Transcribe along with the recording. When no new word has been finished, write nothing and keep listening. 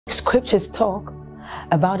Scriptures talk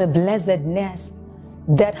about a blessedness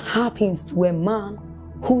that happens to a man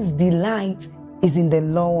whose delight is in the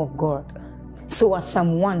law of God. So as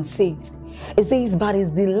Psalm 1 says, it says, but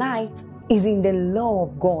his delight is in the law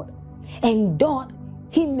of God, and doth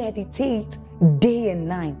he meditate day and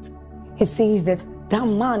night. He says that that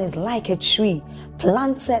man is like a tree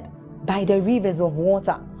planted by the rivers of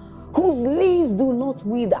water, whose leaves do not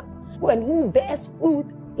wither, and who bears fruit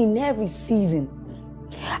in every season.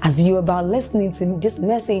 As you're about listening to this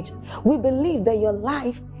message, we believe that your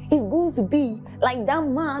life is going to be like that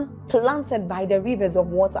man planted by the rivers of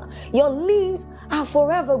water. Your leaves are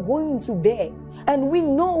forever going to bear. And we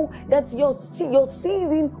know that your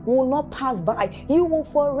season will not pass by. You will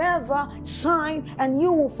forever shine and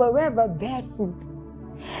you will forever bear fruit.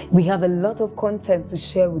 We have a lot of content to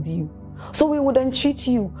share with you. So we would entreat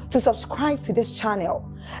you to subscribe to this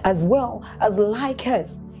channel, as well as like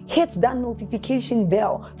us. Hit that notification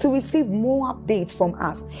bell to receive more updates from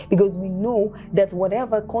us, because we know that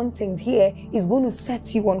whatever content here is going to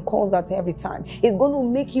set you on course at every time. It's going to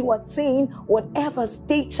make you attain whatever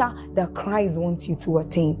stature that Christ wants you to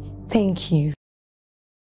attain. Thank you.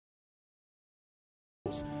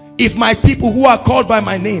 If my people who are called by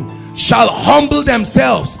my name shall humble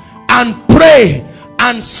themselves and pray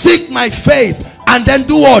and seek my face and then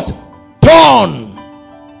do what? Turn.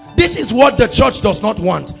 This is what the church does not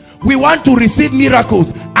want. We want to receive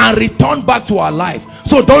miracles and return back to our life.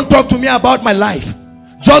 So don't talk to me about my life.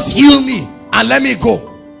 Just heal me and let me go.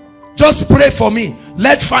 Just pray for me.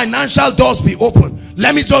 Let financial doors be open.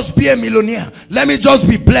 Let me just be a millionaire. Let me just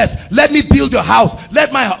be blessed. Let me build a house.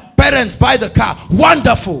 Let my parents buy the car.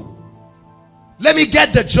 Wonderful. Let me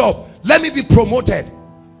get the job. Let me be promoted.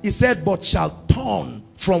 He said, but shall turn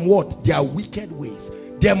from what? Their wicked ways.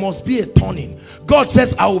 There must be a turning. God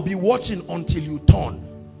says, I will be watching until you turn.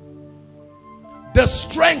 The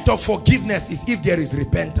strength of forgiveness is if there is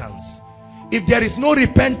repentance. If there is no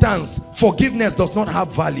repentance, forgiveness does not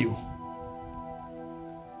have value.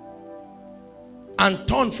 And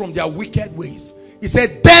turn from their wicked ways. He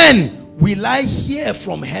said, then will I hear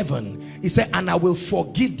from heaven. He said, and I will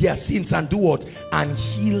forgive their sins and do what? And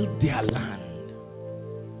heal their land.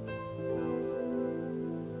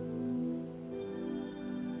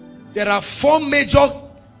 There are 4 major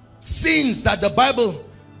sins that the Bible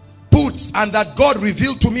puts and that God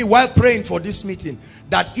revealed to me while praying for this meeting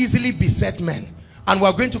that easily beset men, and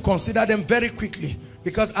we're going to consider them very quickly,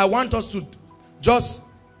 because I want us to just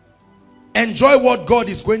enjoy what God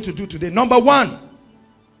is going to do today. Number one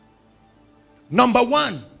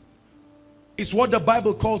is what the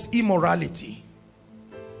Bible calls immorality.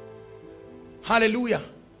 Hallelujah.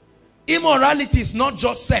 Immorality is not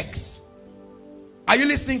just sex. Are you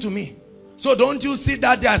listening to me? So don't you sit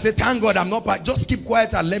that there and say, thank God I'm not part. Just keep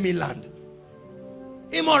quiet and let me land.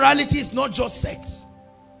 Immorality is not just sex.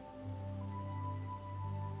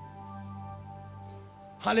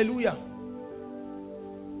 Hallelujah.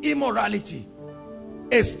 Immorality,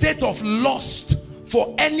 a state of lust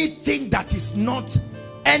for anything that is not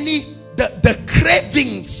the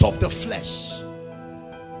cravings of the flesh.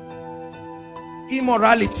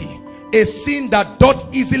 Immorality, a sin that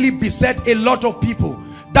doth easily beset a lot of people.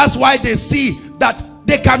 That's why they see that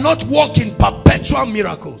they cannot walk in perpetual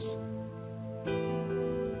miracles.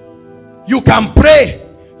 You can pray,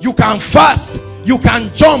 you can fast, you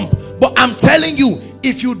can jump, but I'm telling you,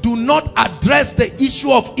 if you do not address the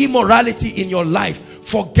issue of immorality in your life,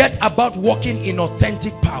 forget about walking in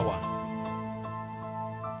authentic power.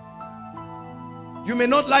 You may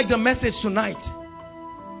not like the message tonight,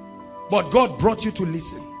 but God brought you to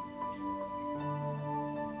listen.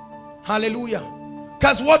 Hallelujah.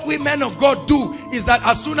 Because what we men of God do is that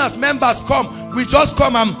as soon as members come, we just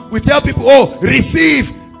come and we tell people, oh,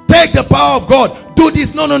 receive, take the power of God, do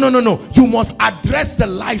this. No. You must address the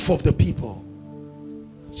life of the people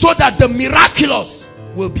so that the miraculous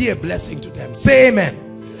will be a blessing to them. Say amen.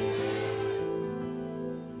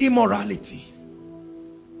 Immorality.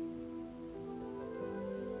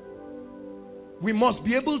 We must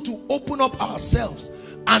be able to open up ourselves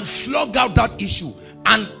and flog out that issue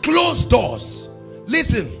and close doors.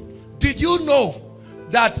 Listen, did you know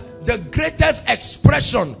that the greatest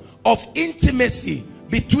expression of intimacy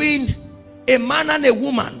between a man and a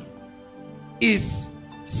woman is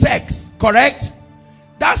sex? Correct?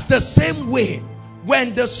 That's the same way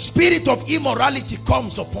when the spirit of immorality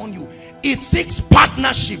comes upon you, it seeks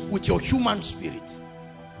partnership with your human spirit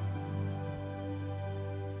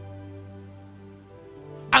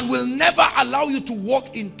and will never allow you to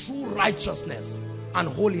walk in true righteousness and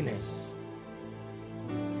holiness.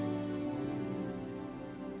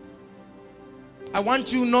 I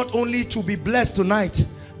want you not only to be blessed tonight,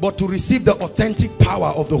 but to receive the authentic power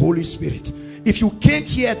of the Holy Spirit. If you came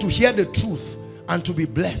here to hear the truth and to be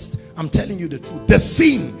blessed, I'm telling you the truth. The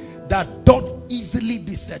sin that doth easily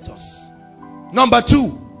beset us. Number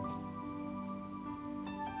 2,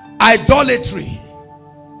 idolatry.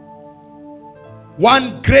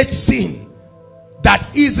 One great sin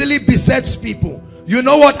that easily besets people. You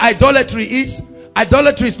know what idolatry is?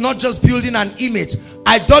 Idolatry is not just building an image.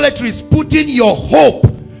 Idolatry is putting your hope,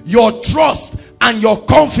 your trust, and your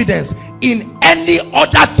confidence in any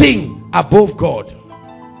other thing above God.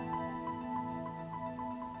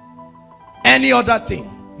 Any other thing.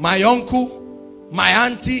 My uncle, my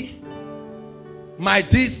auntie, my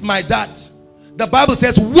this, my that. The Bible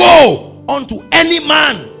says, woe unto any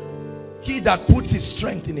man, he that puts his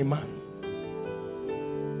strength in a man.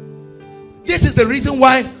 This is the reason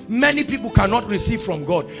why many people cannot receive from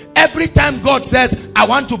God. Every time God says, I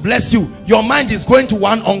want to bless you, your mind is going to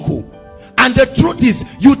one uncle. And the truth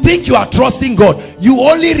is, you think you are trusting God. You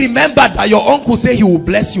only remember that your uncle said he will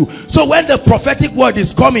bless you. So when the prophetic word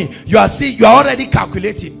is coming, you are already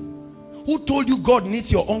calculating. Who told you God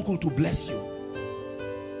needs your uncle to bless you?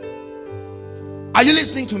 Are you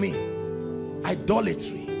listening to me?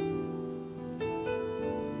 Idolatry.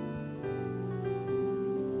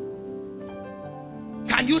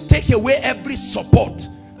 Can you take away every support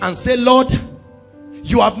and say, Lord,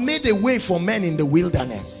 you have made a way for men in the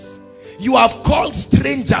wilderness. You have called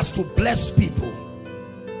strangers to bless people.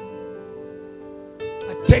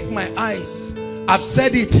 I take my eyes. I've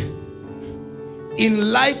said it.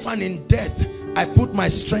 In life and in death, I put my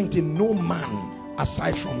strength in no man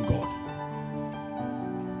aside from God.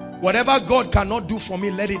 Whatever God cannot do for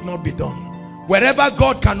me, let it not be done. Wherever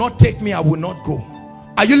God cannot take me, I will not go.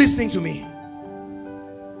 Are you listening to me?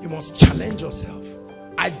 You must challenge yourself.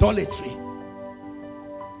 Idolatry.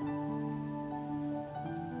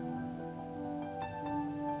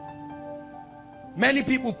 Many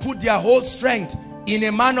people put their whole strength in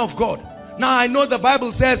a man of God. Now I know the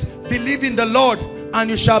Bible says, believe in the Lord and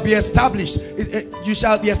you shall be established. You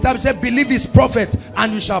shall be established. Say, believe his prophets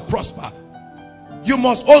and you shall prosper. You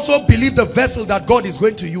must also believe the vessel that God is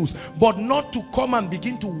going to use, but not to come and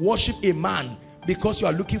begin to worship a man because you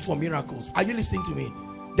are looking for miracles. Are you listening to me?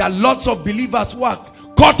 There are lots of believers who are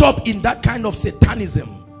caught up in that kind of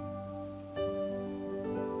satanism.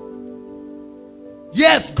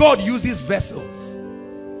 Yes, God uses vessels.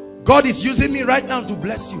 God is using me right now to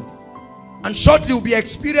bless you. And shortly we'll be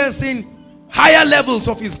experiencing higher levels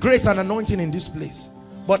of his grace and anointing in this place.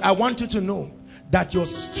 But I want you to know that your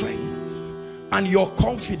strength and your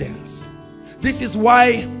confidence, this is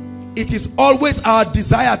why it is always our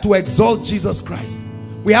desire to exalt Jesus Christ.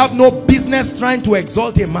 We have no business trying to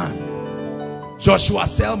exalt a man. Joshua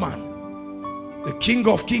Selman, the King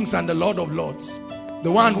of Kings and the Lord of Lords,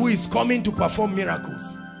 the one who is coming to perform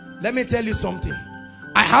miracles. Let me tell you something.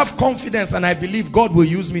 I have confidence and I believe God will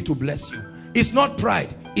use me to bless you. It's not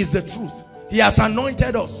pride, it's the truth. He has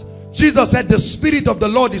anointed us. Jesus said, the Spirit of the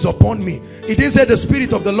Lord is upon me. He didn't say the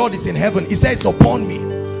Spirit of the Lord is in heaven. He said it's upon me.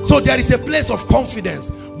 So there is a place of confidence,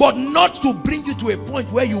 but not to bring you to a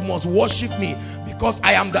point where you must worship me because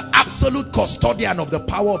I am the absolute custodian of the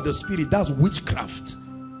power of the Spirit. That's witchcraft.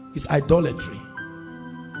 It's idolatry.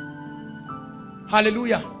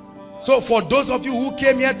 Hallelujah. So for those of you who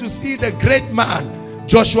came here to see the great man,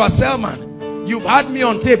 Joshua Selman, you've had me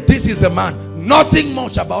on tape. This is the man. Nothing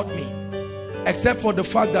much about me, except for the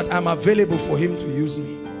fact that I'm available for him to use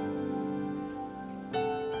me.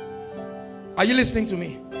 Are you listening to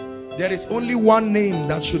me? There is only one name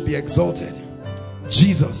that should be exalted.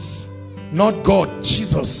 Jesus. Not God.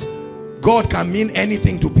 Jesus. God can mean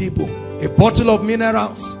anything to people. A bottle of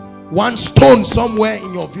minerals, one stone somewhere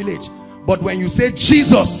in your village. But when you say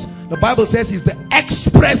Jesus, the Bible says he's the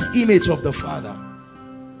express image of the Father.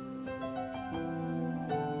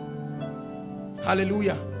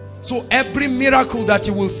 Hallelujah. So every miracle that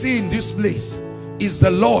you will see in this place is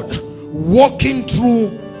the Lord walking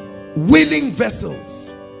through willing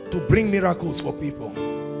vessels to bring miracles for people.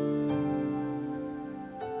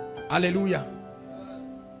 Hallelujah.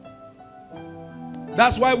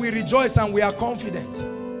 That's why we rejoice and we are confident.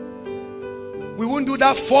 We won't do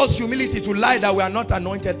that false humility to lie that we are not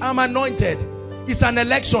anointed. I'm anointed. It's an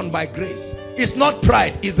election by grace. It's not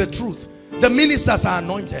pride, it's the truth. The ministers are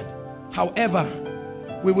anointed. However,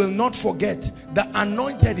 we will not forget the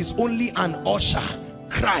anointed is only an usher.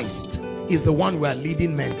 Christ is the one we are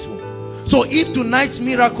leading men to. So if tonight's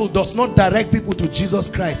miracle does not direct people to Jesus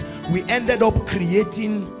Christ, we ended up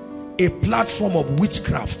creating a platform of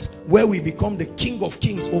witchcraft where we become the King of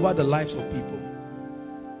Kings over the lives of people.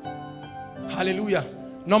 Hallelujah.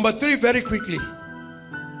 Number 3, very quickly.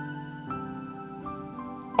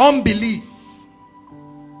 Unbelief.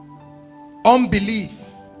 Unbelief.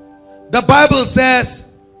 The Bible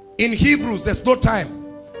says in Hebrews, there's no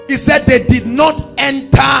time, it said they did not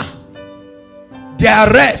enter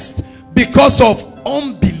their rest because of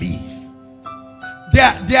unbelief.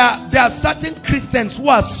 There are certain Christians who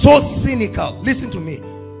are so cynical. Listen to me.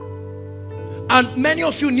 And many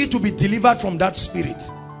of you need to be delivered from that spirit.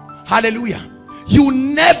 Hallelujah. You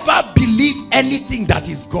never believe anything that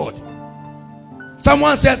is God.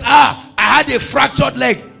 Someone says, I had a fractured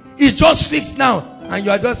leg, it's just fixed now. And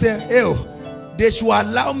you are just saying, hey, they should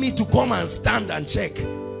allow me to come and stand and check.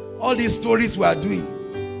 All these stories we are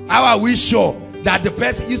doing, how are we sure that the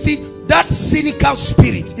person, you see, that cynical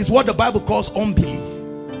spirit is what the Bible calls unbelief.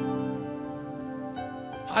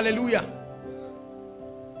 Hallelujah.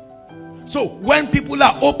 So when people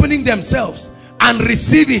are opening themselves and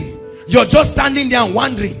receiving, you're just standing there and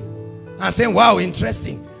wondering and saying, wow,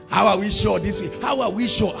 interesting. How are we sure this way? How are we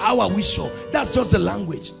sure? How are we sure? That's just the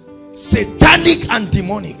language. Satanic and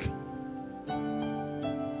demonic.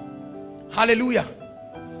 Hallelujah.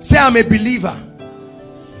 Say, I'm a believer.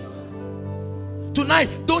 Tonight,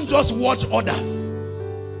 don't just watch others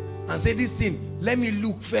and say, this thing, let me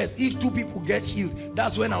look first. If 2 people get healed,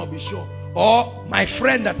 that's when I'll be sure. Or my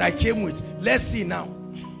friend that I came with, let's see now.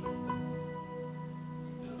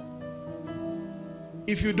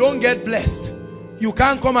 If you don't get blessed, you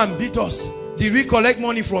can't come and beat us. Did we collect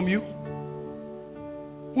money from you?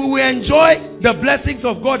 We will enjoy the blessings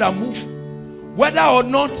of God and move. Whether or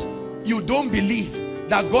not you don't believe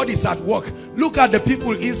that God is at work. Look at the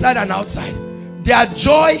people inside and outside. Their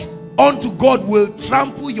joy unto God will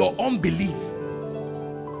trample your unbelief.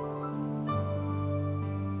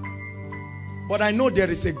 But I know there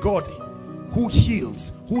is a God who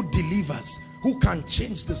heals, who delivers, who can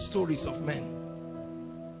change the stories of men.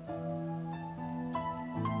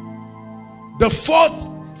 The fourth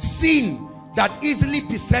sin that easily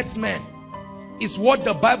besets men is what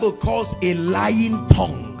the Bible calls a lying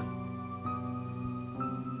tongue.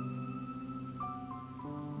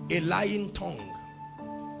 A lying tongue.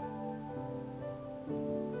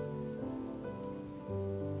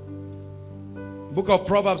 Book of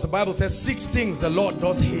Proverbs, the Bible says 6 things the Lord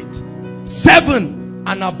does hate, 7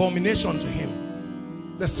 an abomination to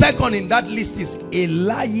him. The second in that list is a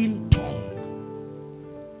lying tongue.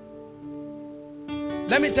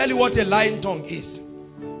 Let me tell you what a lying tongue is.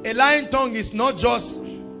 A lying tongue is not just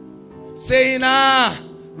saying,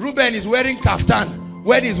 Reuben is wearing kaftan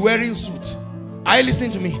when he's wearing suit. Are you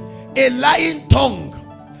listening to me? A lying tongue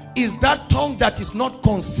is that tongue that is not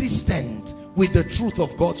consistent with the truth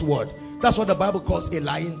of God's word. That's what the Bible calls a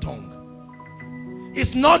lying tongue.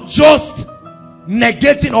 It's not just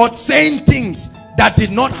negating or saying things that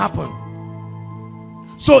did not happen.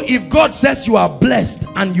 So if God says you are blessed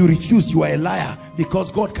and you refuse, you are a liar,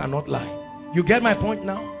 because God cannot lie. You get my point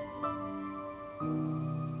now?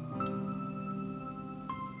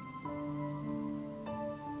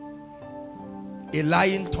 A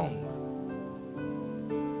lying tongue.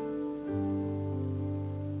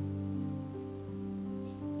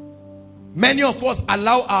 Many of us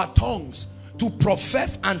allow our tongues to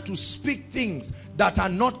profess and to speak things that are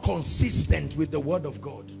not consistent with the word of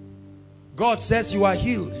God. God says you are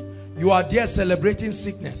healed. You are there celebrating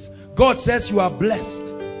sickness. God says you are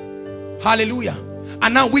blessed. Hallelujah.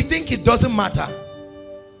 And now we think it doesn't matter.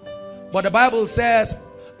 But the Bible says,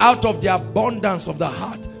 out of the abundance of the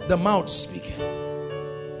heart, the mouth speaketh.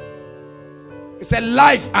 It said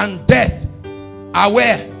life and death are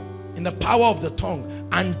where? In the power of the tongue.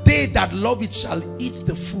 And they that love it shall eat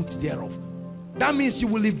the fruit thereof. That means you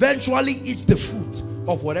will eventually eat the fruit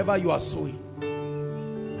of whatever you are sowing.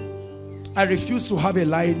 I refuse to have a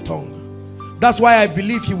lying tongue. That's why I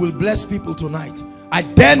believe he will bless people tonight. I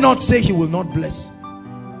dare not say he will not bless.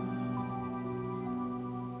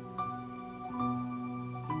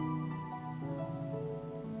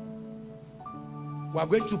 We are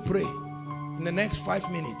going to pray in the next 5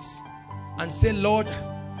 minutes and say, Lord,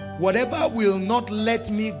 whatever will not let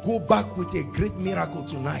me go back with a great miracle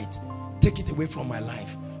tonight, take it away from my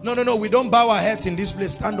life. No, we don't bow our heads in this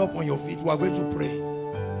place. Stand up on your feet. We are going to pray.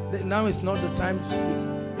 Now is not the time to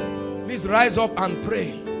sleep. Please rise up and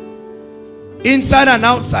pray. Inside and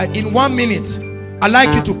outside, in 1 minute, I'd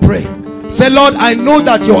like you to pray. Say, Lord, I know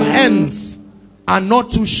that your hands are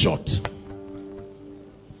not too short.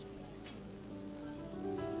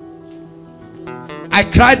 I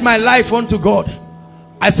cried my life unto God.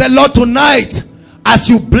 I said, Lord, tonight, as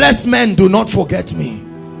you bless men, do not forget me.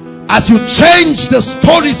 As you change the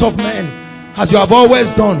stories of men, as you have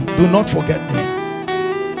always done, do not forget me.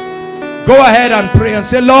 Go ahead and pray and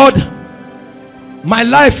say, Lord, My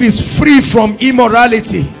life is free from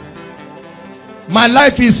immorality. My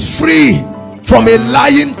life is free from a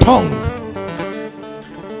lying tongue.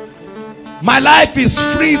 My life is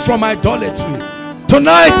free from idolatry.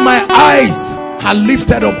 Tonight my eyes are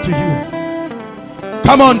lifted up to you.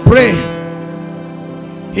 Come on, pray.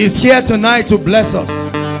 He's here tonight to bless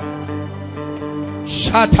us.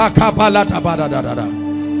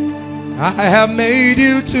 I have made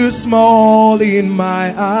you too small in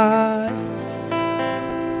my eyes,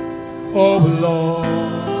 oh Lord.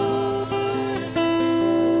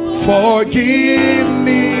 Forgive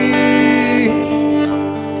me,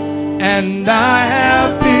 and I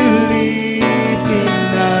have believed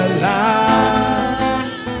in a lie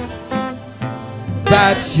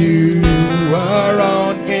that you were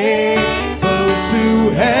unable to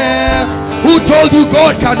help. Who told you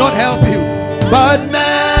God cannot help you? But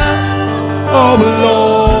now, oh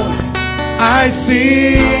Lord, I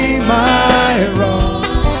see my wrong.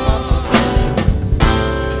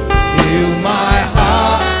 Heal my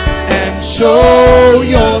heart and show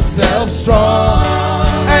yourself strong.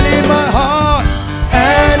 And in my heart,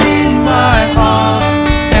 and in my heart,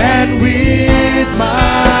 and with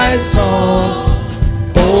my soul,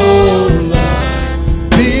 oh Lord,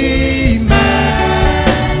 be magnified.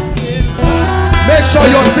 Make sure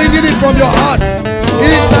you're singing it from your heart,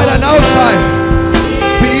 inside and outside.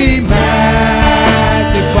 Be magnified.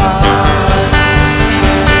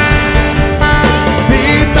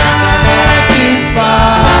 Be magnified,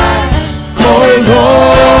 oh Lord.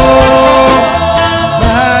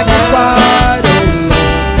 Magnified, oh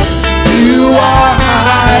Lord. You are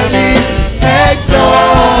highly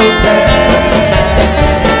exalted,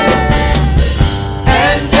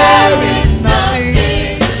 and there is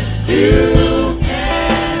nothing you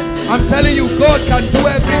can. I'm telling you, God can do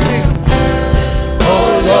everything.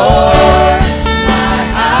 Oh Lord, my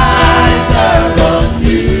eyes are on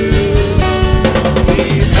you. Be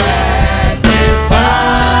magnified.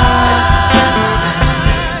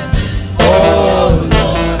 Oh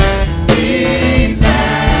Lord, be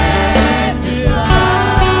magnified.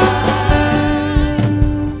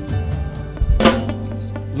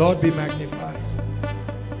 Lord, be magnified.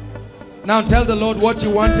 Now tell the Lord what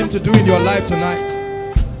you want him to do in your life tonight.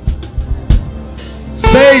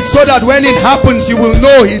 Say it so that when it happens, you will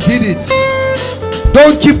know he did it.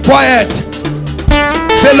 Don't keep quiet.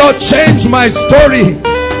 Say, Lord, change my story.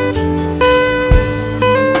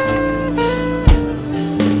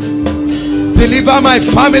 Deliver my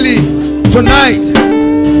family tonight.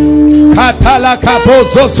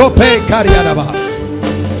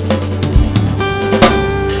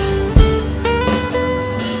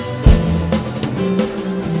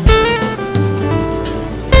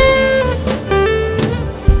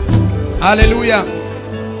 Hallelujah.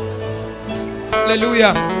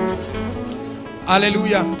 Hallelujah.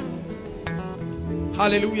 Hallelujah.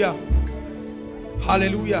 Hallelujah.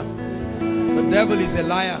 Hallelujah. The devil is a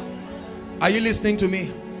liar. Are you listening to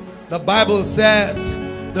me? The Bible says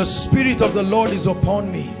the Spirit of the Lord is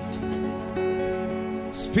upon me.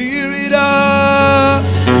 Spirit of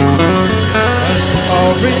the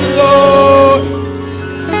sovereign Lord,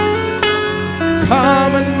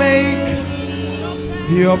 come and make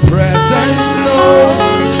your presence known.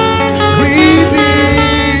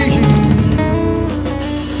 Reveal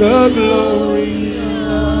the glory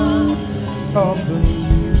of the Lord.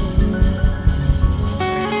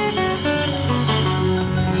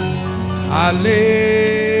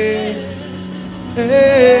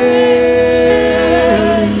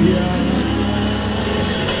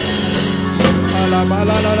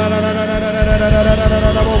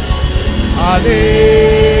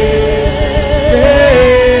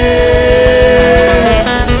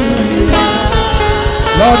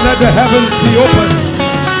 Lord, let the heavens be open.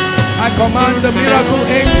 I command the miracle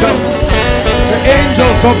angels, the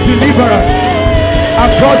angels of deliverance,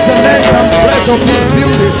 across the length and breadth of this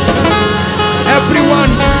building.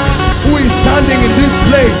 Everyone who is standing in this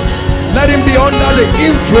place, let him be under the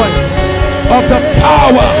influence of the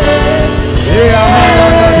power.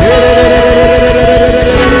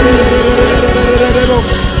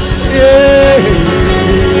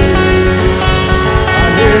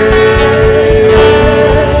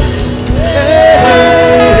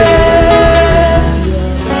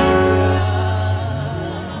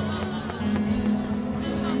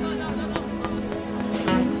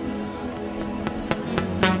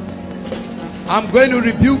 I'm going to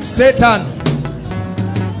rebuke Satan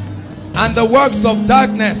and the works of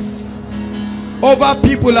darkness over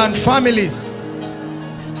people and families.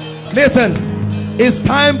 Listen, it's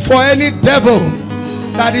time for any devil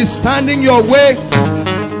that is standing your way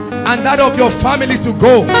and that of your family to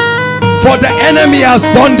go. For the enemy has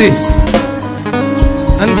done this,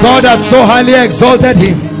 and God had so highly exalted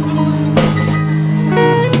him.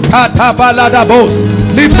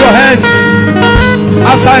 Lift your hands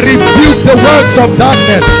as I rebuke the works of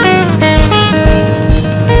darkness.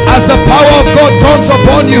 As the power of God comes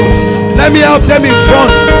upon you, let me help them in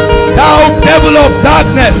front. Thou devil of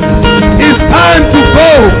darkness, it's time to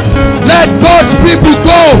go. Let God's people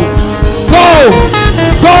go. Go,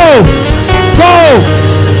 go, go.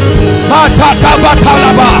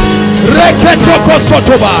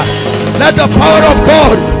 Let the power of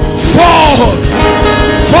God fall,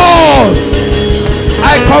 fall.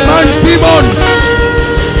 I command demons,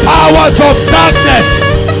 powers of darkness,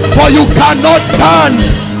 for you cannot stand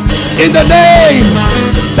in the name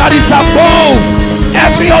that is above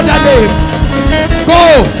every other name.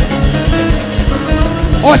 Go.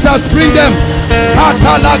 Ushers, bring them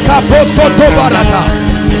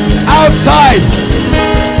outside.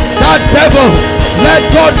 That devil, let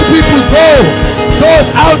God's people go.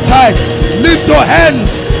 Those outside, lift your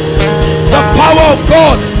hands. The power of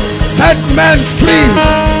God sets men free,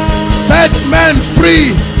 sets men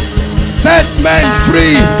free, sets men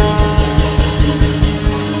free.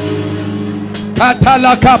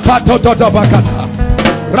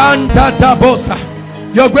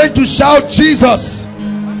 You're going to shout Jesus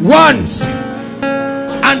once,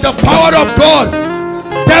 and the power of God,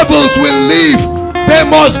 devils will leave. They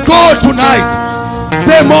must go tonight.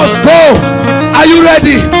 They must go. Are you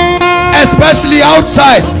ready? Especially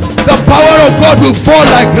outside, the power of God will fall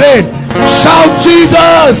like rain. Shout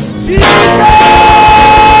Jesus!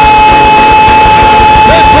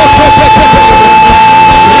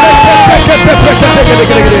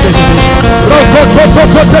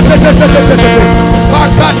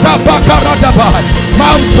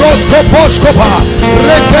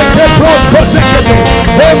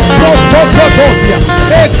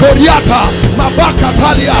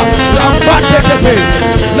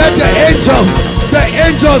 Let the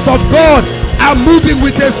angels of God are moving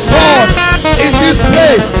with a sword in this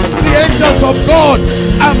place. The angels of God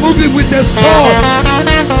are moving with a sword.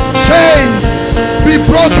 Chains be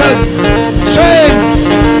broken, chains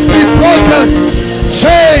be broken,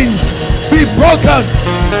 chains be broken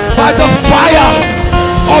by the fire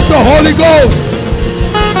of the Holy Ghost,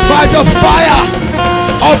 by the fire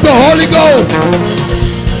of the Holy Ghost.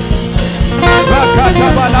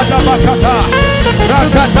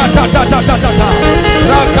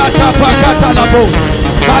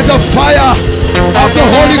 By the fire of the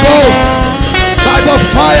Holy Ghost, by the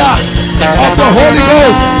fire of the Holy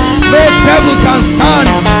Ghost, no devil can stand,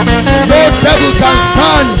 no devil can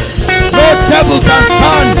stand, no devil can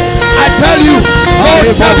stand. I tell you, no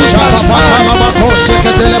devil can stand.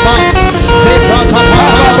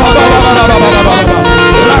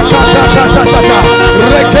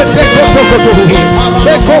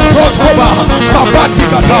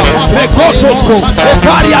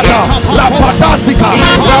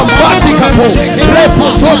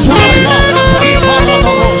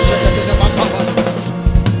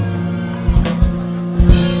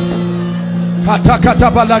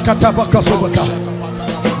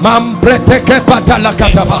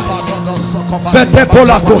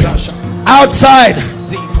 Outside,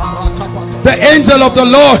 the angel of the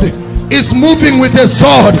Lord is moving with a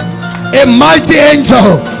sword. A mighty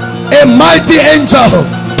angel, a mighty angel,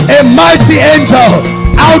 a mighty angel.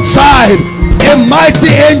 Outside, a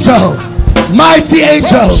mighty angel, mighty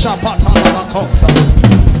angels,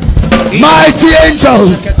 mighty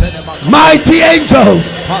angels, mighty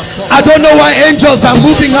angels. I don't know why angels are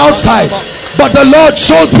moving outside, but the Lord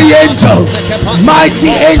shows me angels,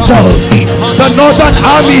 mighty angels, the northern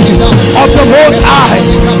army of the Most High,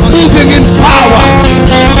 moving in power.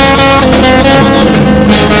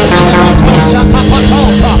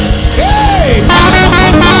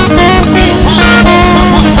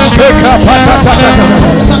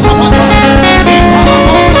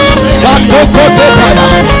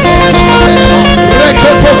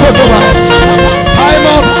 Time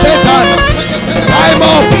up, Satan. Time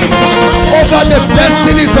up over the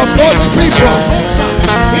destinies of God's people.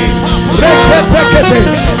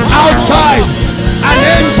 Outside, an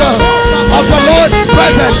angel of the Lord's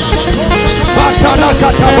presence.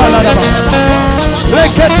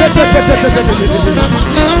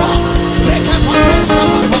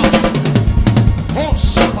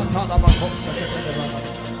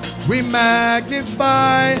 We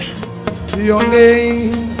magnify your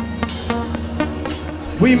name.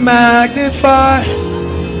 We magnify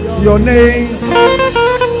your name.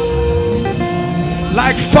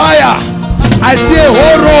 Like fire, I see a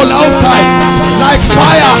whole roll outside like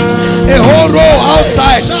fire. A whole roll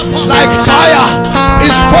outside like fire.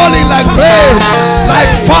 It's falling like rain, like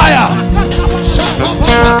fire.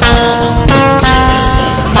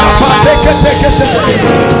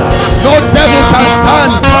 No devil can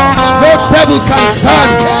stand. No devil can stand.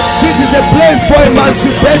 This is a place for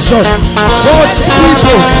emancipation. God's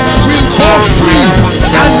people will go free,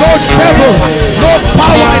 and no devil, no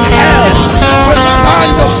power in hell will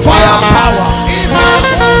stand the fire power.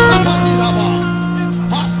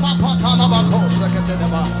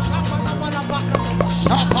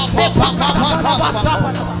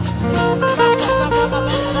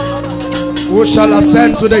 Who shall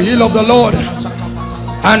ascend to the hill of the Lord,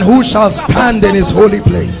 and who shall stand in his holy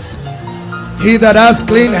place? He that has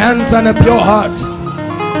clean hands and a pure heart,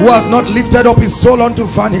 who has not lifted up his soul unto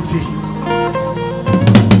vanity.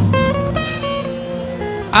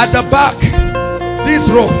 At the back, this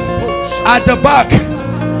row, at the back,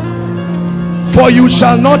 for you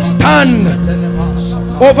shall not stand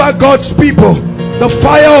over God's people. The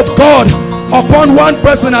fire of God upon one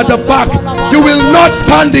person at the back, you will not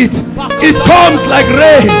stand it. It comes like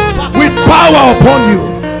rain with power upon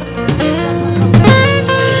you.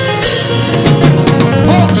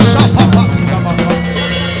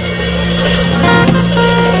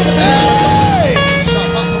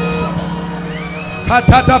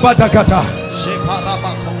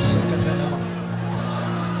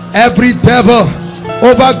 Every devil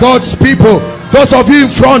over God's people, those of you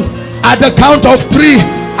in front, at the count of 3,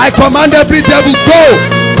 I command every devil, go,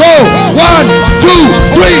 go. 1, 2,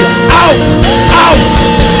 3, out, out,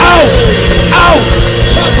 out, out,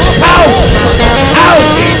 out, out.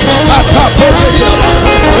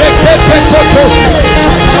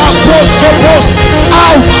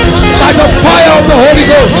 Out by the fire of the Holy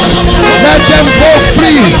Ghost. Let them go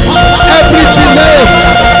free. Every delay,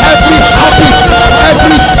 every habit,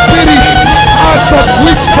 every spirit, acts of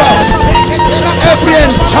witchcraft, every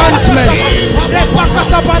enchantment.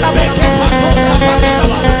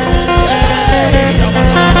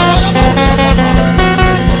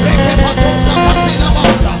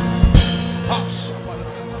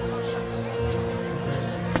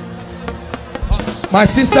 My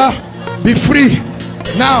sister, be free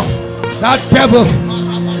now. That devil,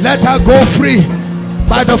 let her go free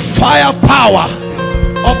by the fire power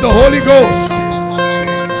of the Holy Ghost.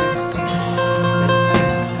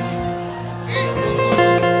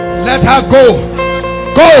 Let her go,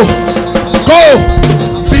 go, go,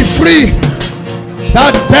 be free.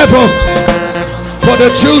 That devil, for the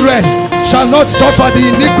children shall not suffer the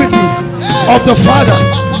iniquity of the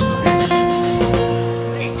fathers.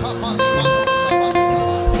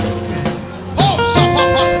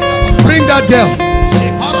 Bring that girl.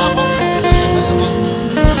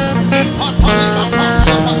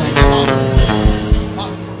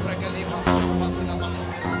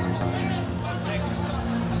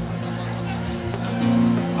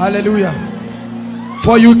 Hallelujah.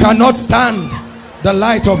 For you cannot stand the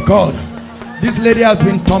light of God. This lady has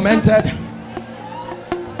been tormented.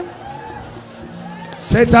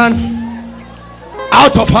 Satan,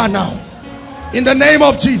 out of her now. In the name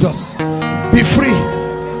of Jesus, be free.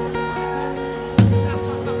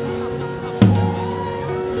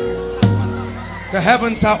 The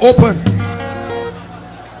heavens are open.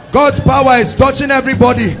 God's power is touching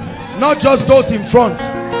everybody, not just those in front.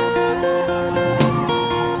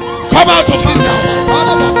 Come out of him now.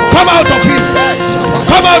 Come out of him.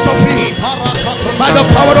 Come out of him. By the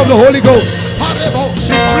power of the Holy Ghost.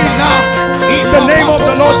 Be free now. In the name of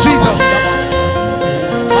the Lord Jesus.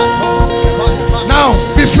 Now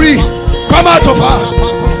be free. Come out of her.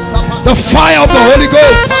 The fire of the Holy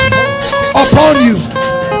Ghost upon you.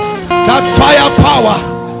 That fire power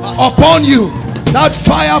upon you. That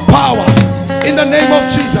fire power in the name of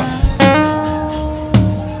Jesus.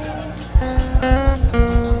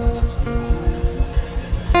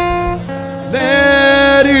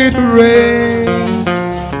 Let it rain.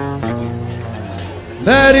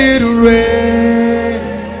 Let it rain.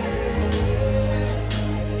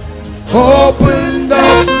 Open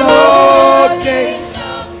the floodgates.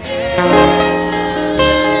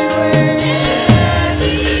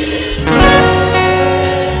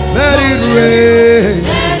 Let it rain.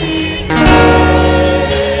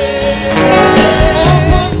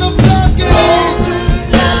 Open the floodgates.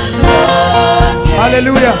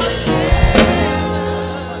 Hallelujah.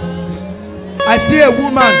 I see a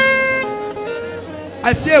woman.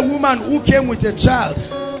 I see a woman who came with a child.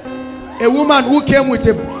 A woman who came with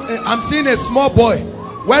I'm seeing a small boy.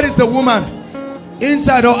 Where is the woman?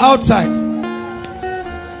 Inside or outside?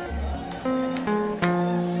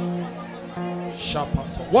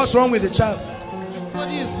 What's wrong with the child? His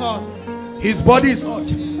body is hot. His body is hot.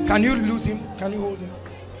 Can you lose him? Can you hold him?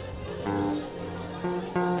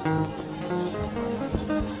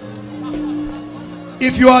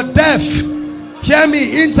 If you are deaf, hear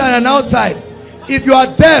me inside and outside. If you are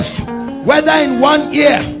deaf, whether in one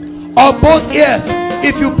ear or both ears,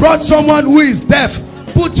 if you brought someone who is deaf,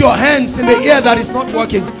 put your hands in the ear that is not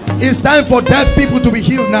working. It's time for deaf people to be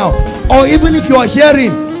healed now. Or even if you are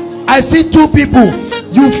hearing, I see two people.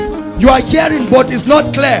 You are hearing but it's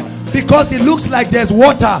not clear because it looks like there's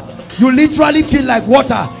water. You literally feel like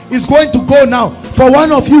water is going to go now. For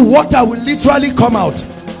one of you, water will literally come out.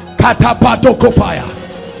 Katapatokopaya.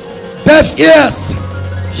 Deaf ears,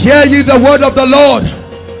 hear ye the word of the Lord.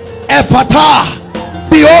 Ephata,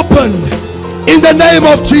 be opened in the name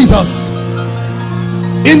of Jesus.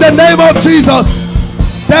 In the name of Jesus.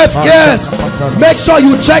 Deaf ears, make sure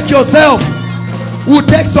you check yourself. We'll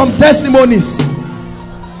take some testimonies.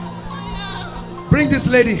 Bring this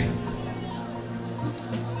lady.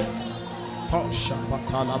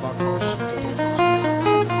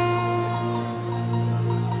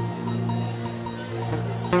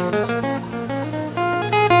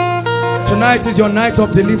 Tonight is your night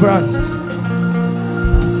of deliverance.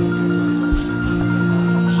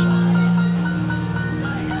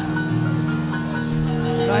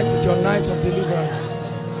 Tonight is your night of deliverance.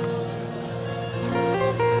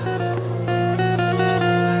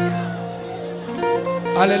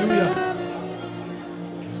 Hallelujah.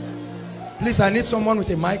 Please, I need someone with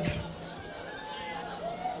a mic.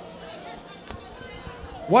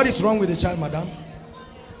 What is wrong with the child, madam?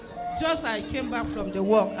 Just I came back from the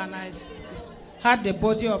work and I had the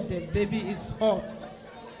body of the baby is hot.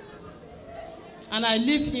 And I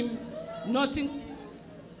leave him, nothing.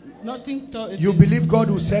 You believe God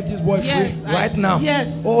will set this boy free right now?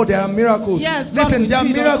 Yes. Oh, there are miracles. Yes. Listen, there are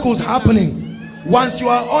miracles happening. Once you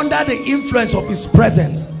are under the influence of his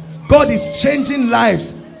presence, God is changing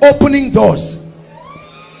lives, opening doors.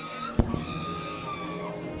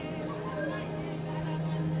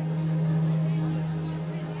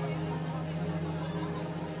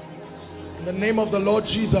 In the name of the Lord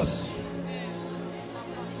Jesus,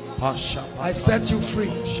 I set you free.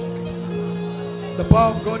 The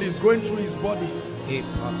power of God is going through his body.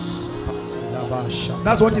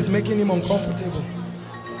 That's what is making him uncomfortable.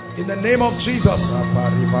 In the name of Jesus,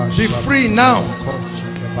 be free now.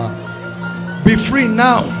 Be free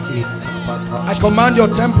now. I command your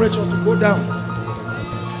temperature to go down.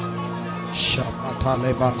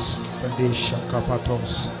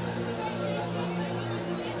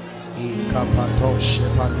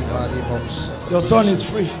 Your son is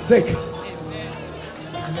free. Take. In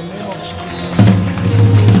the name of Jesus.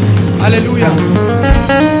 Hallelujah.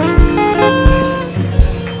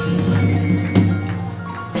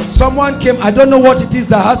 Someone came. I don't know what it is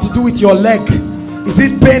that has to do with your leg. Is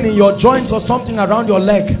it pain in your joints or something around your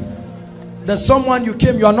leg? There's someone you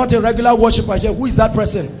came. You are not a regular worshiper here. Who is that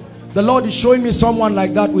person? The Lord is showing me someone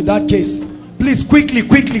like that with that case. Please, quickly.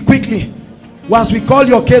 Once we call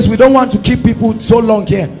your case, we don't want to keep people so long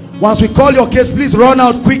here. Once we call your case, please run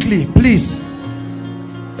out quickly, please.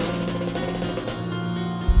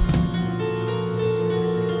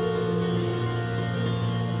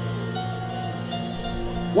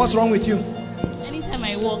 What's wrong with you? Anytime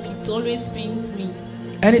I walk, it always pains me.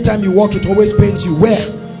 Anytime you walk, it always pains you. Where?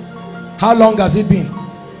 How long has it been?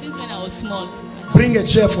 Since when I was small. Bring a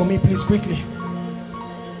chair for me, please, quickly.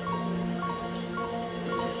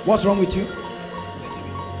 What's wrong with you?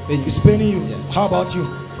 It's paining you. Yeah. How about you?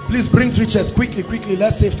 Please bring 3 chairs quickly.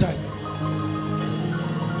 Let's save time.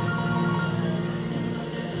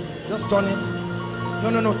 Just turn it.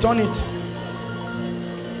 No, turn it.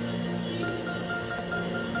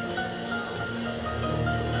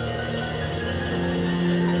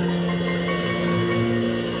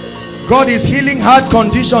 God is healing heart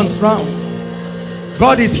conditions now.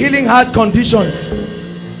 God is healing heart conditions.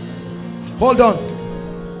 Hold on.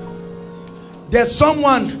 There's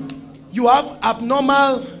someone, you have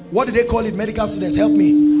abnormal, what do they call it, medical students, help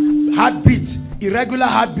me, heartbeat, irregular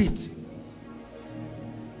heartbeat.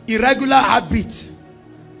 Irregular heartbeat.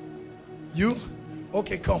 You?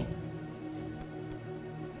 Okay, come.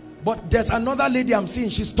 But there's another lady I'm seeing,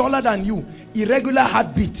 she's taller than you. Irregular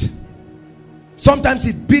heartbeat. Sometimes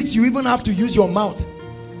it beats, you even have to use your mouth.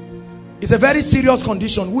 It's a very serious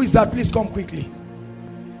condition. Who is that? Please come quickly.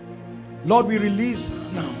 Lord, we release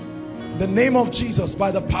now the name of Jesus by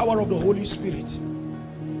the power of the Holy Spirit.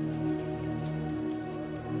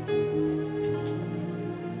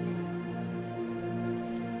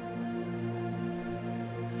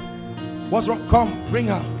 What's wrong? Come, bring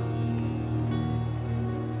her.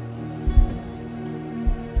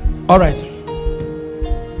 All right.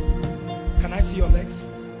 Can I see your legs?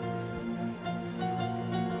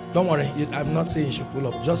 Don't worry. I'm not saying you should pull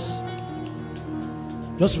up. Just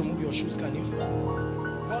remove your shoes, can you?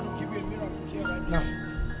 God will give you a miracle here right now.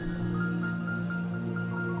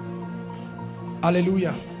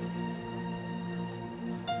 Hallelujah.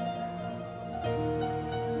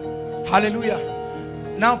 Hallelujah.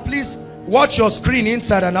 Now please watch your screen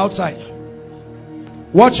inside and outside.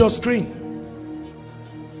 Watch your screen.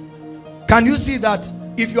 Can you see that?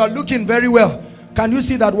 If you are looking very well, can you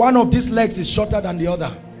see that one of these legs is shorter than the other?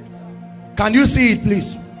 Can you see it,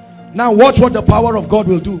 please? Now watch what the power of God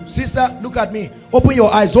will do. Sister, look at me. Open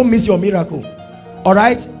your eyes. Don't miss your miracle. All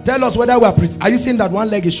right? Tell us whether we are you seeing that one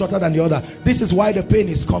leg is shorter than the other? This is why the pain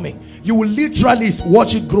is coming. You will literally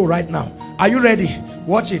watch it grow right now. Are you ready?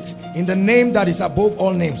 Watch it. In the name that is above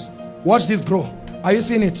all names. Watch this grow. Are you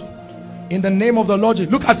seeing it? In the name of the Lord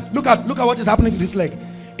Jesus. Look at what is happening to this leg.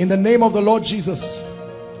 In the name of the Lord Jesus.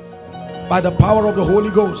 By the power of the Holy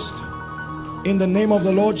Ghost. In the name of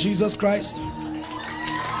the Lord Jesus Christ.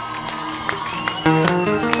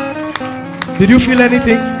 Did you feel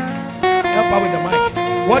anything? Help her with the mic.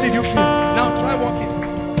 What did you feel? Now try walking.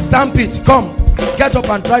 Stamp it. Come. Get up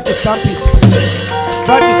and try to stamp it.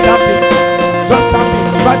 Try to stamp it. Just stamp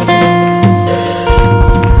it. Try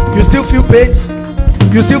to. You still feel pains?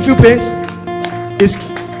 You still feel pains?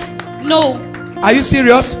 No. Are you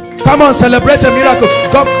serious? Come on, celebrate a miracle.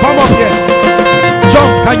 Come up here.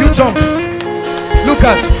 Jump. Can you jump? Look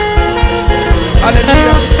at.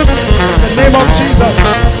 Hallelujah. In the name of Jesus.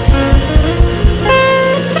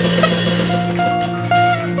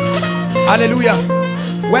 Hallelujah.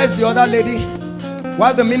 Where's the other lady?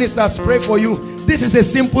 While the ministers pray for you, this is a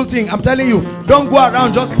simple thing. I'm telling you, don't go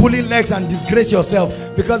around just pulling legs and disgrace yourself,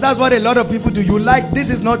 because that's what a lot of people do. You like, this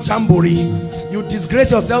is not jamboree. You disgrace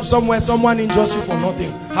yourself somewhere, someone injures you for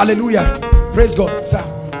nothing. Hallelujah. Praise God, sir.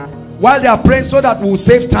 While they are praying, so that we will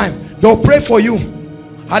save time, they'll pray for you.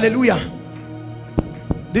 Hallelujah.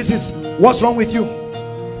 This is what's wrong with you.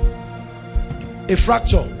 A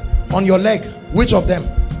fracture on your leg. Which of them?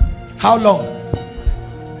 How long?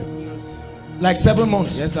 7 months. Like 7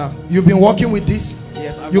 months? Yes, sir. You've been working with this?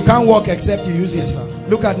 Yes, you can't walk except you use it. Yes, sir.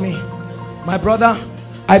 Look at me. My brother,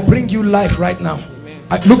 I bring you life right now.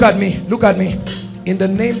 Look at me. Look at me. In the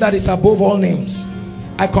name that is above all names,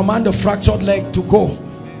 I command the fractured leg to go.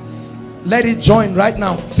 Let it join right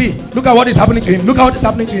now. See, look at what is happening to him. Look at what is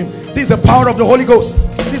happening to him. This is the power of the Holy Ghost.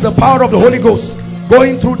 This is the power of the Holy Ghost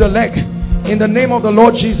going through the leg. In the name of the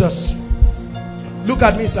Lord Jesus. Look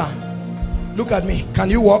at me, sir. Look at me. Can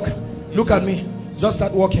you walk? Look at me. Just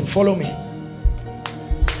start walking. Follow me.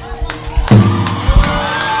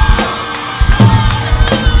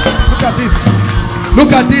 Look at this.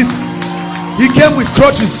 Look at this. He came with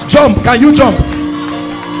crutches. Jump. Can you jump?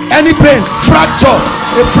 Any pain? Fracture.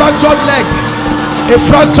 A fractured leg. A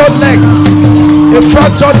fractured leg. A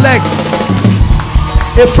fractured leg.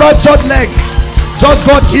 A fractured leg. Just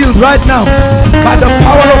got healed right now by the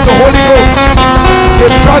power of the Holy Ghost. A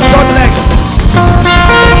fractured leg.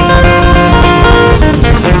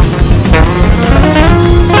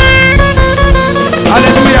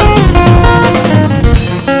 Hallelujah.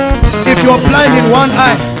 If you're blind in one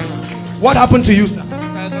eye, what happened to you, sir?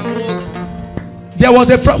 There was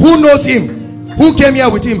a who knows him? Who came here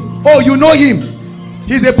with him? Oh, you know him.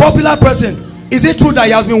 He's a popular person. Is it true that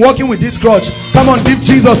he has been working with this crutch? Come on, give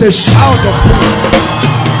Jesus a shout of praise.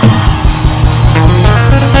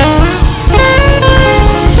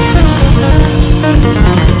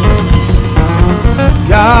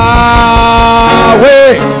 Yahweh.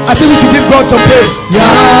 I think we should give God some praise.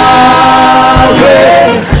 Yahweh.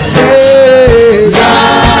 Hey,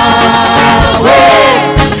 Yahweh.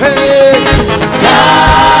 Hey,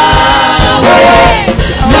 Yahweh.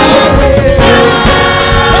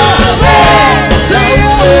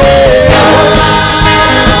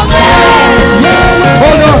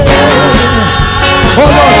 Hold on.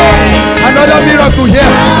 Another miracle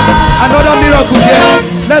here. Another miracle here.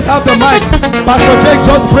 Let's have the mic. Pastor Jake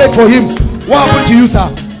just prayed for him. What happened to you, sir?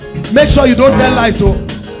 Make sure you don't tell lies. So,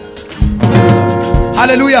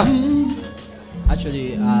 hallelujah.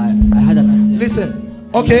 Actually, I had an accident. Listen,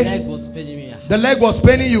 okay. The leg was paining me. The leg was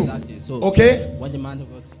paining you. Exactly. So, okay. when the man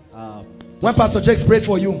got, when Pastor Jake prayed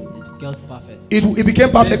for you, it got perfect. It became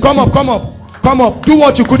perfect. Come up, come up, come up. Do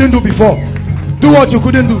what you couldn't do before. Do what you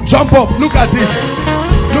couldn't do. Jump up. Look at this.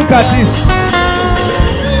 Look at this.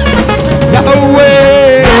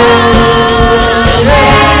 Yahweh.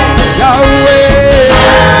 Yahweh. Yahweh.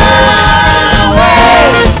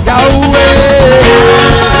 Yahweh.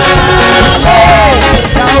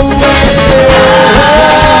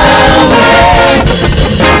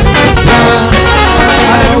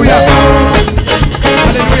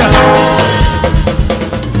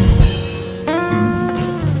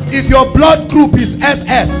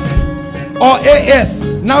 SS or AS,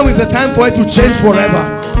 now is the time for it to change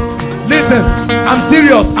forever. Listen, I'm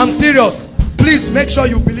serious. I'm serious. Please make sure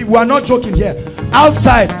you believe. We are not joking here.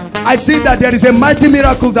 Outside, I see that there is a mighty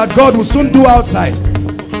miracle that God will soon do outside.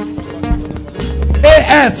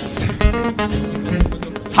 AS.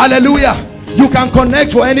 Hallelujah. You can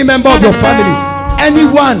connect for any member of your family,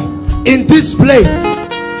 anyone in this place.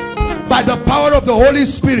 By the power of the Holy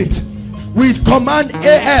Spirit, we command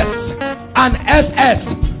AS and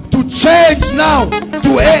SS to change now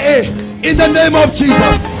to AA in the name of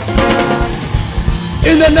Jesus.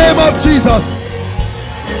 In the name of Jesus.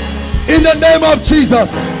 In the name of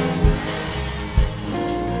Jesus.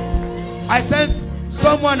 I sense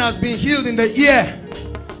someone has been healed in the ear.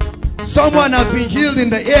 Someone has been healed in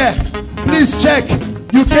the ear. Please check.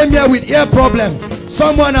 You came here with ear problem.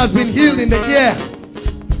 Someone has been healed in the ear.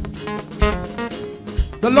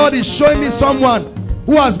 The Lord is showing me someone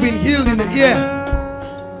who has been healed in the ear.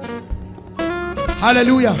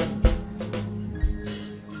 Hallelujah.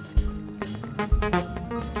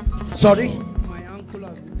 Sorry? My uncle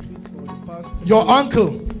has been treated for the past. Your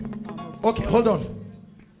uncle? Okay, hold on.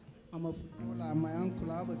 My uncle,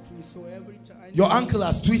 I have a twist, so every time. Your uncle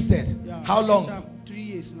has twisted. Yeah, how long? 3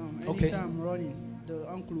 years now. Okay. Anytime I'm running, the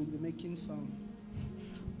uncle will be making sound.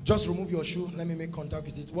 Just remove your shoe. Let me make contact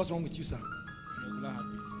with it. What's wrong with you, sir? Irregular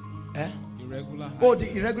heartbeat. Eh? Irregular heartbeat. Oh,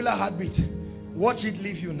 the irregular heartbeat. Watch it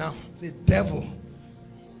leave you now. It's a devil.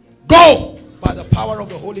 Go! By the power of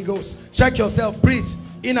the Holy Ghost. Check yourself. Breathe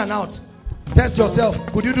in and out. Test yourself.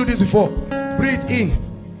 Could you do this before? Breathe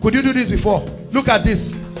in. Could you do this before? Look at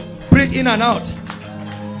this. Breathe in and out.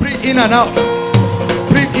 Breathe in and out.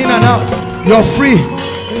 Breathe in and out. You're free.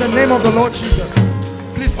 In the name of the Lord Jesus.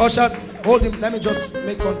 Please, ushers, hold him. Let me just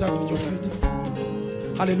make contact with your feet.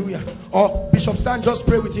 Hallelujah. Or Bishop Stan, just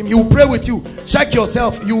pray with him. He will pray with you. Check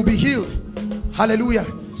yourself. You will be healed. Hallelujah.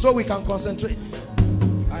 So we can concentrate.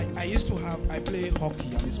 I play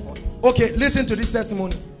hockey. I'm a sport. Okay, listen to this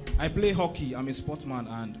testimony. I play hockey. I'm a sportsman,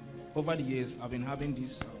 and over the years, I've been having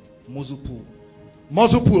this muzzle pull.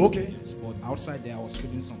 Muzzle pull, okay. Yes, but outside there, I was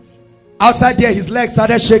feeling some. Outside there, his legs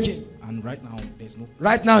started shaking. And right now, there's no.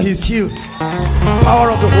 Right now, he's healed.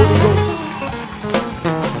 Power of the Holy Ghost.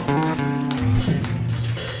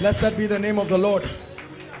 Blessed be the name of the Lord.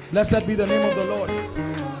 Blessed be the name of the Lord.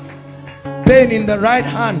 Pain in the right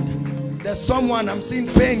hand. There's someone, I'm seeing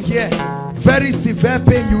pain here. Very severe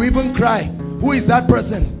pain. You even cry. Who is that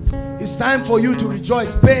person? It's time for you to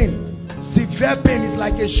rejoice. Pain. Severe pain is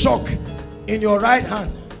like a shock in your right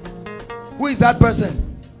hand. Who is that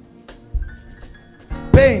person?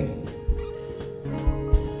 Pain.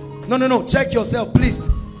 No. Check yourself, please.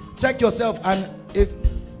 Check yourself and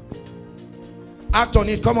act on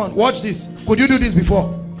it. Come on, watch this. Could you do this before?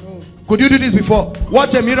 No. Could you do this before?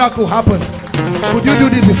 Watch a miracle happen. Could you do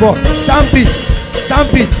this before? Stamp it.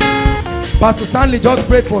 Stamp it. Pastor Stanley just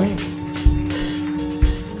prayed for him.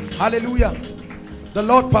 Hallelujah. The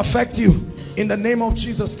Lord perfect you in the name of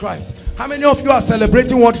Jesus Christ. How many of you are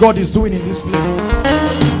celebrating what God is doing in this place?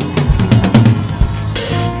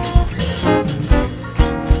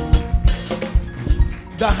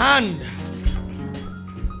 The hand.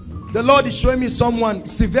 The Lord is showing me someone,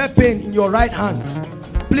 severe pain in your right hand.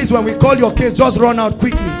 Please, when we call your case, just run out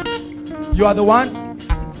quickly. You are the one?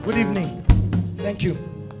 Good evening. Thank you.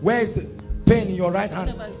 Where is the pain in your right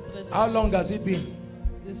hand? How long has it been?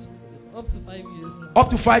 It's up to 5 years now. Up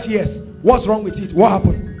to 5 years. What's wrong with it? What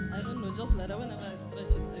happened? I don't know, just like that. Whenever I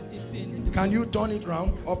stretch it, I feel pain in the Can you turn it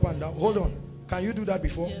round, up and down? Hold on. Can you do that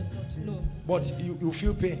before? Yes, but no. But you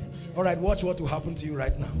feel pain. All right, watch what will happen to you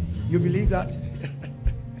right now. You believe that?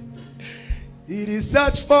 It is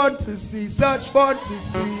such fun to see, such fun to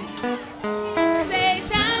see.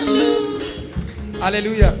 Satan lose.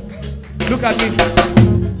 Hallelujah. Look at me.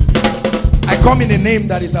 I come in a name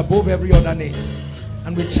that is above every other name.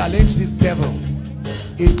 And we challenge this devil.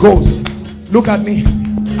 It goes. Look at me.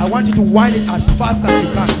 I want you to wind it as fast as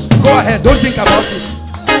you can. Go ahead. Don't think about it.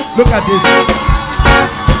 Look at this.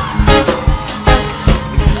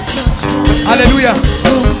 Hallelujah.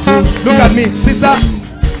 Look at me. Sister,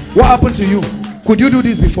 what happened to you? Could you do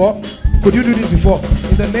this before? Could you do this before?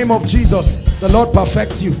 In the name of Jesus, the Lord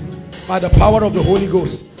perfects you by the power of the Holy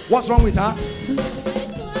Ghost. What's wrong with her? I used to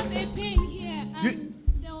have a pain here, and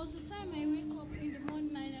there was a time I wake up in the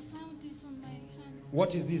morning and I found this on my hand.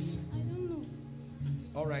 What is this? I don't know.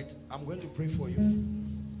 All right, I'm going to pray for you.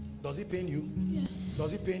 Does it pain you? Yes.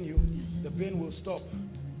 Does it pain you? Yes. The pain will stop.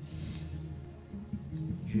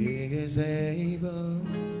 He is able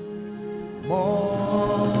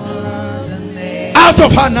more than able. Out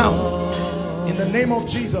of her now. In the name of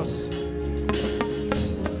Jesus.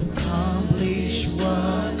 Accomplish what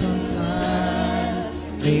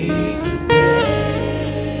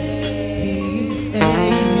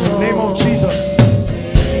name of Jesus. In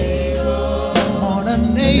the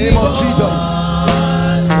name of Jesus.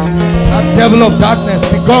 That devil of darkness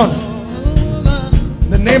be gone. In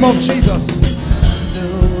the name of Jesus.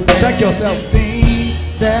 Check yourself.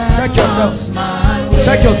 Check yourself.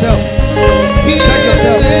 Check yourself. Check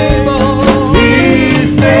yourself.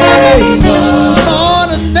 He's able.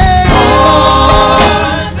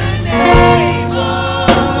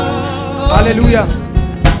 Hallelujah.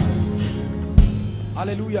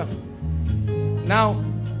 Hallelujah. Now,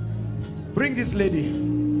 bring this lady.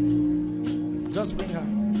 Just bring her.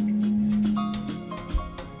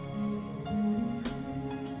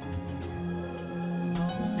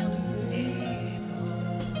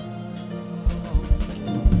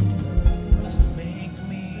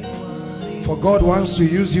 For God wants to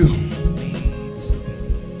use you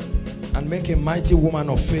and make a mighty woman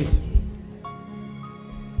of faith.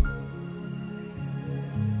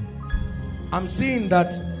 I'm seeing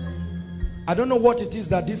that, I don't know what it is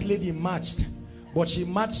that this lady matched, but she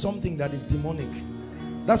matched something that is demonic.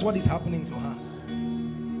 That's what is happening to her.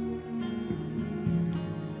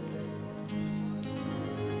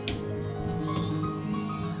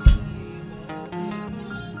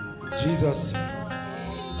 Jesus,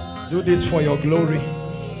 do this for your glory.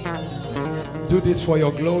 Do this for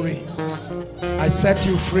your glory. I set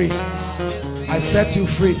you free. I set you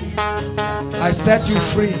free. I set you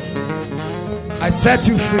free. I set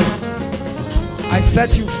you free. I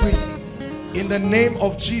set you free. In the name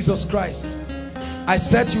of Jesus Christ, I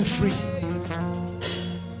set you free.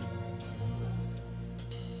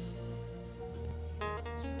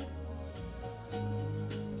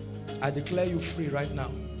 I declare you free right now.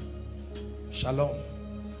 Shalom.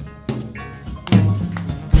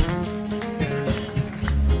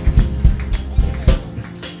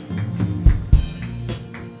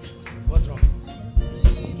 What's wrong?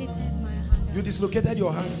 You dislocated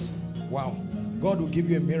your hands. Wow. God will give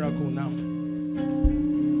you a miracle now.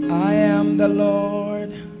 I am the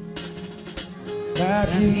Lord that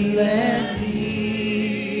healeth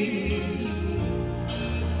thee.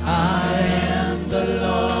 I am the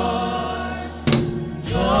Lord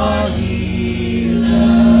your healer.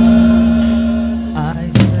 I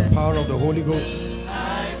send power of the Holy Ghost.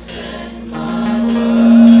 I send my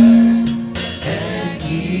word and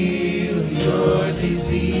heal your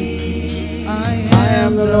disease. I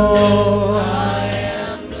am the Lord. I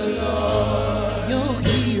am the Lord your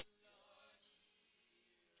healer.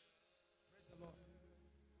 Praise the Lord.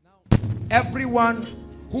 Now, everyone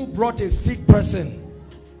who brought a sick person,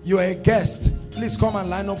 you are a guest. Please come and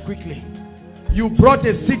line up quickly. You brought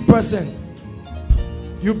a sick person.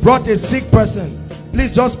 You brought a sick person.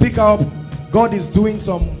 Please just pick up. God is doing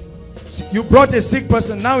some. You brought a sick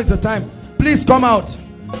person. Now is the time. Please come out.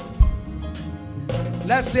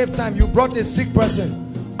 Let's save time. You brought a sick person.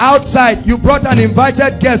 Outside, you brought an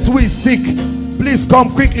invited guest who is sick. Please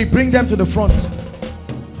come quickly. Bring them to the front.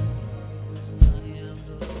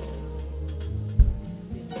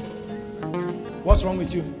 What's wrong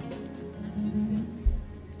with you?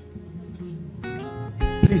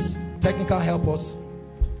 Please, technical, help us.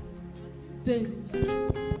 Pain.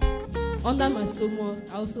 Under my stomach,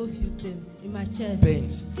 I also feel pains. In my chest,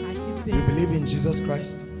 Pains. I feel You pains. believe in Jesus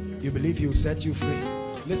Christ? You believe He will set you free?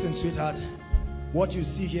 Listen, sweetheart. What you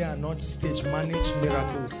see here are not stage managed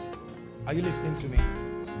miracles. Are you listening to me?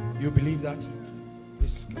 You believe that?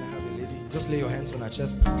 Please, can I have a lady? Just lay your hands on her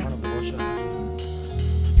chest. One of the ushers.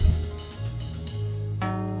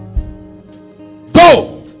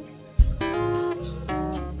 Go!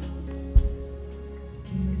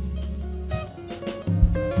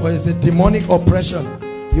 For it's a demonic oppression.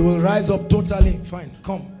 You will rise up totally. Fine.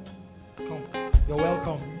 Come. Come. You're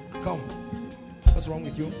welcome. Come. What's wrong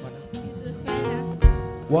with you, madam?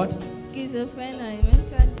 Schizophrenia. What? Schizophrenia.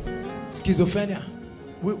 Mental disorder. Schizophrenia.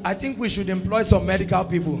 I think we should employ some medical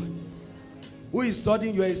people. Who is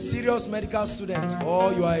studying? You are a serious medical student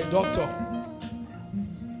or you are a doctor.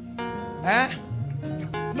 Eh?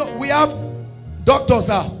 No, we have doctors,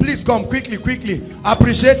 sir. Please come quickly, quickly.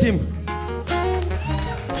 Appreciate him.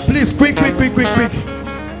 Please, quick.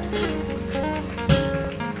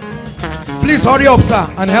 Please hurry up, sir,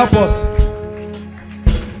 and help us.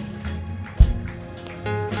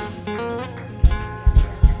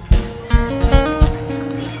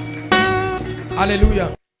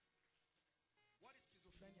 Hallelujah. What is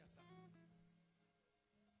schizophrenia, sir?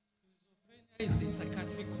 Schizophrenia is a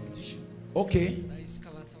psychiatric condition. Okay. That is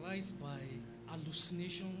characterized by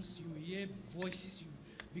hallucinations. You hear voices. You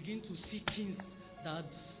begin to see things that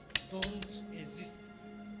don't exist.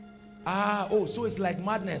 Oh, so it's like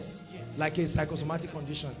madness. Yes. Like a psychosomatic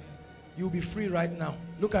condition. You'll be free right now.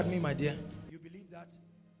 Look at me, my dear. You believe that?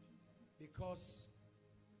 Because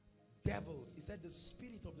devils, he said, the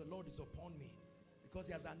Spirit of the Lord is upon me, because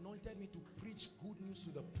he has anointed me to preach good news to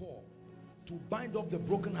the poor, to bind up the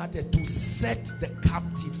brokenhearted, to set the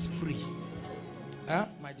captives free.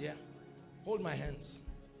 My dear, hold my hands.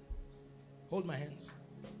 Hold my hands.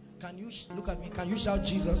 Can you look at me? Can you shout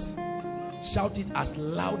Jesus? Shout it as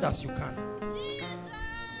loud as you can.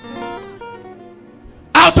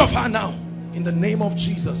 Out of her now, in the name of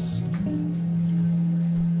Jesus.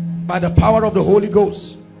 By the power of the Holy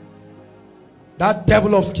Ghost, that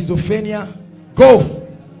devil of schizophrenia, go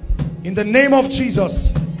in the name of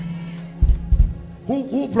Jesus.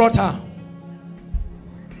 Who brought her?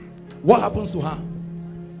 What happens to her?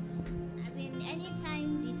 As in,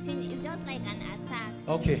 anytime the thing is just like an attack.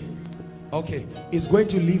 Okay, it's going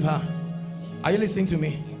to leave her. Are you listening to me?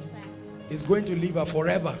 Yes, sir. It's going to leave her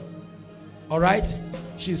forever. All right,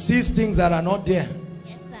 she sees things that are not there.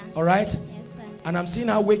 Yes, sir. All right. Yes, sir. And I'm seeing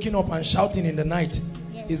her waking up and shouting in the night.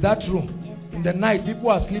 Yes. Is that true? Yes, sir. In the night, people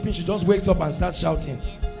are sleeping, she just wakes up and starts shouting.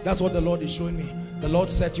 Yes. That's what the Lord is showing me. The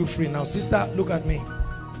Lord set you free. Now, sister, look at me.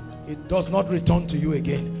 It does not return to you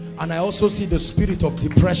again. And I also see the spirit of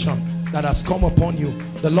depression that has come upon you.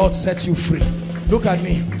 The Lord sets you free. Look at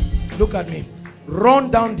me. Look at me.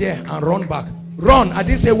 Run down there and run back. Run. I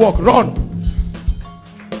didn't say walk. Run.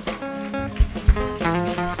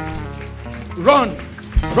 Run.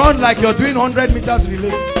 Run like you're doing 100 meters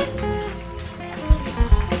relay.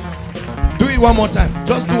 Do it one more time.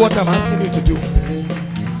 Just do what I'm asking you to do.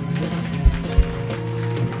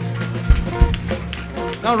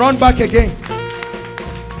 Now run back again.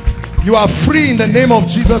 You are free in the name of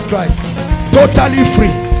Jesus Christ. Totally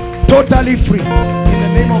free. Totally free. In the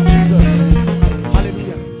name of Jesus.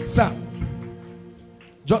 Hallelujah. Sir,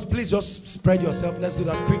 please just spread yourself. Let's do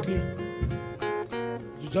that quickly.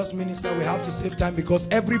 You just minister. We have to save time because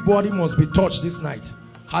everybody must be touched this night.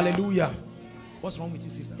 Hallelujah. What's wrong with you,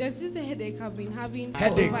 sister? There's this headache I've been having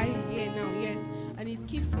Headache. over a year now, yes. And it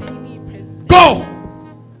keeps paining me presently. Go!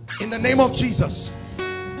 In the name of Jesus.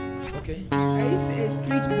 Okay. I used to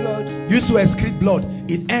excrete blood. You used to excrete blood.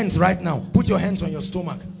 It ends right now. Put your hands on your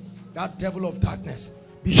stomach. That devil of darkness,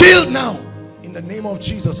 be healed now in the name of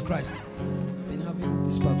Jesus Christ. I've been having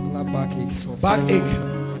this particular backache for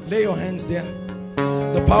Backache. Lay your hands there.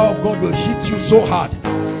 The power of God will hit you so hard.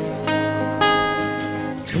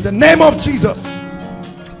 In the name of Jesus,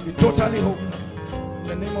 be totally whole. In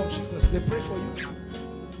the name of Jesus, they pray for you.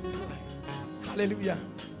 Hallelujah.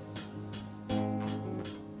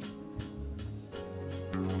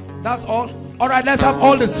 That's all. All right, let's have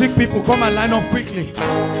all the sick people come and line up quickly.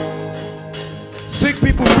 Sick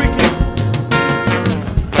people quickly.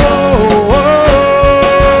 Oh,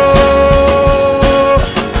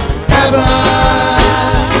 heaven,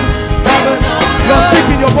 heaven. You're sick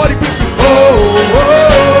in your body quickly.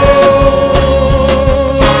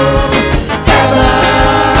 Heaven.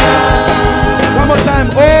 One more time.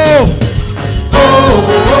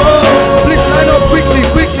 Please line up quickly,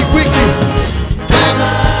 quickly, quickly.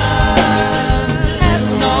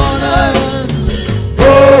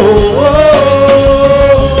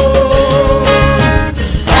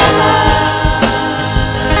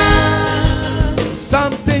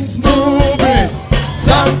 Something's moving,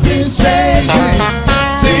 something's changing.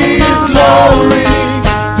 See His glory,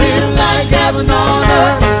 feel like heaven on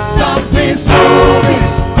earth. Something's moving,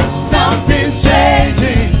 something's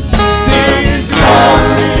changing. See His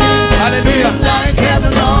glory, hallelujah, feel like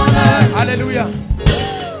heaven on earth. Hallelujah.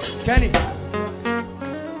 Kenny,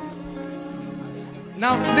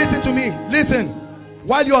 now listen to me. Listen.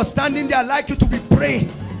 While you are standing there, I'd like you to be praying.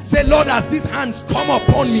 Say, Lord, as these hands come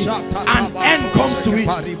upon me, an end comes to it.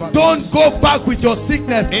 Don't go back with your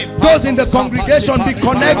sickness. Those in the congregation, be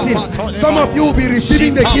connecting. Some of you will be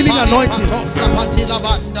receiving the healing anointing.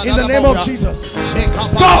 In the name of Jesus.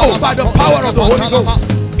 Go by the power of the Holy Ghost.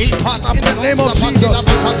 In the name of Jesus.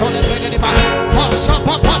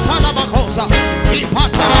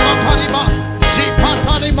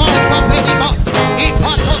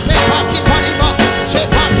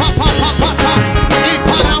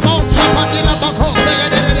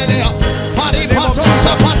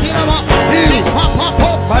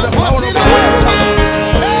 By the power of the Holy Ghost.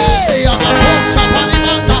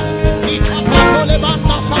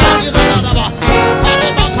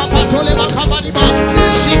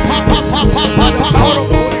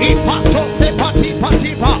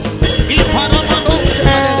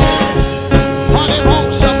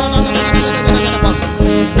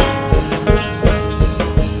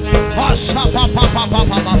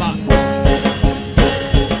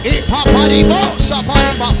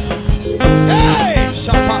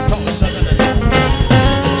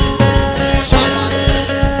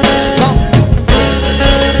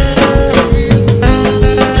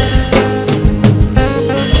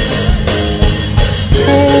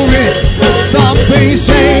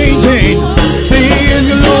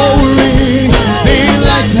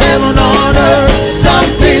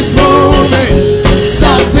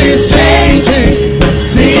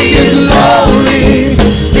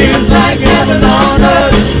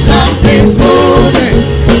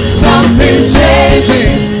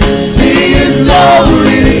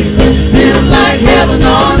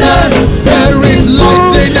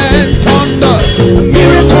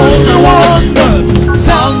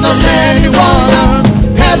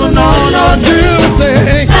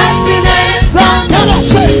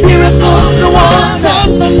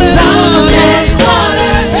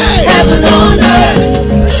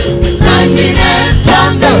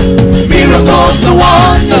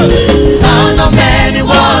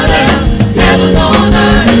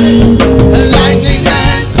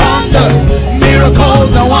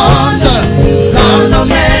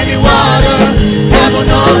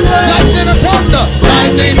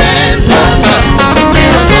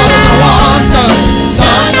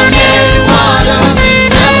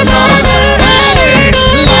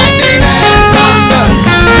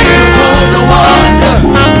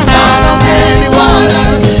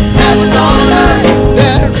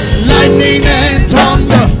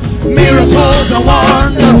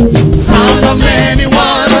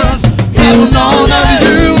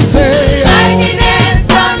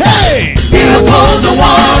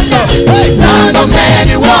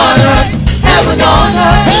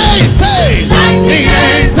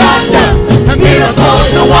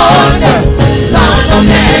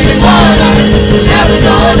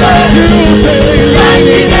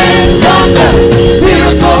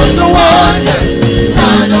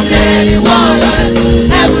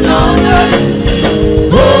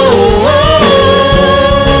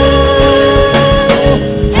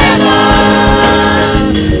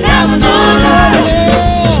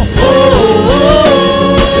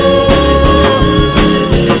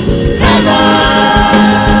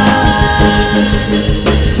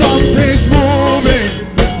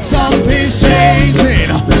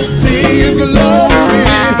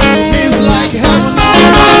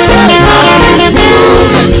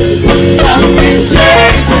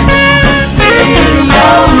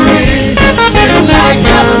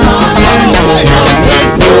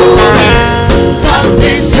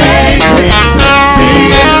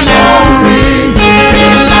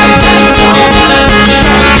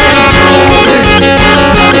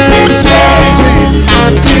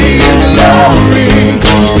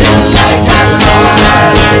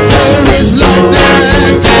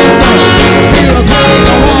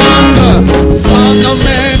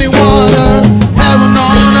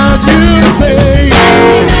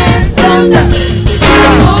 wonder,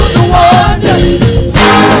 miracles and wonders,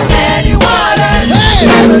 sound of many waters,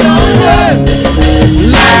 heaven on earth,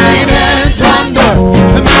 lightning and thunder,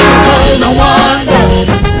 miracles and wonders,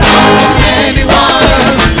 sound of many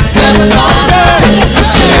waters, heaven on earth,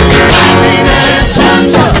 lightning and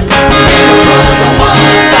thunder, miracles and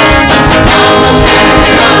wonders, sound of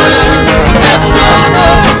many waters, heaven on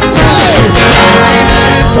earth, lightning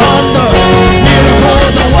and thunder,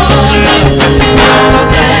 miracles and wonders, sound of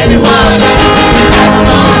many waters,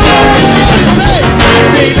 heaven on earth,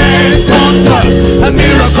 lightning and thunder,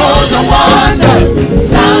 miracles and wonders,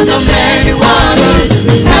 sound of many waters,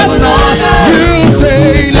 heaven on earth. You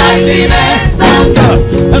say lightning and thunder,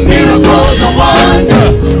 miracles and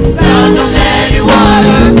wonders, sound of many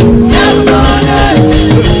waters, heaven on earth.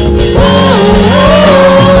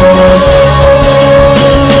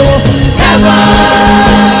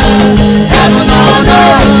 Heaven on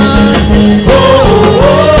earth.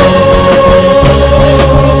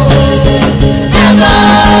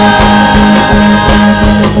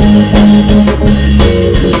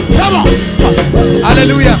 Come on.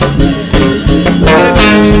 Hallelujah.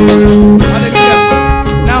 Hallelujah.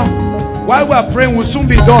 Now, while we are praying, we'll soon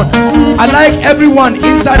be done. I like everyone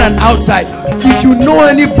inside and outside. If you know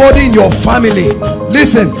anybody in your family,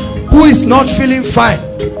 listen, who is not feeling fine,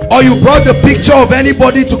 or you brought the picture of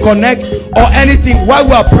anybody to connect or anything while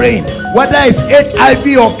we are praying, whether it's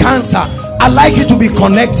HIV or cancer, I like you to be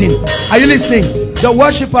connecting. Are you listening? The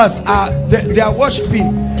worshippers they are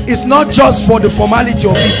worshiping. It's not just for the formality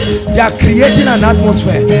of it. They are creating an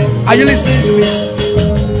atmosphere. Are you listening to me?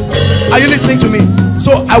 Are you listening to me?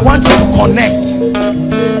 So I want you to connect.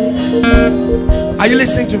 Are you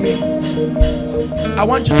listening to me? I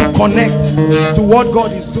want you to connect to what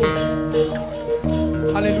God is doing.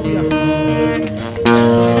 Hallelujah.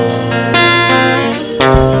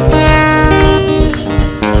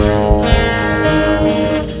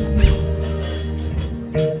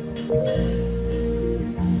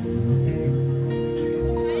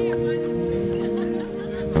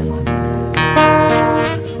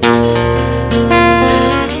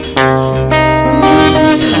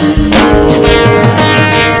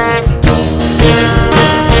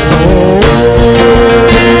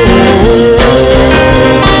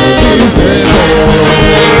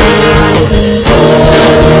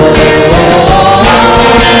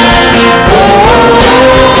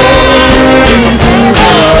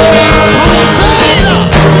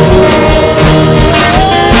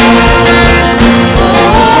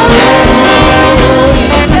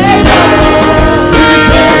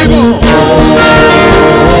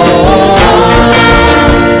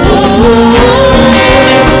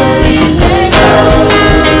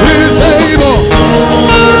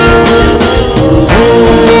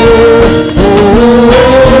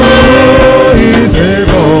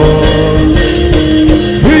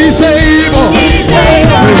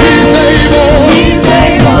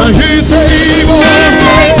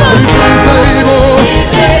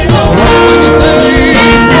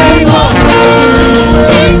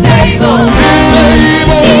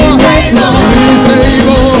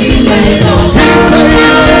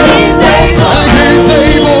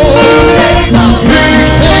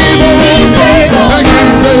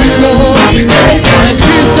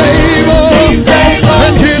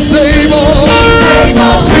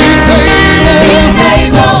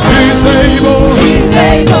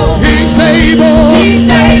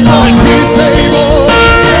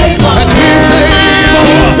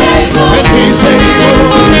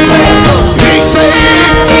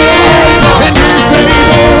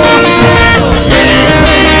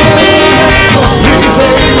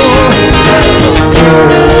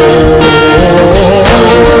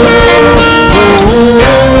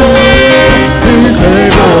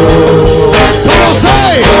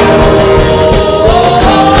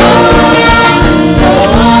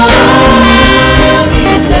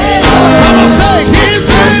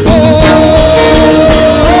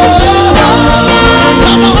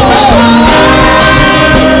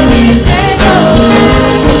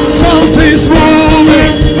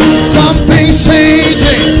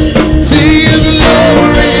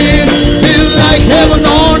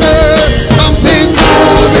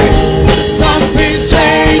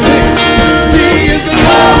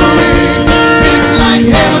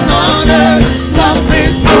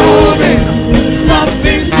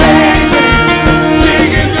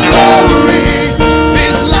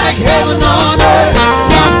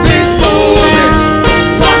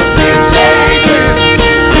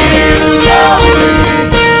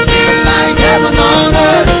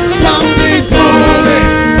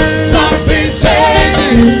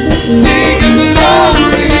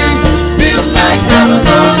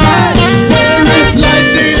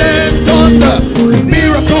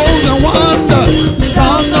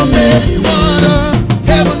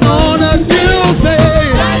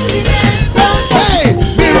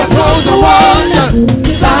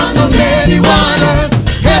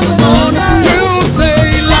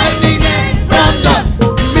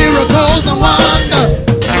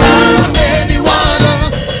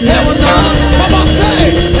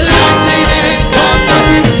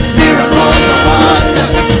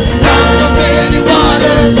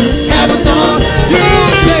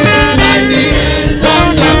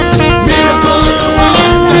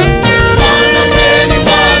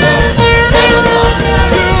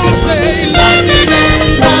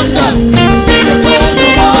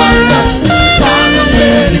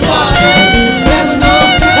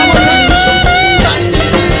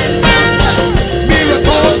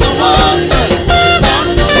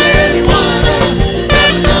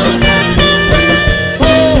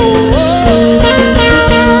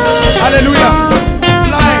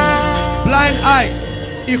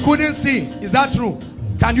 couldn't see. Is that true?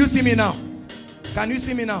 Can you see me now? Can you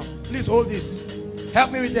see me now? Please hold this.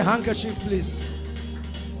 Help me with a handkerchief, please.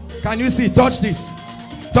 Can you see? Touch this.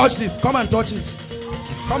 Touch this. Come and touch it.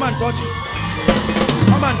 Come and touch it.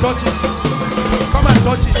 Come and touch it. Come and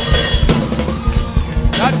touch it.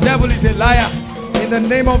 That devil is a liar. In the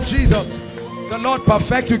name of Jesus, the Lord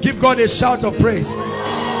perfect you. Give God a shout of praise.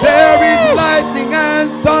 There is lightning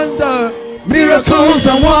and thunder, miracles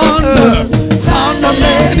and wonders, sound of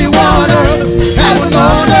many waters, heaven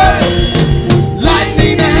on earth.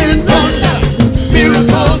 Lightning and thunder,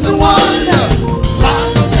 miracles and wonders,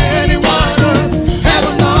 sound of many waters,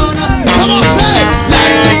 heaven on earth. Come on, say,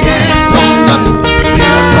 lightning and thunder,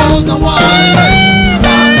 miracles and wonders,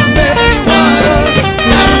 sound of many waters,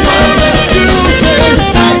 heaven on earth. You say,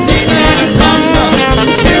 lightning and thunder,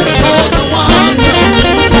 miracles and wonders,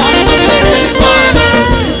 sound of many waters,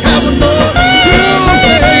 heaven on earth. You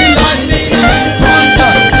say, lightning and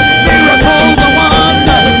thunder, miracles and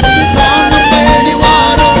wonders, sound of many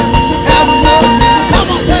waters, heaven on earth. Come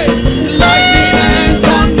on, say, lightning and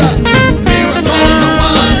thunder, miracles and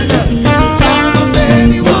wonders, sound of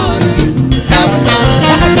many waters, heaven on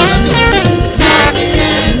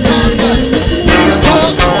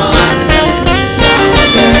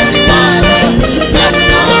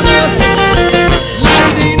earth.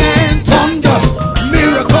 Lightning and thunder,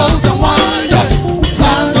 miracles and wonders,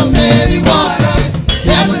 sound of many waters,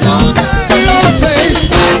 heaven on earth.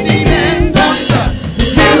 Lightning and thunder,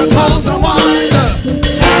 miracles and wonders,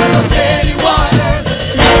 sound of many waters,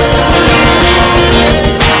 heaven on earth.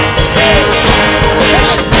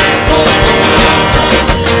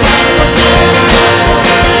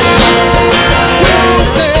 You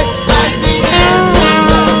say, lightning and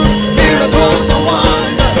thunder, miracles and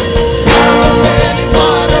wonders, sound of many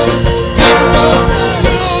waters, heaven on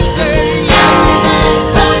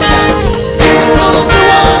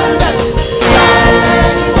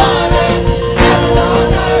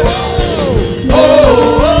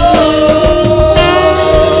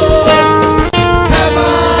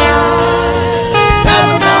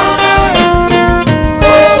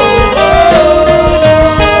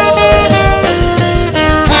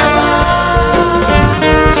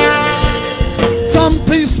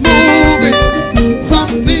something's moving,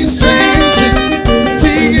 something's changing.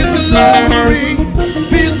 See His glory,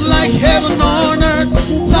 feels like heaven on earth.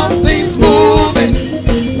 Something's moving,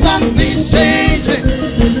 something's changing.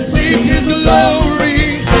 See His glory,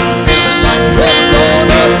 feels like heaven on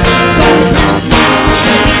earth.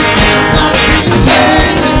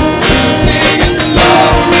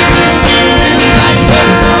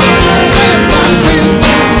 Something's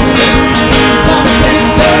moving, something's changing.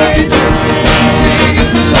 See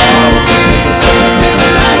His glory, feels like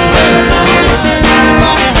heaven on earth.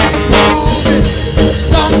 Something's moving,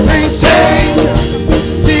 something's changing.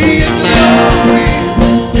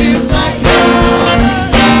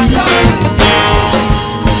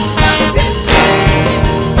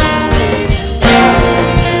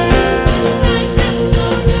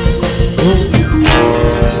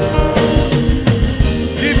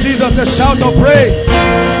 Give Jesus a shout of praise.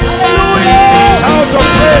 Shout of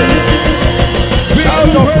praise.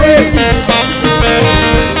 Shout of praise.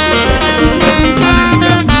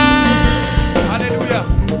 Hallelujah.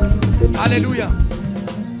 Hallelujah.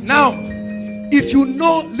 Now, if you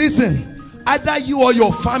know, listen, either you or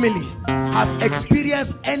your family has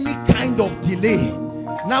experienced any kind of delay,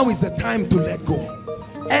 now is the time to let go.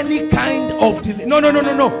 Any kind of delay. No.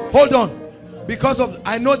 Hold on. Because of,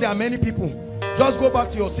 I know there are many people. Just go back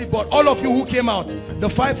to your seat. But all of you who came out, the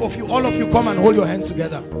 5 of you, all of you come and hold your hands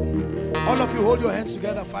together. All of you hold your hands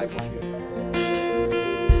together, 5 of you.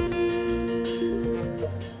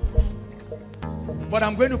 But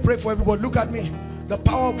I'm going to pray for everybody. Look at me. The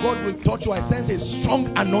power of God will touch you. I sense a strong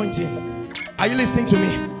anointing. Are you listening to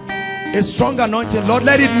me? A strong anointing. Lord,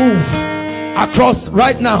 let it move across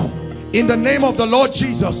right now. In the name of the Lord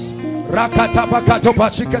Jesus.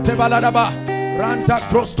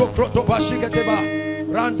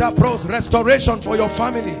 Restoration for your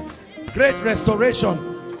family. Great restoration.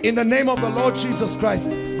 In the name of the Lord Jesus Christ.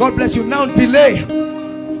 God bless you. Now delay.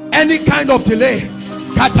 Any kind of delay.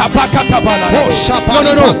 No.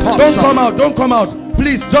 Don't come out. Don't come out.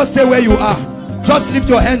 Please just stay where you are. Just lift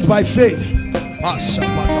your hands by faith.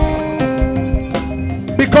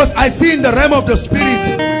 Because I see in the realm of the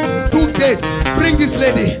spirit 2 gates. Bring this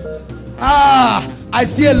lady. I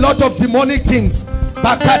see a lot of demonic things.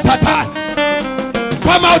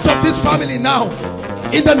 Come out of this family now.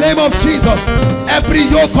 In the name of Jesus. Every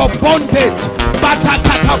yoke of bondage.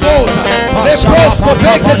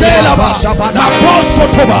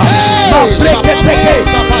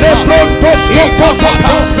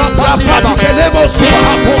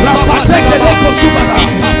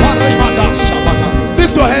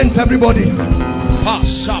 Lift your hands, everybody.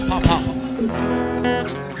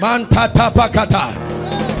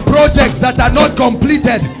 Projects that are not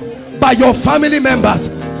completed by your family members,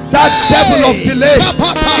 that devil of delay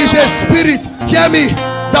is a spirit. Hear me.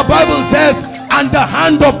 The Bible says, and the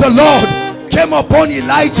hand of the Lord came upon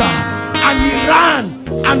Elijah, and he ran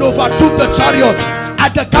and overtook the chariot.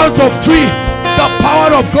 At the count of 3, the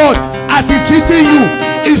power of God, as he's hitting you,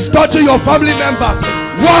 is touching your family members.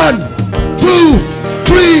 1, 2,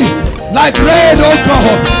 3. Like rain, oh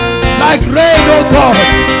God. Like rain, oh God.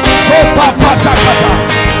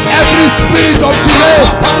 Every spirit of delay,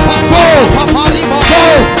 go, go,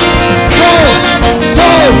 go,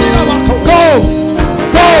 go, go,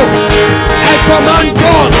 go. I command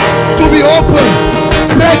doors to be open.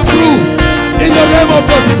 Breakthrough in the realm of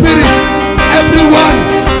the spirit. Everyone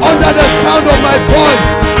under the sound of my voice,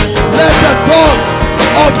 let the doors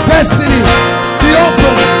of destiny be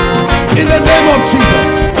open in the name of Jesus.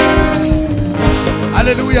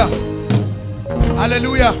 Hallelujah.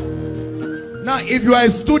 Hallelujah. Now, if you are a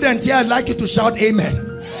student here, I'd like you to shout amen.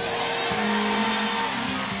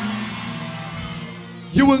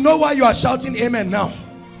 You will know why you are shouting amen now.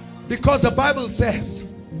 Because the Bible says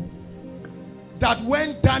that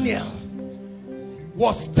when Daniel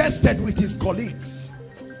was tested with his colleagues,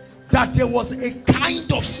 that there was a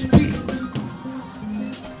kind of spirit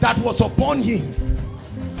that was upon him,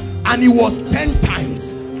 and he was 10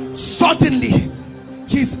 times. Suddenly,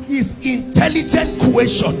 his intelligent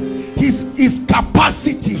cohesion, his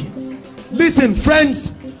capacity. Listen,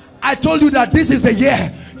 friends, I told you that this is the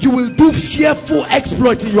year you will do fearful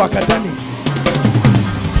exploit in your academics.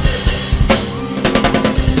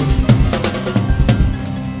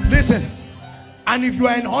 Listen, and if you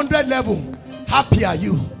are in 100 level, happy are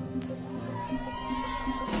you.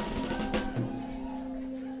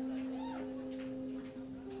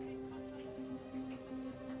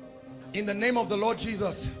 In the name of the Lord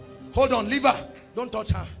Jesus. Hold on, leave her. Don't touch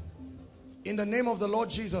her. In the name of the Lord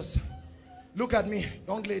Jesus. Look at me,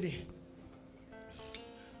 young lady.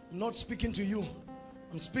 I'm not speaking to you.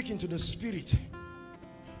 I'm speaking to the spirit.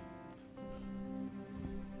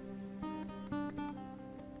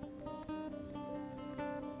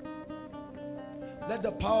 Let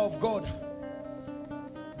the power of God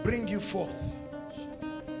bring you forth.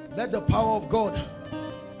 Let the power of God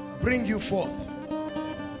bring you forth.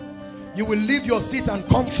 You will leave your seat and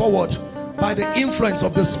come forward by the influence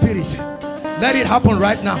of the spirit. Let it happen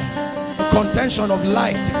right now. A contention of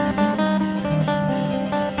light.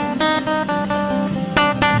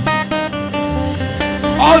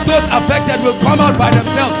 All those affected will come out by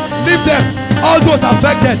themselves. Leave them. All those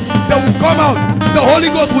affected, they will come out. The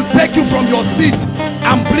Holy Ghost will take you from your seat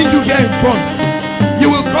and bring you here in front.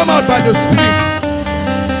 You will come out by the spirit.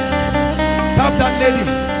 Tap that lady.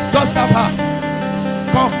 Just tap her.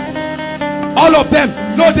 Come. All of them.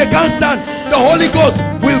 No, they can't stand. The Holy Ghost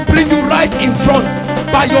will bring you right in front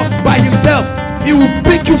by himself. He will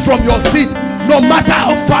pick you from your seat. No matter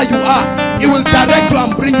how far you are, he will direct you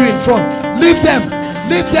and bring you in front. Leave them.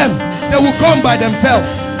 Leave them. They will come by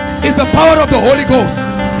themselves. It's the power of the Holy Ghost.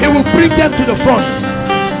 He will bring them to the front.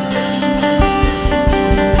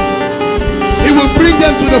 He will bring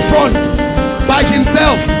them to the front by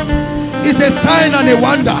himself. It's a sign and a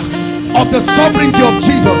wonder of the sovereignty of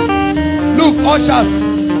Jesus. Look, ushers,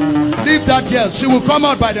 leave that girl. She will come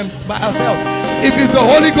out by herself. If it's the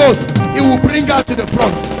Holy Ghost, he will bring her to the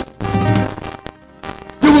front.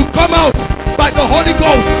 You will come out by the Holy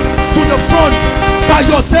Ghost to the front by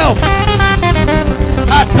yourself.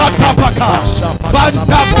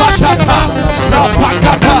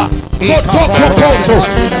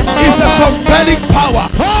 Is the compelling power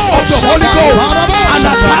of the Holy Ghost and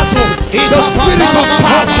the spirit of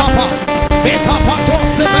power. There's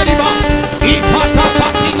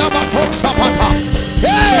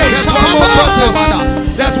one more person.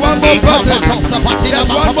 There's one more person. There's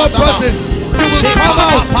one more person. You will come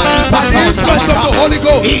out by the influence of the Holy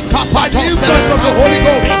Ghost. By the influence of the Holy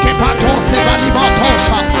Ghost.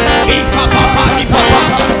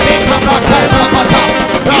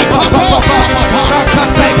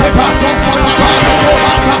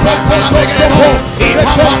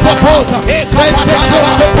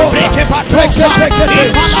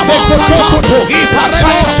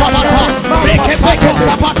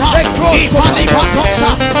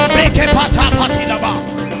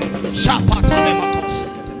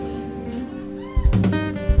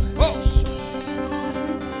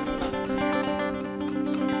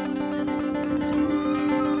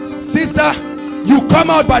 Sister, you come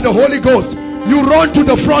out by the Holy Ghost. You run to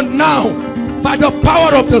the front now by the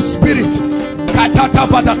power of the Spirit. Katata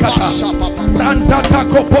badakata. Brandata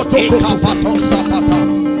kopoto kosupato sapata.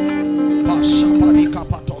 Pashapani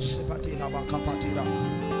kapato sepatina bakapatira.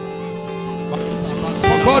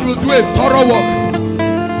 For God will do a thorough work.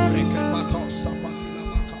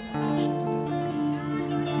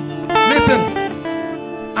 Listen,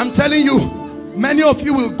 I'm telling you, many of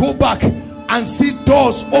you will go back and see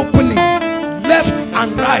doors opening left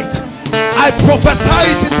and right. I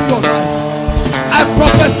prophesy it into your life. I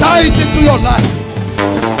prophesy it into your life.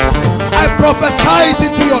 I prophesy it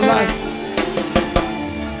into your life.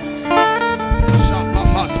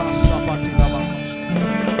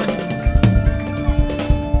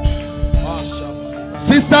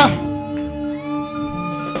 Sister,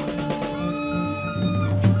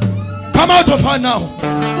 come out of her now.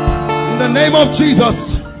 In the name of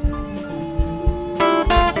Jesus.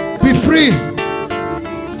 Be free.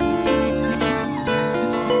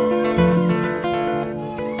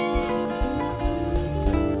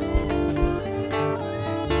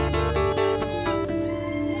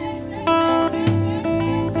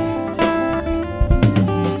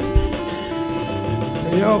 It's a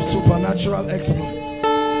year of supernatural exploits.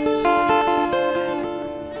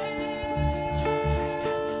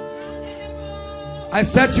 I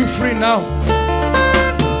set you free now.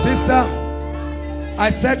 Sister, I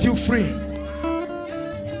set you free.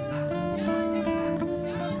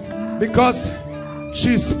 Because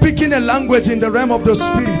she's speaking a language in the realm of the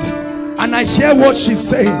Spirit. And I hear what she's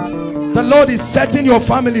saying. The Lord is setting your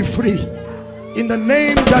family free. In the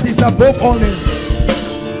name that is above all names.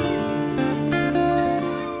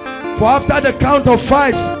 For after the count of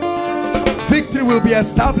 5, victory will be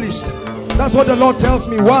established. That's what the Lord tells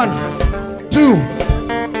me. 1, 2,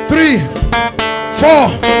 3, 4,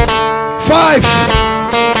 5.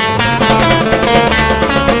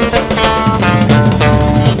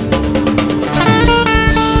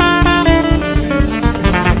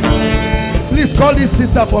 Please call this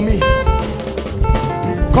sister for me.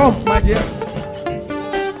 Come, my dear.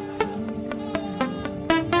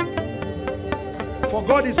 For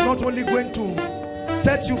God is not only going to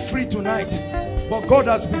set you free tonight, but God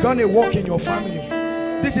has begun a work in your family.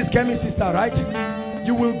 This is Kemi's sister, right?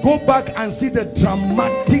 You will go back and see the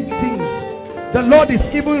dramatic things. The Lord is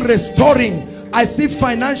even restoring. I see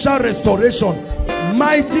financial restoration,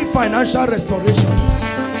 mighty financial restoration.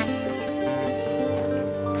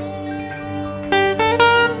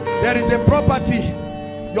 There is a property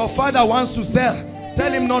your father wants to sell.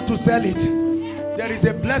 Tell him not to sell it. There is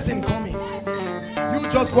a blessing coming. You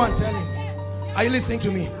just go and tell him. Are you listening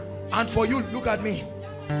to me? And for you, look at me.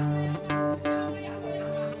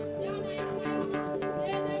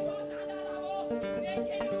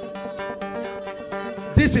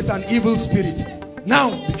 This is an evil spirit.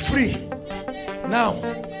 Now be free. Now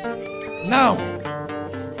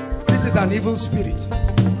this is an evil spirit.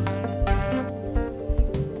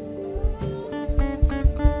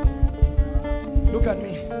 Look at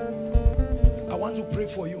me. I want to pray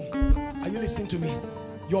for you. Are you listening to me?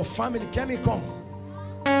 Your family, Kemi, come.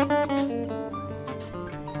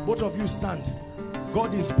 Both of you stand.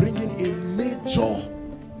 God is bringing a major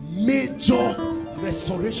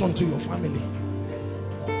restoration to your family.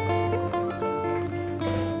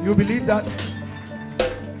 You believe that?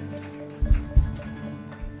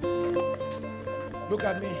 Look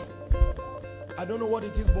at me. I don't know what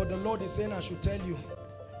it is, but the Lord is saying I should tell you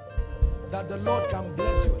that the Lord can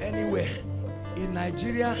bless you anywhere. In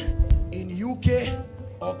Nigeria, in UK,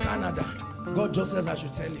 or Canada. God just says I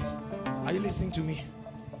should tell you. Are you listening to me?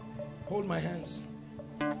 Hold my hands.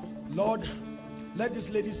 Lord, let this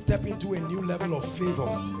lady step into a new level of favor.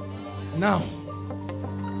 Now,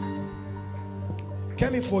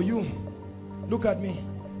 Kemi, for you, look at me.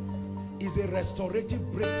 Is a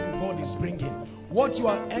restorative breakthrough God is bringing. What you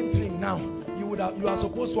are entering now, you are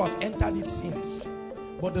supposed to have entered it since,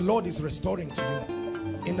 but the Lord is restoring to you.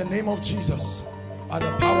 In the name of Jesus, by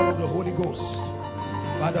the power of the Holy Ghost,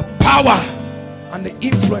 by the power and the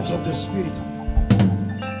influence of the Spirit.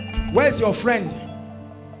 Where's your friend?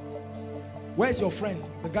 Where's your friend?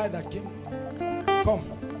 The guy that came. Come.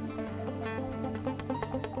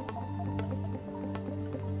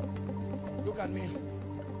 Look at me.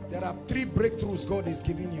 There are 3 breakthroughs God is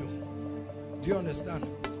giving you. Do you understand?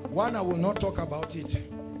 One, I will not talk about it,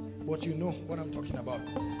 but you know what I'm talking about.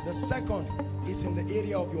 The second is in the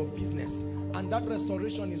area of your business, and that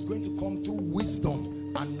restoration is going to come through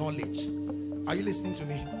wisdom and knowledge. Are you listening to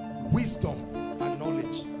me? Wisdom and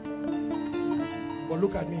knowledge. But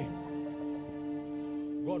look at me.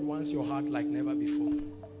 God wants your heart like never before.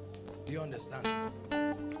 Do you understand?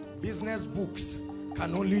 Business books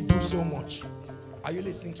can only do so much. Are you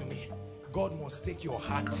listening to me? God must take your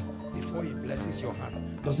heart before he blesses your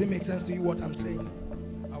hand. Does it make sense to you what I'm saying?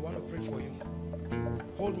 I want to pray for you.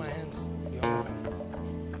 Hold my hands in your hand.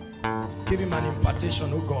 Give him an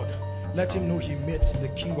impartation, oh God. Let him know he met the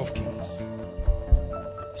King of Kings.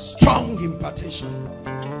 Strong impartation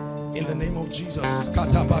in the name of Jesus. I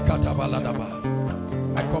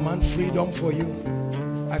command freedom for you.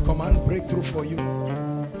 I command breakthrough for you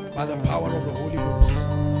by the power of the Holy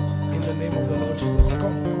Ghost in the name of the Lord Jesus.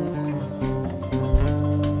 Come.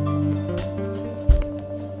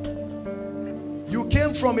 You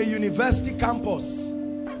came from a university campus,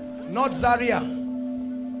 not Zaria.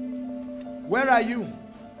 Where are you?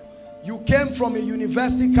 You came from a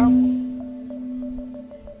university campus,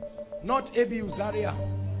 not ABU Zaria.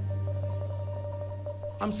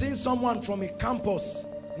 I'm seeing someone from a campus,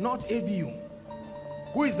 not ABU.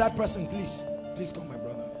 Who is that person, please? Please come, my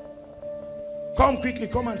brother. Come quickly,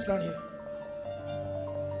 come and stand here.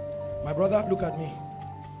 My brother, look at me.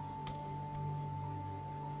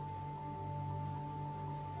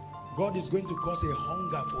 God is going to cause a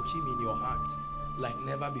hunger for him in your heart like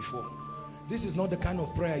never before. This is not the kind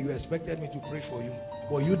of prayer you expected me to pray for you,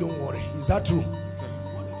 but you don't worry. Is that true? Sir,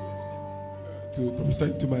 what did you expect? To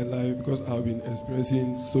prophesy to my life, because I've been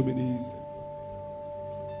experiencing so many.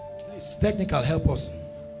 Please, technical, help us.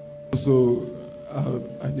 So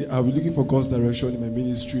I've been looking for God's direction in my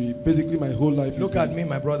ministry. Basically, my whole life. Look at me,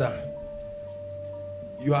 my brother.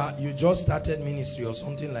 You just started ministry or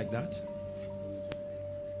something like that.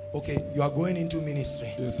 Okay, you are going into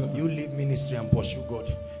ministry. Yes, sir. You leave ministry and pursue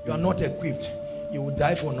God. You are not equipped. You will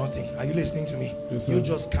die for nothing. Are you listening to me? Yes, sir. You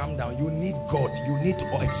just calm down. You need God. You need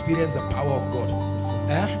to experience the power of God. Yes, sir.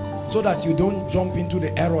 Yes, so that you don't jump into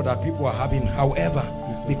the error that people are having. However,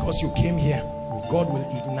 yes, because you came here, yes, God will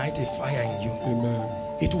ignite a fire in you. Amen.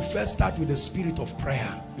 It will first start with the spirit of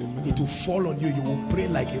prayer. Amen. It will fall on you. You will pray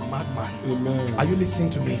like a madman. Amen. Are you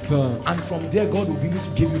listening to me? Yes, sir. And from there, God will begin to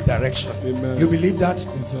give you direction. Amen. You believe that?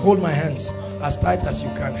 Yes, sir. Hold my hands as tight as you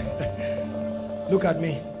can. Look at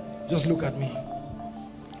me. Just look at me.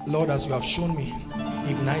 Lord, as you have shown me,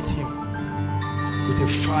 ignite him with a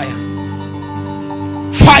fire.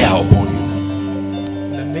 Fire upon you.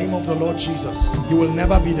 In the name of the Lord Jesus, you will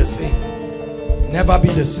never be the same. Never be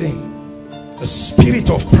the same. The spirit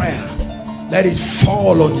of prayer, let it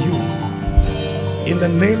fall on you in the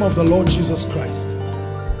name of the Lord Jesus Christ.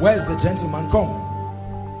 Where's the gentleman? Come.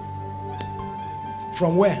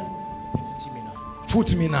 From where?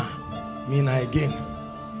 Futmina. Mina again.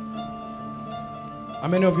 How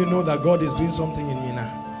many of you know that God is doing something in Mina?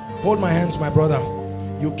 Hold my hands, my brother.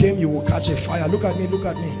 You came, you will catch a fire. Look at me, look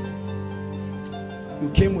at me.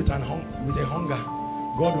 You came with a hunger.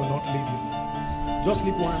 God will not leave you. Just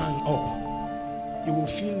lift one hand up. You will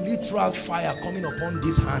feel literal fire coming upon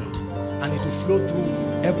this hand, and it will flow through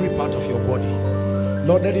every part of your body.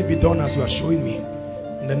 Lord, let it be done as you are showing me.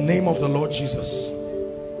 In the name of the Lord Jesus.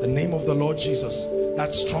 The name of the Lord Jesus.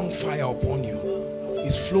 That strong fire upon you.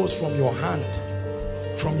 It flows from your hand.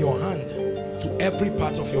 From your hand to every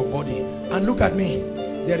part of your body. And look at me.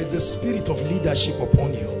 There is the spirit of leadership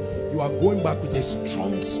upon you. You are going back with a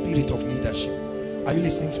strong spirit of leadership. Are you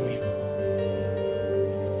listening to me?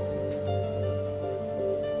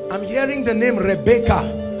 I'm hearing the name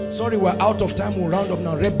Rebecca. Sorry, we're out of time. We'll round up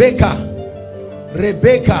now. Rebecca.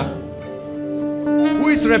 Rebecca. Who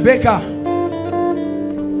is Rebecca?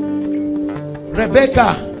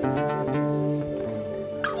 Rebecca.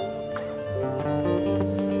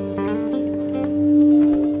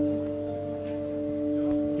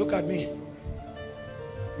 Look at me.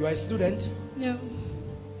 You are a student? No.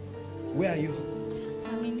 Where are you?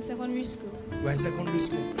 I'm in secondary school. You are in secondary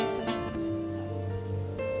school? Yes, sir.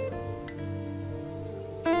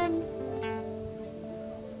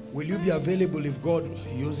 Will you be available if God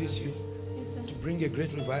uses you? Yes, sir. To bring a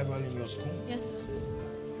great revival in your school? Yes, sir.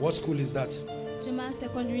 What school is that? Jamal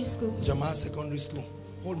Secondary School. Jamal Secondary School.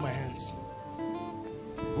 Hold my hands.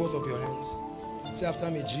 Both of your hands. Say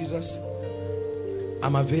after me, Jesus,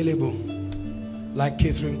 I'm available. Like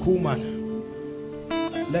Catherine Kuhlman.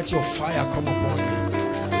 Let your fire come upon me.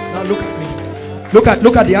 Now look at me. Look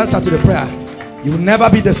at the answer to the prayer. You will never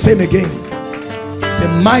be the same again. It's a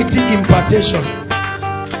mighty impartation.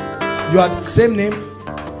 You are the same name.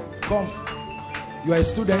 Come. You are a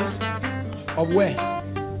student of where?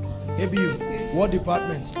 ABU. Yes. What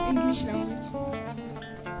department? English language.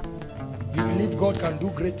 You believe God can do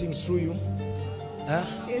great things through you? Huh?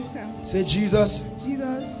 Yes, sir. Say, Jesus,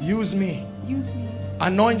 Jesus, use me. use me.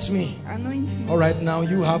 Anoint me. Anoint me. All right, now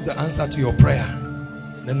you have the answer to your prayer.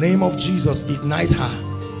 In the name of Jesus, ignite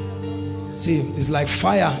her. See, it's like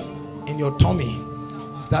fire in your tummy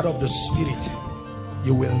is that of the spirit,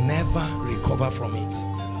 you will never recover from it.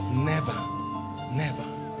 Never. Never.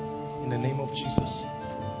 In the name of Jesus.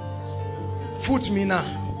 Foot me now.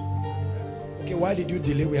 Okay, why did you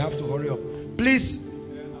delay? We have to hurry up. Please,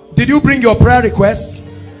 did you bring your prayer requests?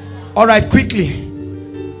 All right, quickly.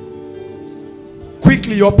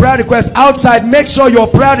 Quickly, your prayer request outside. Make sure your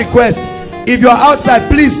prayer request, if you are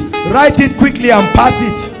outside, please write it quickly and pass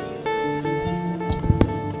it.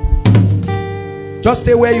 Just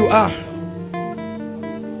stay where you are.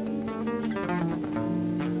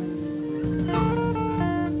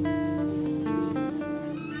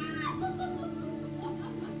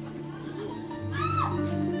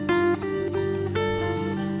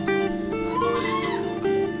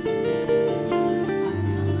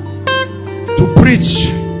 Preach,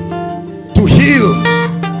 to heal,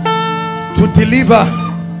 to deliver,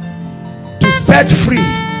 to set free,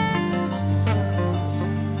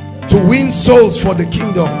 to win souls for the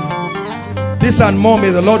kingdom. This and more may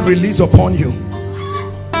the Lord release upon you.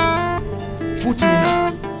 Foot me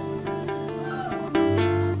now.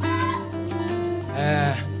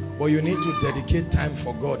 But you need to dedicate time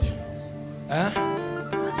for God.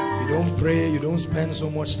 You don't pray, you don't spend so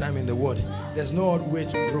much time in the word. There's no other way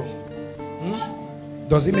to grow.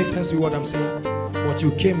 Does it make sense to you what I'm saying? But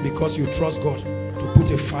you came because you trust God to put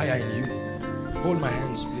a fire in you. Hold my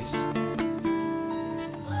hands, please.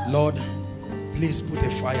 Lord, please put a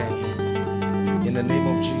fire in him. In the name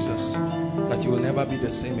of Jesus, that you will never be the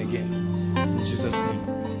same again. In Jesus' name.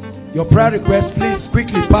 Your prayer requests, please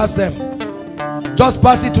quickly pass them. Just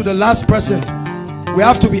pass it to the last person. We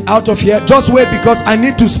have to be out of here. Just wait, because I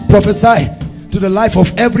need to prophesy to the life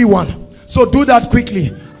of everyone. So do that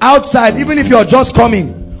quickly. Outside, even if you're just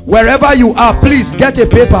coming, wherever you are, please get a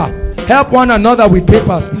paper. Help one another with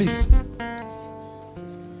papers, please.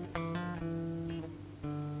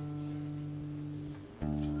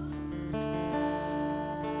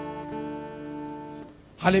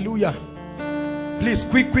 Hallelujah. Please,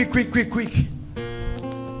 quick.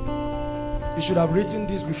 You should have written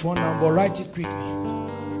this before now, but write it quickly,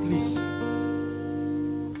 please.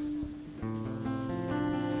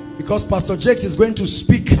 Because Pastor Jakes is going to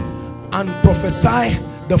speak and prophesy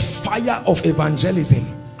the fire of evangelism.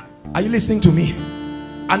 Are you listening to me?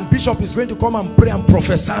 And Bishop is going to come and pray and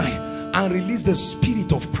prophesy and release the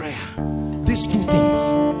spirit of prayer. These two things.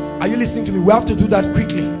 Are you listening to me? We have to do that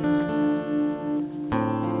quickly.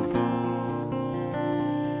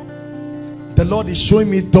 The Lord is showing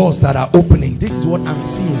me doors that are opening. This is what I'm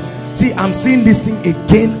seeing. See, I'm seeing this thing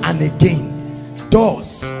again and again.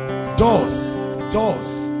 Doors.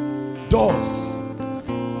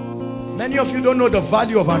 Many of you don't know the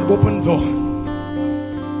value of an open door.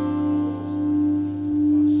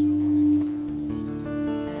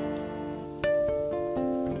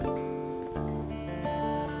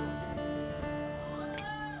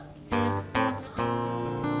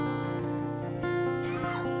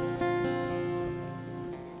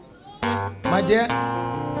 My dear,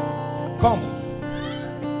 come.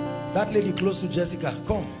 That lady close to Jessica,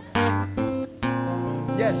 come.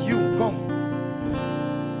 Yes, you, come.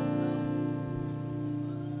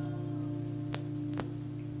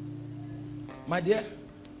 My dear,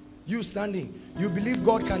 you standing, you believe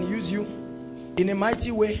God can use you in a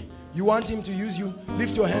mighty way. You want him to use you.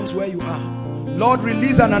 Lift your hands where you are. Lord,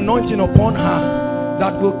 release an anointing upon her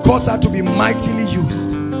that will cause her to be mightily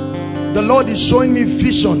used. The Lord is showing me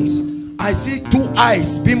visions. I see 2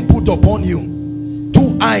 eyes being put upon you.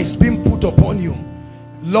 2 eyes being put upon you.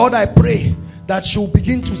 Lord, I pray that she'll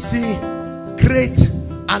begin to see great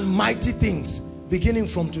and mighty things beginning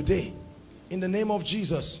from today. In the name of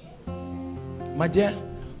Jesus. My dear,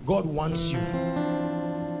 God wants you.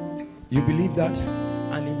 You believe that?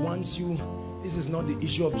 And he wants you. This is not the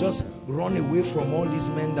issue of just run away from all these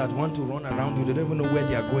men that want to run around you. They don't even know where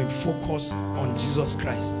they are going. Focus on Jesus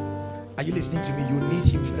Christ. Are you listening to me? You need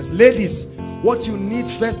him first. Ladies, what you need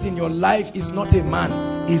first in your life is not a man,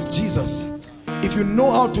 it's Jesus. If you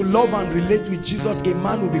know how to love and relate with Jesus, a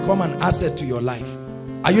man will become an asset to your life.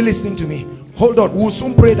 Are you listening to me? Hold on, we'll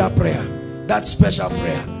soon pray that prayer, that special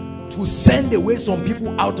prayer, to send away some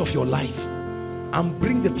people out of your life and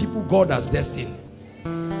bring the people God has destined.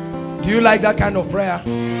 Do you like that kind of prayer?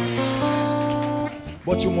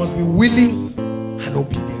 But you must be willing and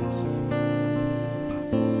obedient.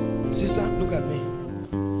 Sister, look at me.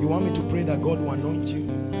 You want me to pray that God will anoint you?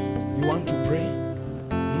 You want to pray?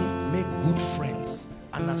 Make good friends,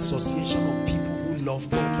 an association of people who love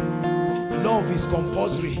God. Love is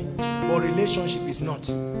compulsory, but relationship is not.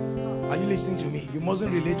 Are you listening to me? You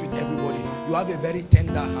mustn't relate with everybody. You have a very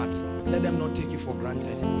tender heart. Let them not take you for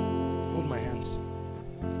granted. Hold my hands.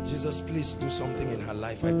 Jesus, please do something in her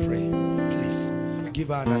life, I pray. Please give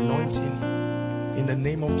her an anointing in the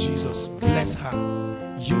name of Jesus. Bless her.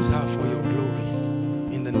 Use her for your glory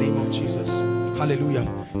in the name of Jesus. Hallelujah.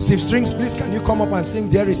 Steve Strings, please can you come up and sing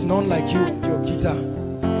There Is None Like You, your guitar.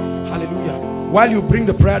 Hallelujah. While you bring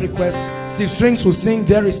the prayer request, Steve Strings will sing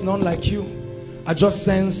There Is None Like You. I just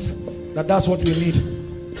sense that that's what we need.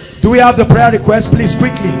 Do we have the prayer request? Please,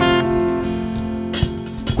 quickly.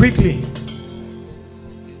 Quickly.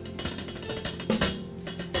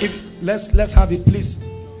 Let's have it, please.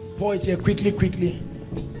 Pour it here quickly.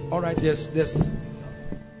 All right, there's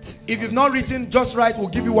if you've not written, just write. We'll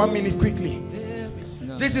give you 1 minute quickly.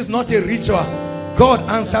 This is not a ritual. God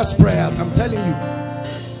answers prayers, I'm telling you.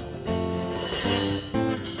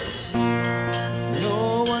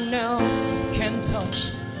 No one else can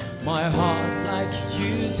touch my heart like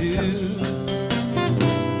you do.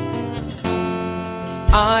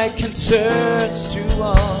 I can search through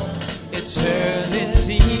all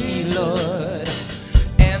eternity, Lord,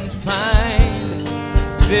 and find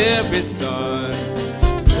there is none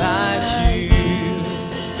like you.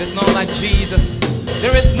 There's none like Jesus.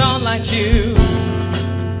 There is none like you.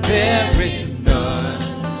 There is none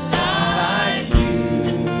like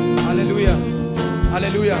you. Hallelujah.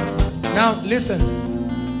 Hallelujah. Now listen.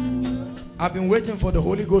 I've been waiting for the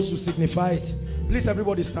Holy Ghost to signify it. Please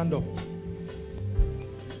everybody stand up.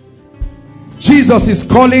 Jesus is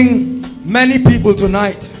calling many people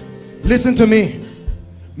tonight. Listen to me.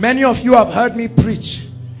 Many of you have heard me preach.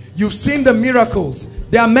 You've seen the miracles.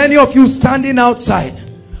 There are many of you standing outside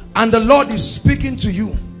and the Lord is speaking to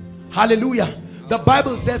you. Hallelujah. The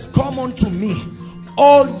Bible says, come unto me,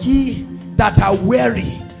 all ye that are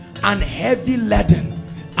weary and heavy laden,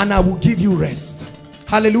 and I will give you rest.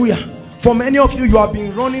 Hallelujah. For many of you, you have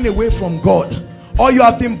been running away from God, or you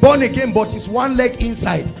have been born again but it's one leg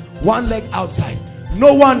inside, one leg outside.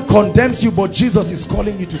 No one condemns you, but Jesus is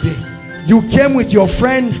calling you today. You came with your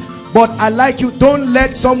friend, but I like you. Don't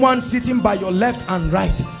let someone sitting by your left and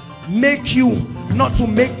right make you not to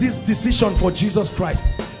make this decision for Jesus Christ.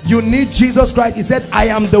 You need Jesus Christ. He said, I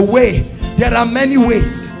am the way. There are many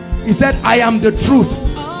ways. He said, I am the truth.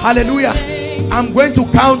 Hallelujah. I'm going to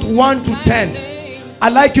count 1 to 10.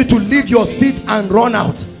 I'd like you to leave your seat and run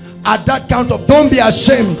out. At that count of, don't be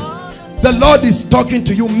ashamed. The Lord is talking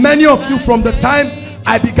to you. Many of you, from the time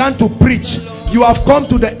I began to preach, you have come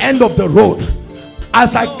to the end of the road.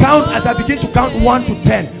 As I begin to count 1 to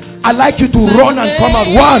 10, I'd like you to run and come out.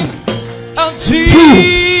 1, 2,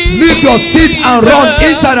 leave your seat and run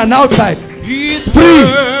inside and outside. 3,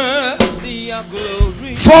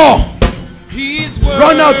 4,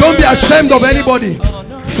 run out. Don't be ashamed of anybody.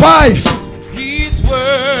 5,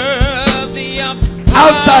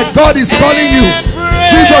 outside. God is calling you.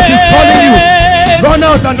 Jesus is calling you. Run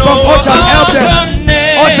out and come. Ushers, help them.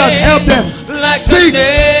 Ushers, help them. 6,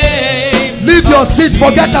 leave your seat.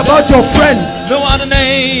 Forget about your friend.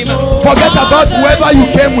 Forget about whoever you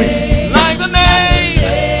came with.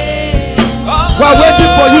 We're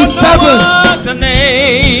waiting for you. 7,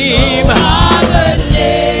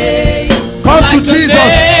 come to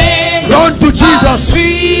Jesus. Run to Jesus.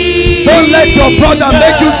 Don't let your brother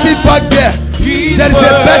make you sit back there. There is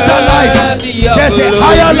a better life. There's a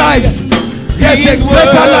higher life. There's a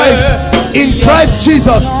greater life in Christ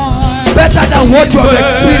Jesus. Better than what you have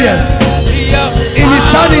experienced in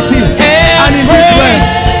eternity and in this world.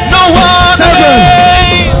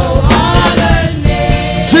 7.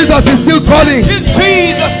 Jesus is still calling.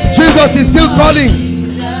 Jesus is still calling.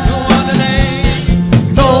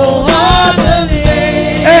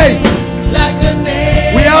 8.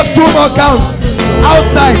 We have 2 more counts.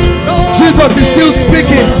 Outside, Jesus is still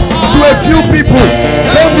speaking to a few people.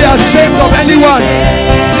 Don't be ashamed of anyone.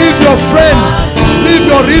 Leave your friend, leave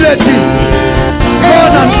your relatives.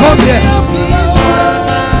 Run and come here.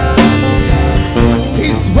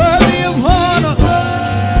 He's worthy of honor.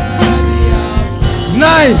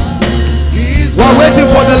 9. We're waiting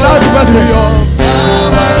for the last person.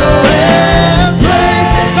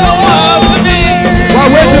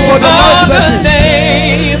 We're waiting for the last person.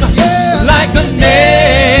 Like the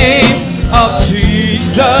name of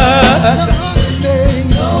Jesus.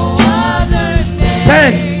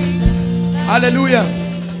 10. Hallelujah.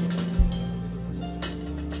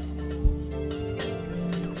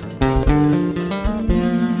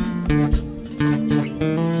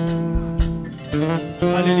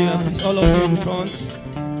 Hallelujah. Please, all of you in front,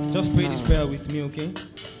 just pray this prayer with me, okay?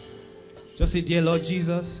 Just say, dear Lord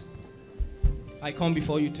Jesus, I come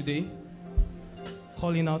before you today,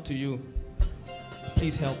 calling out to you.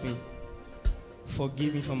 Please help me.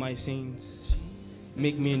 Forgive me for my sins.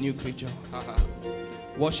 Make me a new creature.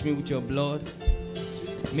 Wash me with your blood.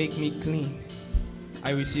 Make me clean.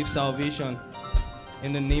 I receive salvation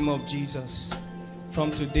in the name of Jesus.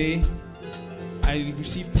 From today, I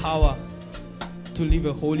receive power to live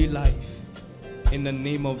a holy life in the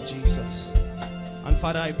name of Jesus. And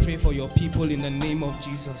Father, I pray for your people in the name of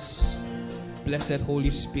Jesus. Blessed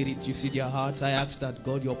Holy Spirit, you see their hearts. I ask that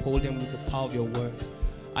God, you uphold them with the power of your word.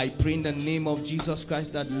 I pray in the name of Jesus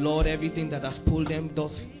Christ that, Lord, everything that has pulled them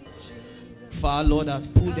thus far, Lord, has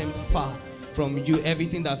pulled them far from you.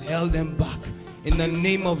 Everything that's held them back, in the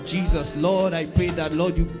name of Jesus, Lord, I pray that,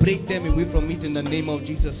 Lord, you break them away from it in the name of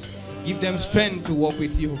Jesus. Give them strength to walk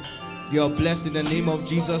with you. You are blessed in the name of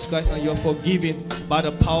Jesus Christ, and you are forgiven by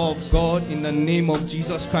the power of God in the name of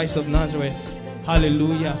Jesus Christ of Nazareth.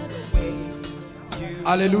 Hallelujah.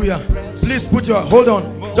 Hallelujah. Please hold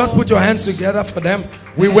on. Just put your hands together for them.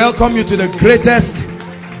 We welcome you to the greatest,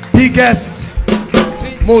 biggest,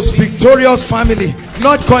 most victorious family.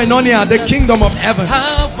 Not koinonia, the kingdom of heaven.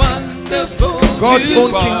 God's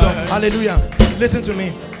own kingdom. Hallelujah. Listen to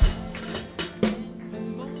me.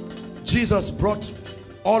 Jesus brought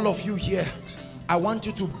all of you here. I want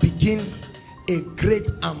you to begin a great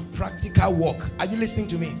and practical work. Are you listening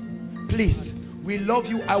to me? Please, we love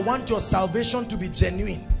you. I want your salvation to be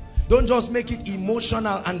genuine. Don't just make it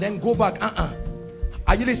emotional and then go back.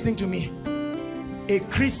 Are you listening to me? A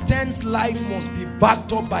Christian's life must be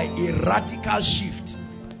backed up by a radical shift.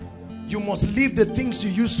 You must leave the things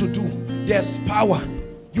you used to do. There's power.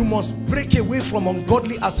 You must break away from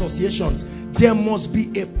ungodly associations. There must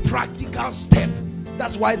be a practical step.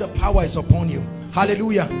 That's why the power is upon you.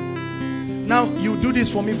 Hallelujah. Now you do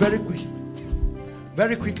this for me very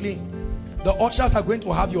quickly. The ushers are going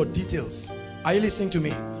to have your details. Are you listening to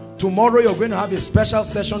me? Tomorrow you're going to have a special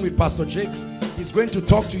session with Pastor Jakes. He's going to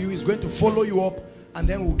talk to you. He's going to follow you up, and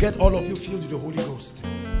then we'll get all of you filled with the Holy Ghost.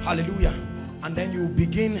 Hallelujah. And then you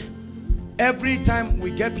begin. Every time we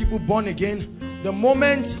get people born again, the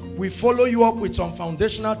moment we follow you up with some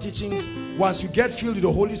foundational teachings, once you get filled with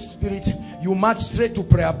the Holy Spirit, you march straight to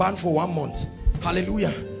prayer band for 1 month.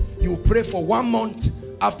 Hallelujah. You pray for 1 month.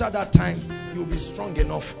 After that time, you'll be strong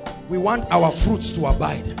enough. We want our fruits to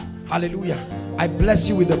abide. Hallelujah. I bless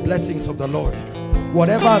you with the blessings of the Lord.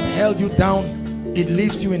 Whatever has held you down, it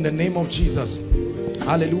leaves you in the name of Jesus.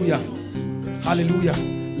 Hallelujah. Hallelujah.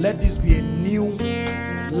 Let this be a new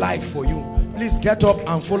life for you. Please get up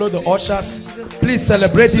and follow the ushers. Please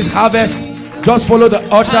celebrate this harvest. Just follow the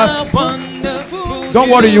ushers. Don't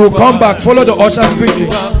worry, you will come back. Follow the ushers quickly.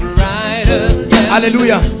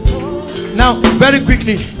 Hallelujah. Now, very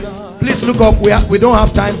quickly, please look up. We don't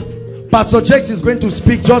have time. Pastor Jakes is going to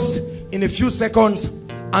speak just in a few seconds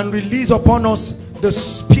and release upon us the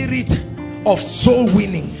spirit of soul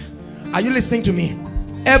winning. Are you listening to me?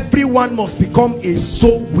 Everyone must become a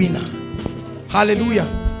soul winner. Hallelujah.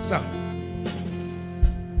 Sir.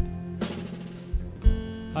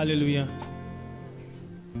 Hallelujah.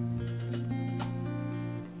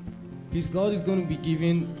 Because God is going to be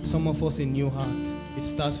giving some of us a new heart. It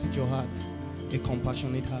starts with your heart, a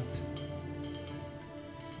compassionate heart.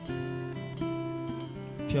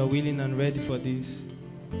 If you are willing and ready for this,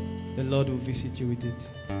 the Lord will visit you with it.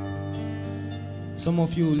 Some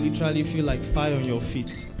of you will literally feel like fire on your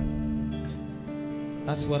feet.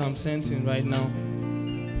 That's what I'm sensing right now.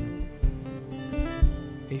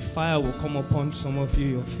 A fire will come upon some of you,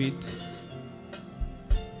 your feet.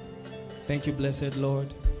 Thank you, blessed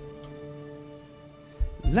Lord.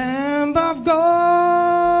 Lamb of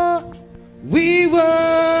God, we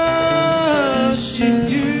worship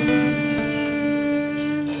you.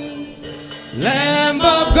 Lamb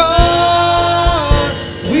of God,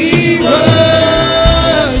 we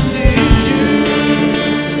worship you.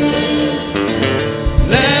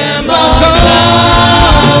 Lamb of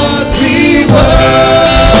God, we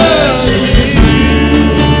worship you.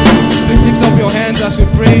 Please lift up your hands as we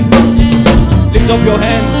pray. Lift up your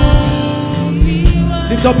hands.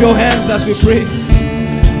 Lift up your hands as we pray.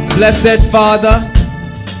 Blessed Father,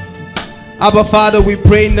 Abba Father, we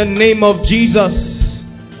pray in the name of Jesus.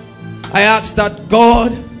 I ask that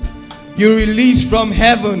God, you release from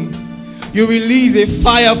heaven. You release a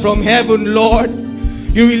fire from heaven, Lord.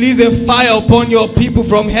 You release a fire upon your people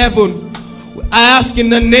from heaven. I ask in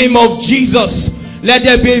the name of Jesus, let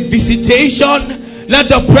there be a visitation. Let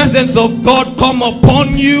the presence of God come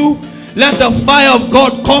upon you. Let the fire of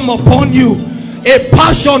God come upon you. A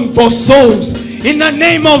passion for souls. In the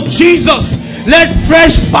name of Jesus, let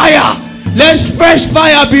fresh fire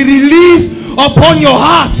be released upon your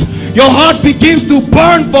heart. Your heart begins to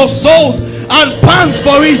burn for souls and pants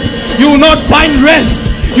for it. You will not find rest.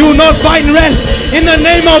 You will not find rest. In the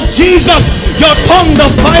name of Jesus, your tongue, the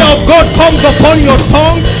fire of God comes upon your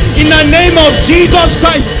tongue. In the name of Jesus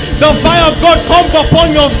Christ, the fire of God comes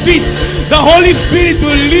upon your feet. The Holy Spirit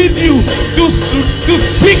will lead you to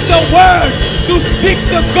speak the word, to speak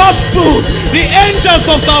the gospel. The angels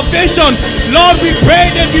of salvation, Lord, we pray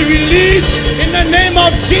that we release in the name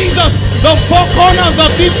of Jesus. The four corners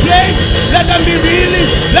of this place, let them be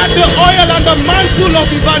released. Let the oil and the mantle of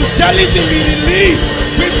evangelism be released.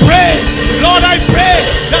 We pray, Lord, I pray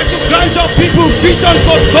that you grant your people vision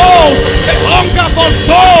for souls, a hunger for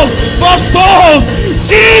souls, for souls.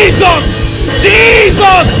 Jesus,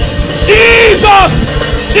 Jesus, Jesus,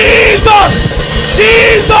 Jesus,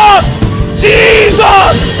 Jesus,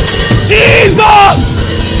 Jesus, Jesus.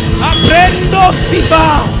 Aprendo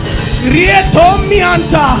siba, rieto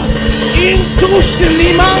mianta, intus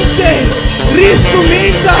limante,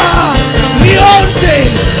 ristumita, rionte,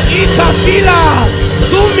 itafila,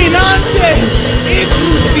 dominante,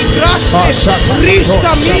 icrucigraste,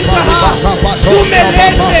 ristamita,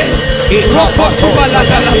 dumelete,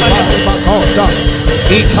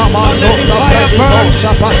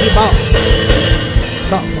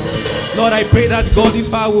 Lord, I pray that God, this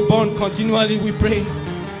fire will burn continually. We pray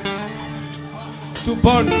to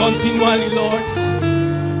burn continually, Lord.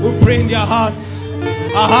 We pray in their hearts.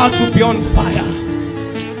 Our hearts will be on fire.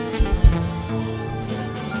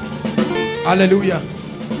 Hallelujah.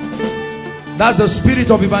 That's the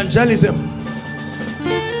spirit of evangelism.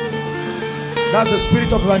 That's the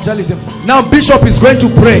spirit of evangelism. Now Bishop is going to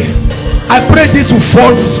pray. I pray this will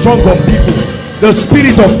fall strong on people. The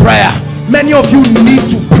spirit of prayer. Many of you need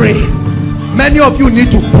to pray. Many of you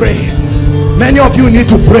need to pray. Many of you need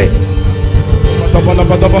to pray. Let the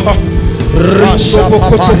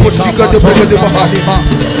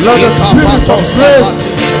spirit of grace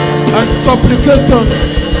and supplication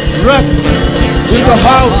rest in the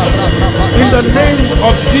house in the name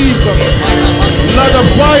of Jesus. Let the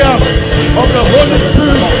fire of the Holy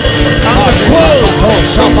Spirit and the coal of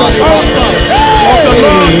the altar of the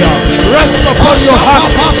Lord rest upon your heart.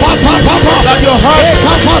 That your heart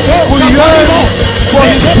will yearn for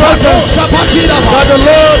His presence. That the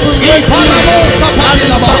Lord will make you an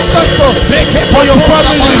intercessor for your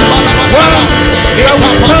family. One that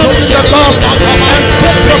will come to the Lord and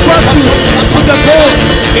take the virtue to the Lord.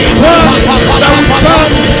 One that will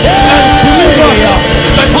come and deliver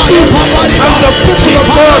the sheep and the people of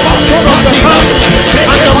God from the hands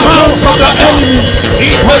and the mouths of the enemy.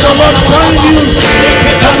 May the Lord find you and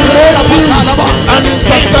make you an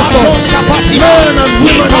intercessor, men and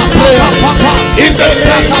women of prayer, in the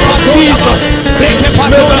name of Jesus. May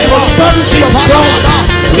the authority of God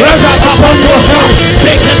rest upon your head,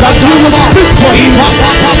 that you will speak for Him,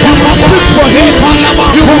 you will speak for Him,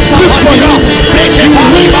 you will speak for Him, you will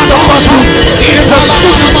win the battle in the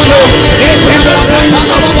secret place, in the name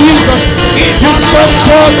of Jesus. You thank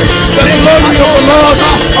God the glory of the Lord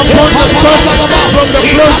upon the top from the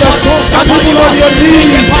place that people on your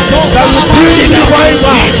knees that will bring you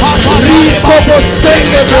revival. Rikobo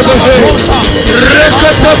senge bebehe,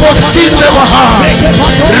 reketebo sinde baha,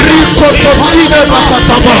 rikoto sinde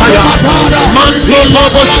bakatabahaya, manto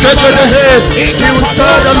lobo skebedehe. You will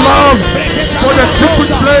serve the Lord for the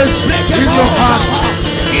secret place in your heart.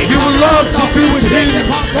 You will love to be with Him.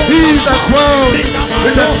 He that dwells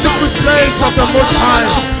in the secret place of the Most High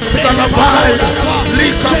shall abide.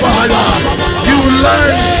 You will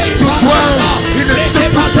learn to dwell in the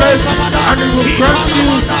secret place, and He will grant you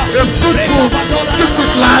a fruitful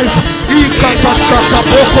secret life. Intercessor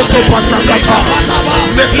for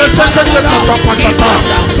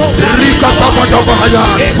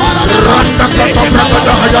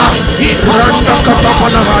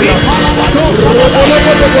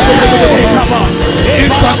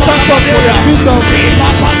the kingdom.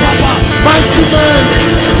 Mighty man,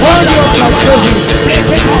 worthy of thy praise.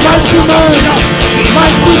 Mighty man,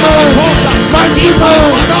 mighty man, mighty man,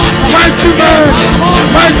 mighty man,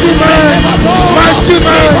 mighty man, mighty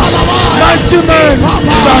man, mighty man,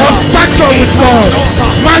 that have stature with God.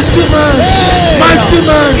 Mighty man, mighty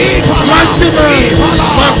man, mighty man.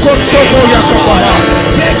 Makotobo Yakabaha.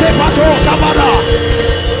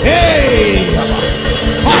 Hey.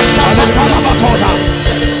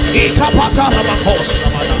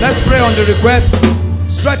 Let's pray on the request.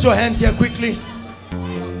 Stretch your hands here quickly.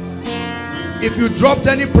 If you dropped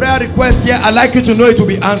any prayer request here, I'd like you to know it will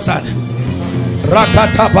be answered.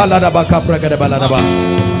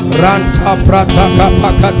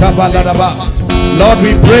 Lord,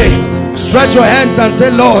 we pray. Stretch your hands and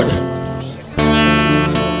say, Lord,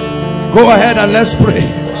 go ahead and let's pray.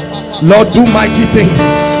 Lord, do mighty things.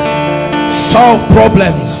 Solve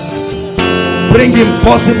problems. Bring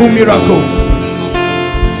impossible miracles.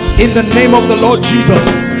 In the name of the Lord Jesus,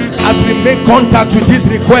 as we make contact with these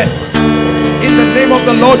requests, in the name of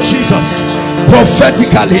the Lord Jesus,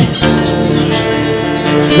 prophetically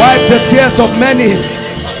wipe the tears of many,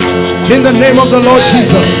 in the name of the Lord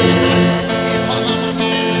Jesus.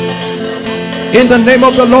 In the name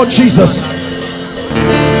of the Lord Jesus.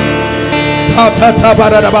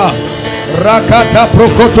 Rakata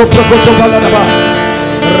prokoto prokoto baladaba.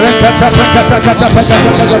 Rekata prakata kata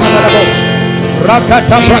prakata kata baladaba.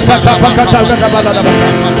 Rakata prakata prakata kata baladaba.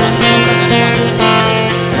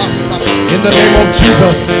 In the name of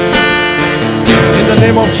Jesus. In the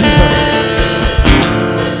name of Jesus.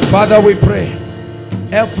 Father, we pray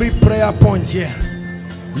every prayer point here,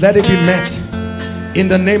 let it be met in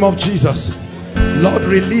the name of Jesus. Lord,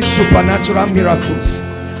 release supernatural miracles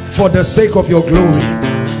for the sake of your glory,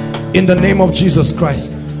 in the name of Jesus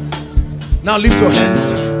Christ. Now lift your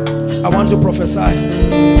hands. I want to prophesy.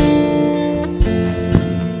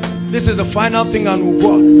 This is the final thing, and we'll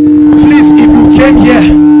go. Please, if you came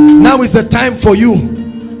here, now is the time for you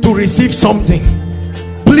to receive something.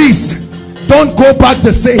 Please don't go back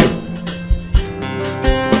the same.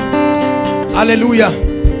 Hallelujah.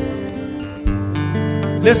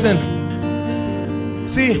 Listen,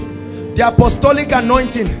 see, the apostolic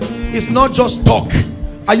anointing is not just talk.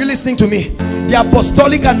 Are you listening to me? The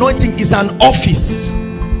apostolic anointing is an office.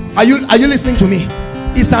 Are you listening to me?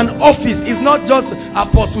 It's an office. It's not just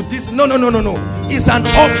apostle this. No. It's an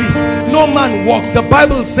office. No man walks. The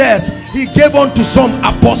Bible says he gave unto some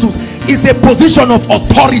apostles. It's a position of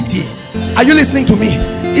authority. Are you listening to me?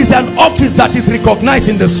 It's an office that is recognized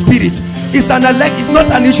in the spirit. It's not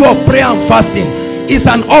an issue of prayer and fasting. It's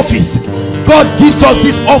an office. God gives us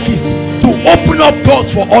this office to open up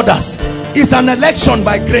doors for others. It's an election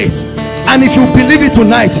by grace, and if you believe it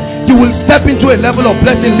tonight, you will step into a level of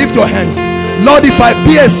blessing. Lift your hands. Lord, if I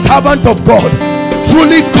be a servant of God,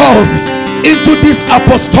 truly called into this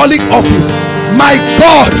apostolic office, my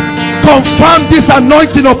God, confirm this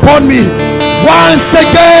anointing upon me. Once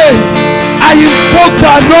again, I invoke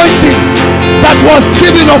the anointing that was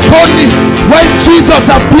given upon me when Jesus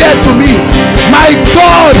appeared to me. My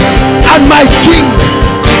God and my King,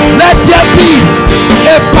 let there be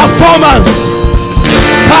a performance.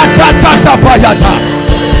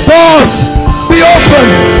 Doors be open.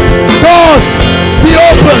 Doors be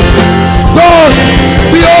open. Doors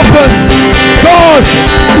be open. Doors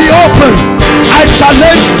be open. I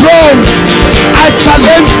challenge thrones. I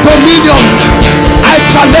challenge dominions. I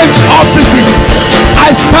challenge offices. I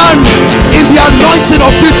stand in the anointing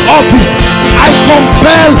of this office. I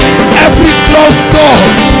compel every closed door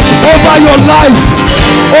over your life,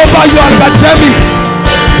 over your academics,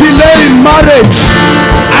 delay in marriage.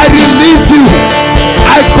 I release you.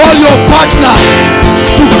 I call your partner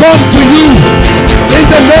to come to you in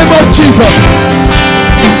the name of Jesus.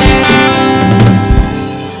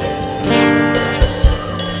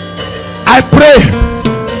 I pray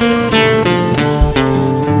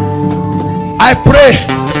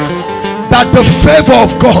that the favor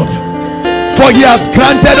of God, for he has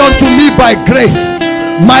granted unto me by grace,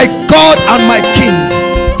 my God and my King.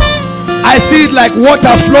 I see it like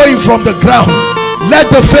water flowing from the ground. Let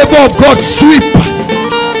the favor of God sweep.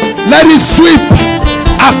 Let it sweep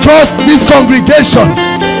across this congregation.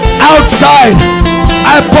 Outside,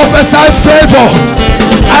 I prophesy favor.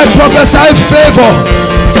 I prophesy favor.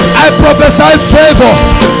 I prophesy favor.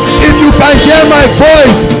 If you can hear my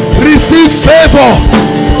voice, receive favor.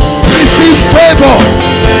 Receive favor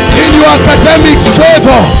in your academics,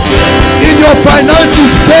 favor in your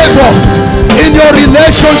finances, favor in your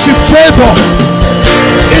relationship, favor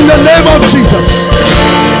in the name of Jesus.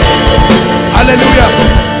 Hallelujah.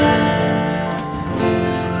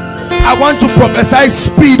 I want to prophesy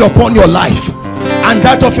speed upon your life and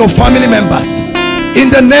that of your family members in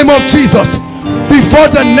the name of Jesus. Before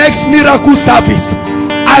the next miracle service,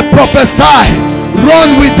 I prophesy, run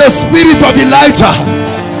with the spirit of Elijah.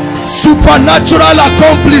 Supernatural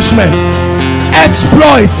accomplishment,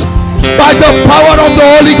 exploits by the power of the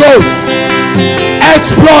Holy Ghost.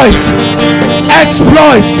 Exploits,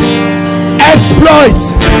 exploits,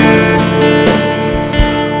 exploits.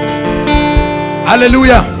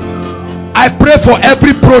 Hallelujah. I pray for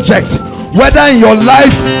every project, whether in your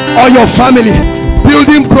life or your family,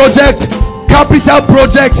 building project, capital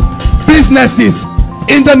project, businesses,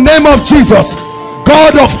 in the name of Jesus.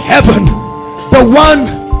 God of heaven, the one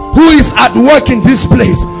who is at work in this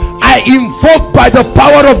place, I invoke by the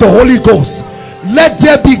power of the Holy Ghost, let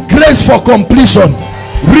there be grace for completion.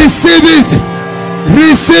 Receive it.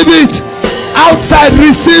 Receive it. Outside,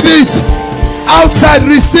 receive it. Outside,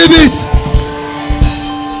 receive it.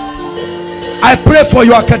 I pray for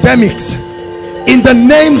your academics in the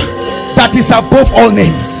name that is above all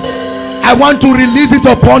names. I want to release it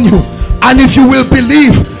upon you. And if you will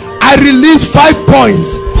believe, I release 5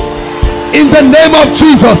 points in the name of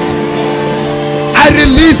Jesus. I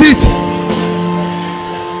release it.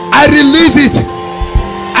 I release it.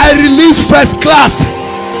 I release first class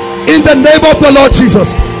in the name of the Lord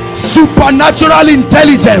Jesus. Supernatural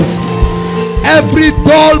intelligence. Every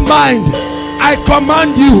dull mind, I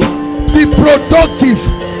command you, be productive,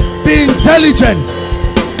 be intelligent.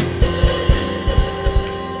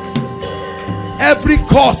 Every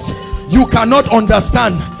cause you cannot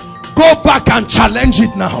understand, go back and challenge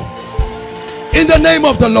it now in the name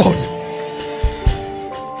of the Lord.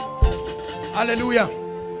 Hallelujah.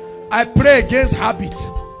 I pray against habit,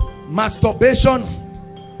 masturbation,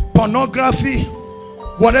 pornography,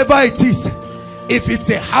 whatever it is. If it's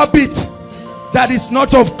a habit that is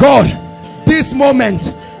not of God, this moment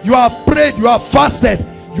you have prayed, you have fasted,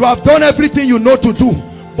 you have done everything you know to do,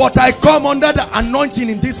 but I come under the anointing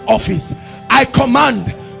in this office. I command,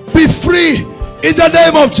 be free in the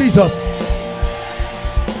name of Jesus.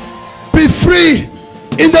 Be free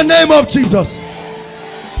in the name of Jesus.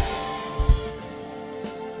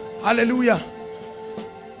 Hallelujah.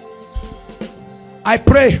 I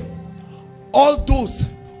pray all those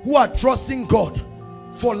who are trusting God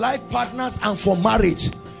for life partners and for marriage,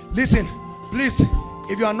 listen, please,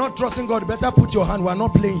 if you are not trusting God, better put your hand. We are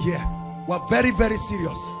not playing here. We are very, very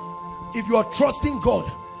serious. If you are trusting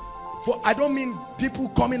God for, I don't mean people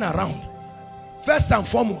coming around. First and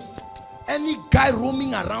foremost, any guy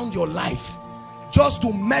roaming around your life just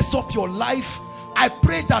to mess up your life, I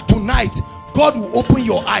pray that tonight God will open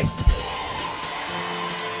your eyes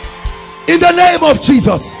in the name of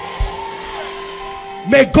Jesus.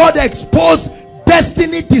 May God expose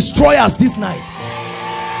destiny destroyers this night.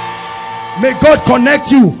 May God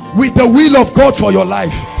connect you with the will of God for your life.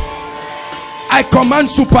 I command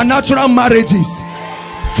supernatural marriages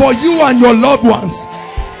for you and your loved ones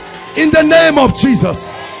in the name of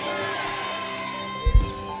Jesus.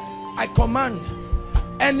 I command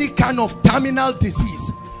any kind of terminal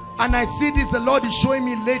disease, and I see this, the Lord is showing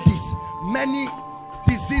me, ladies, many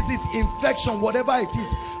diseases, infection, whatever it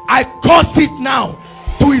is, I curse it now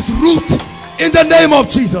to its root in the name of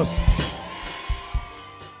Jesus.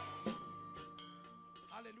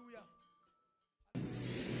 Hallelujah.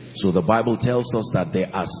 So the Bible tells us that there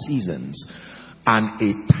are seasons and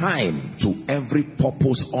a time to every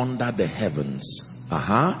purpose under the heavens.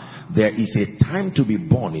 There is a time to be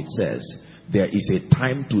born, it says. There is a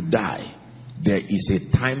time to die. There is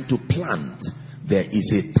a time to plant. There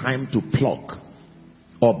is a time to pluck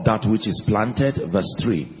up that which is planted. Verse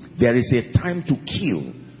 3. There is a time to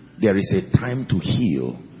kill. There is a time to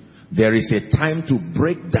heal. There is a time to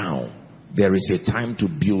break down. There is a time to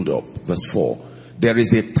build up. Verse 4. There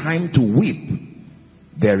is a time to weep.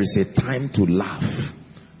 There is a time to laugh.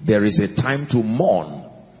 There is a time to mourn.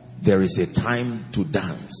 There is a time to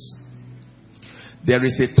dance. There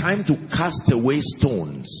is a time to cast away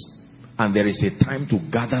stones, and there is a time to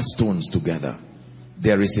gather stones together.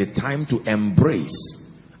 There is a time to embrace,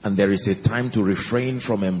 and there is a time to refrain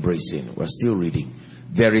from embracing. We're still reading.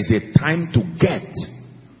 There is a time to get,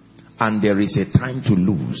 and there is a time to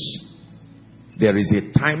lose. There is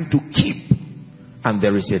a time to keep, and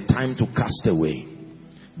there is a time to cast away.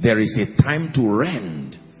 There is a time to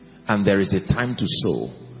rend, and there is a time to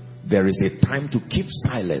sow. There is a time to keep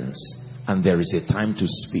silence, and there is a time to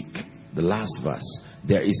speak. The last verse.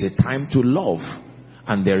 There is a time to love,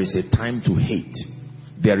 and there is a time to hate.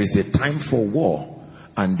 There is a time for war,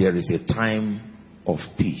 and there is a time of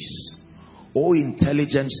peace. Oh,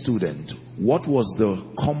 intelligent student, what was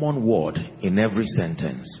the common word in every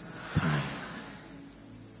sentence? Time.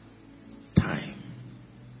 Time.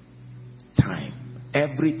 Time.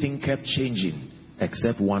 Everything kept changing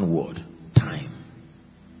except one word. Time.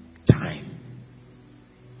 Time.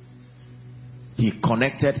 He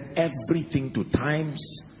connected everything to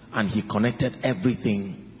times, and he connected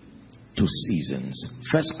everything to seasons.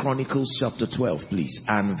 First Chronicles chapter 12, please,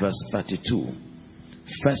 and verse 32.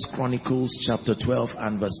 First Chronicles chapter 12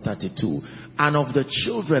 and verse 32. And of the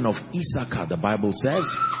children of Issachar, the Bible says,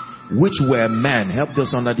 which were men, help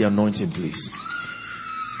us under the anointing, please.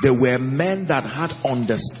 They were men that had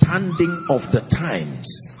understanding of the times.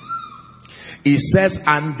 It says,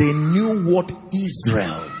 and they knew what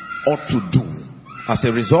Israel ought to do. As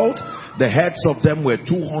a result, the heads of them were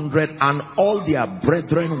 200, and all their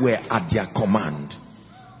brethren were at their command.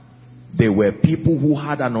 They were people who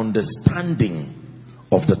had an understanding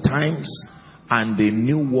of the times, and they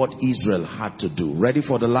knew what Israel had to do. Ready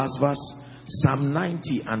for the last verse? Psalm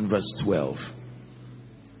 90 and verse 12.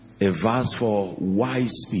 A verse for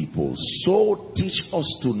wise people. So teach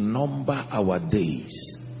us to number our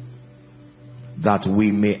days, that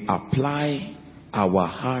we may apply our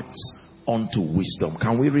hearts unto wisdom.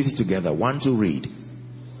 Can we read it together? 1, 2, read.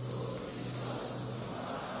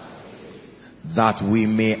 That we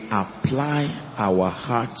may apply our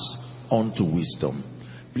hearts unto wisdom.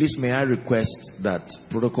 Please, may I request that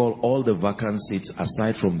protocol, all the vacant seats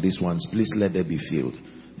aside from these ones, please let them be filled.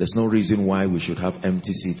 There's no reason why we should have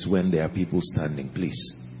empty seats when there are people standing.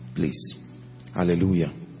 Please, please.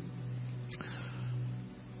 Hallelujah.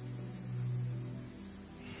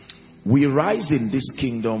 We rise in this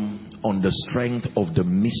kingdom on the strength of the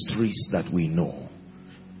mysteries that we know.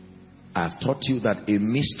 I've taught you that a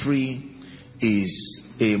mystery is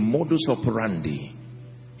a modus operandi,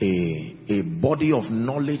 a body of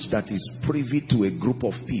knowledge that is privy to a group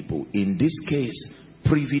of people. In this case,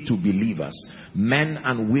 privy to believers, men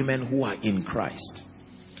and women who are in Christ.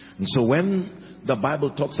 And so when the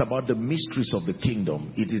Bible talks about the mysteries of the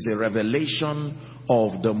kingdom, it is a revelation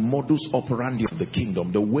of the modus operandi of the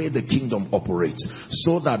kingdom, the way the kingdom operates,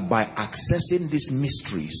 so that by accessing these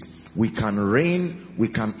mysteries, we can reign,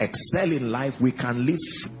 we can excel in life, we can live.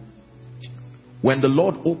 When the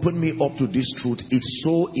Lord opened me up to this truth, it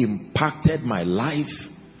so impacted my life.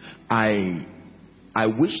 I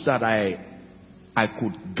wish that I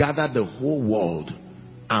could gather the whole world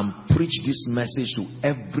and preach this message to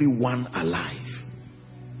everyone alive.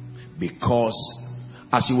 Because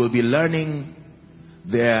as you will be learning,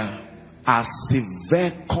 there are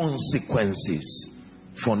severe consequences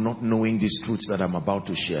for not knowing these truths that I'm about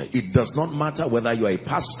to share. It does not matter whether you are a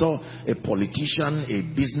pastor, a politician, a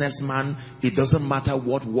businessman. It doesn't matter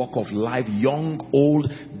what walk of life, young, old.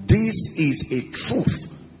 This is a truth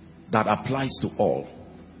that applies to all.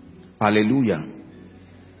 Hallelujah.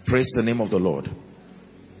 Praise the name of the Lord.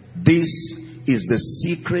 This is the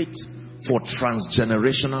secret for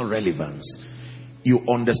transgenerational relevance. You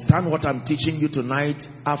understand what I'm teaching you tonight.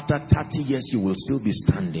 After 30 years, you will still be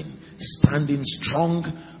standing strong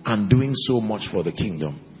and doing so much for the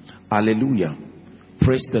kingdom. Hallelujah.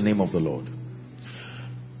 Praise the name of the Lord.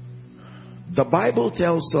 The Bible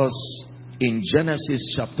tells us in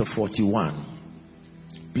Genesis chapter 41,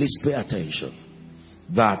 please pay attention,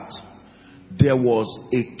 that there was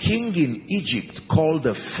a king in Egypt called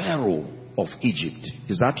the Pharaoh of Egypt.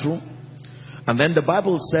 Is that true? And then the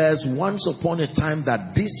Bible says, once upon a time,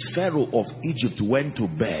 that this Pharaoh of Egypt went to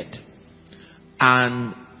bed,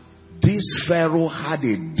 and this Pharaoh had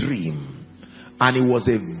a dream, and it was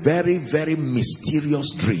a very, very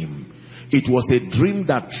mysterious dream. It was a dream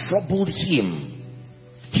that troubled him.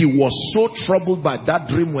 He was so troubled by that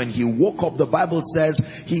dream, when he woke up, the Bible says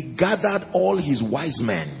he gathered all his wise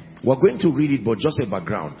men. We're going to read it, but just a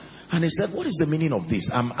background. And he said, what is the meaning of this?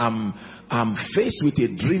 I'm faced with a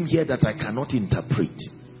dream here that I cannot interpret.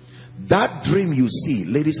 That dream you see,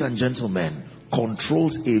 ladies and gentlemen,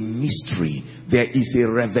 controls a mystery. There is a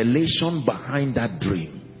revelation behind that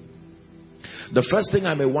dream. The first thing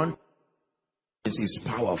I may want is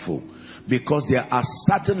powerful, because there are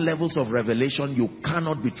certain levels of revelation you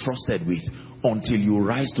cannot be trusted with until you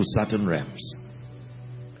rise to certain realms.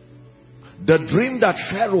 The dream that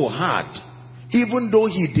Pharaoh had, even though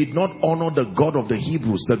he did not honor the God of the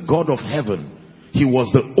Hebrews, the God of heaven, he was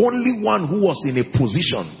the only one who was in a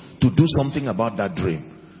position to do something about that dream.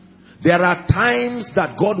 There are times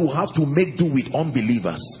that God will have to make do with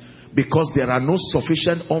unbelievers, because there are no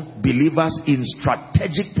sufficient unbelievers in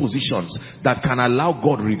strategic positions that can allow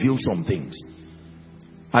God reveal some things.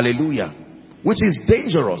 Hallelujah. Which is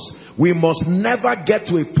dangerous. We must never get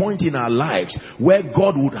to a point in our lives where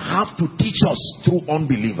God would have to teach us through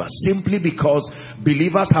unbelievers, simply because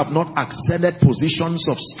believers have not ascended positions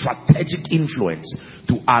of strategic influence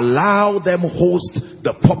to allow them host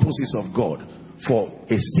the purposes of God for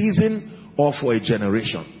a season or for a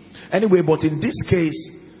generation. Anyway, but in this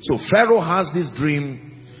case, so Pharaoh has this dream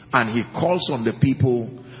and he calls on the people,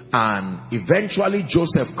 and eventually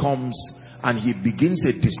Joseph comes and he begins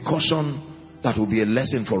a discussion that will be a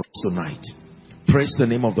lesson for us tonight. Praise the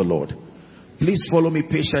name of the Lord. Please follow me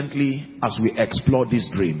patiently as we explore this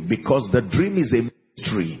dream, because the dream is a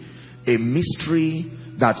mystery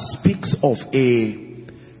that speaks of a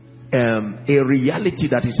reality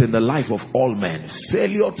that is in the life of all men.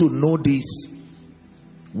 Failure to know this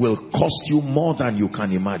will cost you more than you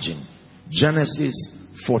can imagine. Genesis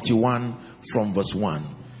 41 from verse 1.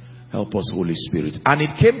 Help us, Holy Spirit. And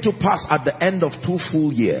it came to pass at the end of 2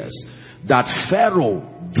 full years that Pharaoh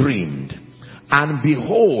dreamed, and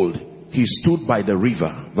behold, he stood by the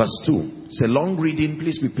river. Verse 2. It's a long reading,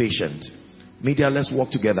 please be patient. Media, let's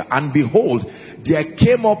walk together. And behold, there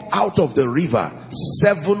came up out of the river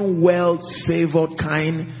 7 well-favored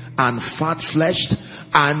kine and fat-fleshed,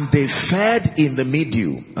 and they fed in the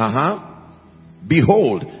meadew.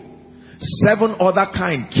 Behold, 7 other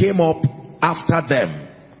kind came up after them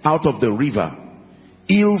out of the river,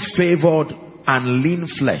 ill-favored and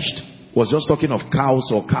lean-fleshed. Was just talking of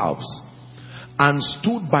cows or calves. And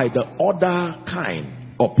stood by the other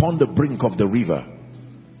kind upon the brink of the river.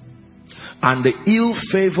 And the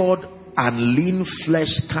ill-favored and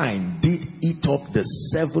lean-fleshed kind did eat up the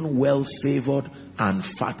 7 well-favored and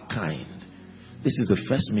fat kind. This is the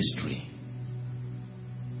first mystery.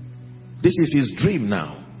 This is his dream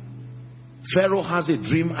now. Pharaoh has a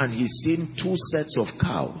dream and he's seen 2 sets of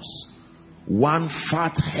cows. One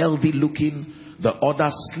fat, healthy looking, the other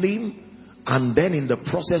slim. And then in the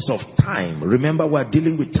process of time, remember we're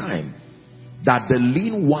dealing with time, that the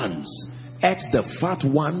lean ones ate the fat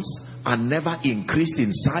ones and never increased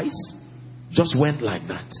in size. Just went like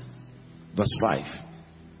that. Verse 5.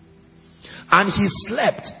 And he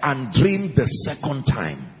slept and dreamed the second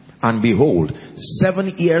time. And behold,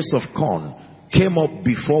 7 ears of corn came up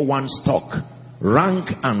before one stalk, rank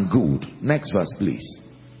and good. Next verse, please.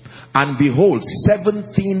 And behold,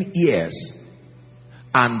 17 ears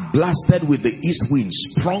and blasted with the east wind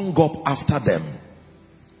sprung up after them.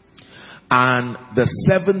 And the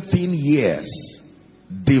 17 years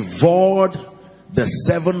devoured the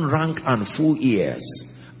 7 rank and full ears.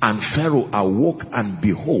 And Pharaoh awoke, and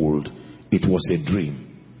behold, it was a dream.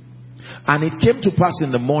 And it came to pass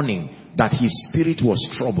in the morning that his spirit was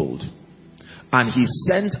troubled. And he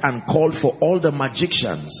sent and called for all the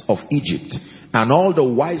magicians of Egypt and all the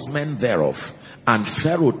wise men thereof. And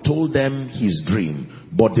Pharaoh told them his dream,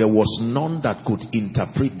 but there was none that could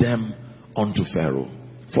interpret them unto Pharaoh.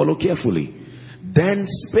 Follow carefully. Then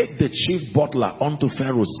spake the chief butler unto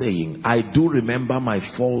Pharaoh, saying, I do remember my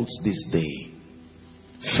faults this day.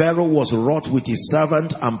 Pharaoh was wroth with his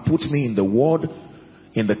servant, and put me in the ward,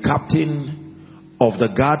 in the captain of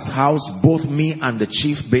the guard's house, both me and the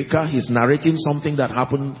chief baker. He's narrating something that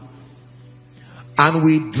happened. And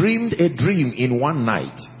we dreamed a dream in one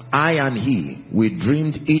night. I and he, we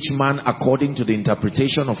dreamed each man according to the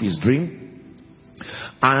interpretation of his dream.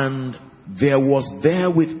 And there was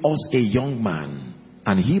there with us a young man,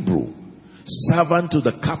 an Hebrew, servant to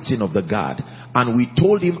the captain of the guard. And we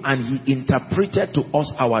told him, and he interpreted to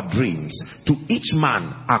us our dreams. To each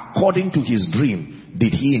man according to his dream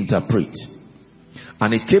did he interpret.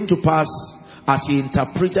 And it came to pass, as he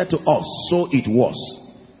interpreted to us, so it was.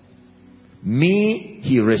 Me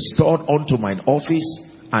he restored unto mine office,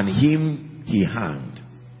 and him he hanged.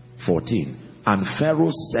 14. And Pharaoh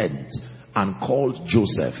sent and called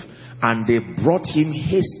Joseph, and they brought him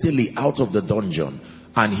hastily out of the dungeon.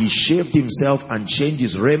 And he shaved himself and changed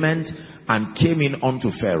his raiment and came in unto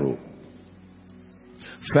Pharaoh.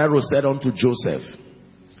 Pharaoh said unto Joseph,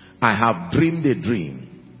 I have dreamed a dream,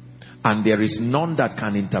 and there is none that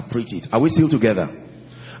can interpret it. Are we still together?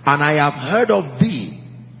 And I have heard of thee,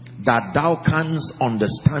 that thou canst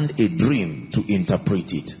understand a dream to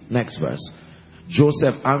interpret it. Next verse.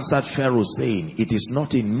 Joseph answered Pharaoh, saying, it is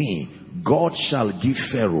not in me. God shall give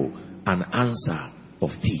Pharaoh an answer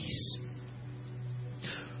of peace.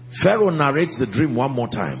 Pharaoh narrates the dream one more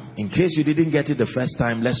time. In case you didn't get it the first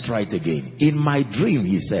time, let's try it again. In my dream,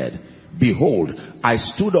 he said, behold, I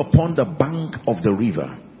stood upon the bank of the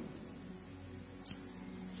river.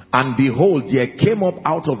 And behold, there came up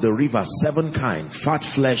out of the river 7 kind,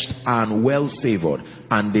 fat-fleshed and well-favored,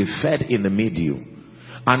 and they fed in the meadew.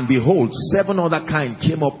 And behold, 7 other kind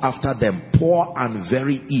came up after them, poor and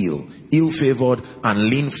very ill, ill-favored and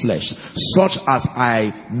lean-fleshed, such as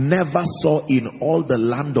I never saw in all the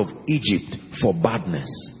land of Egypt for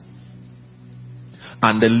badness.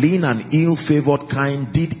 And the lean and ill-favored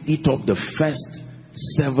kind did eat up the first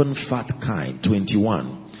 7 fat kind.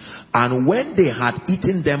 21. And when they had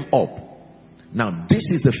eaten them up, now this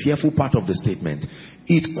is the fearful part of the statement,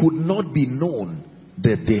 it could not be known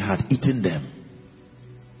that they had eaten them.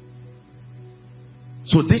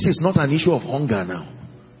 So this is not an issue of hunger now.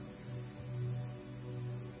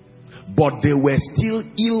 But they were still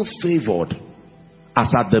ill-favored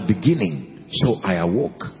as at the beginning. So I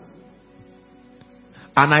awoke.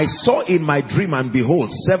 And I saw in my dream, and behold,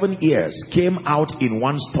 7 ears came out in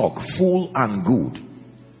one stalk, full and good.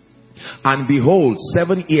 And behold,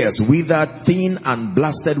 7 ears withered, thin and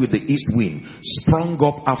blasted with the east wind, sprung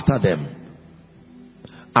up after them.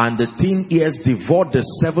 And the thin ears devoured the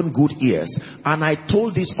 7 good ears. And I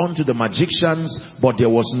told this unto the magicians, but there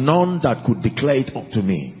was none that could declare it unto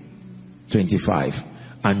me. 25.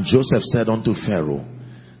 And Joseph said unto Pharaoh,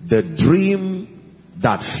 the dream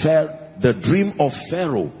of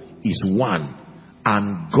Pharaoh is one,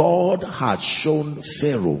 and God had shown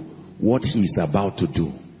Pharaoh what he is about to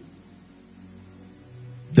do.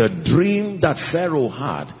 The dream that Pharaoh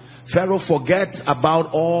had Pharaoh, forget about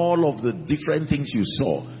all of the different things you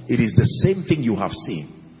saw. It is the same thing you have seen.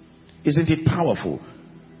 Isn't it powerful?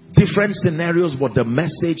 Different scenarios, but the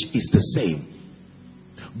message is the same.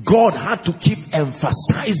 God had to keep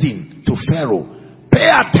emphasizing to Pharaoh, pay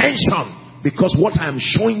attention, because what I am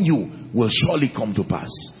showing you will surely come to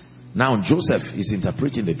pass. Now Joseph is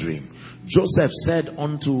interpreting the dream. Joseph said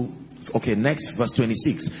unto, okay, next verse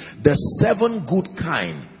 26, the 7 good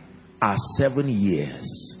kind are 7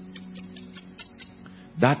 years.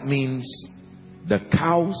 That means the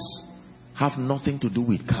cows have nothing to do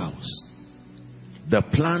with cows. The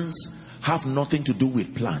plants have nothing to do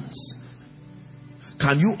with plants.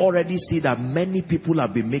 Can you already see that many people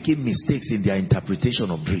have been making mistakes in their interpretation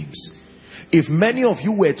of dreams? If many of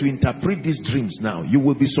you were to interpret these dreams now, you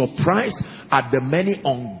will be surprised at the many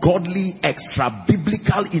ungodly,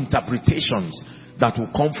 extra-biblical interpretations that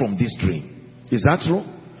will come from this dream. Is that true?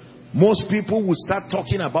 Most people will start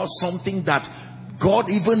talking about something that God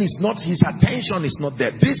even is not, his attention is not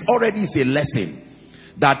there. This already is a lesson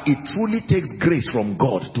that it truly takes grace from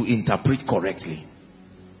God to interpret correctly.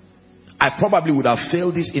 I probably would have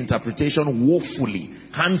failed this interpretation woefully,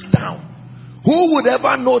 hands down. Who would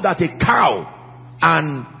ever know that a cow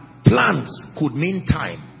and plants could mean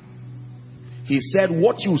time? He said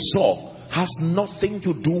what you saw has nothing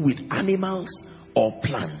to do with animals or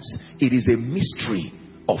plants. It is a mystery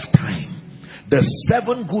of time. The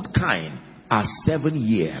 7 good kind are 7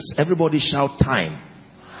 years. Everybody shout time.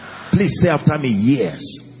 Please say after me, years.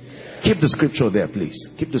 Keep the scripture there, please.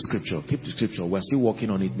 Keep the scripture. Keep the scripture. We're still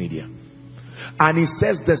working on it, media. And he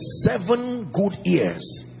says the 7 good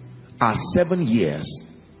years are 7 years.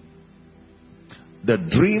 The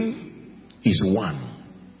dream is 1.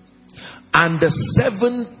 And the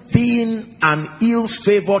 17 and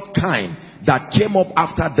ill-favored kind that came up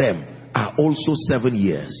after them are also 7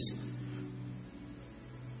 years.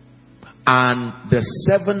 And the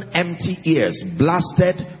 7 empty years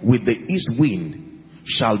blasted with the east wind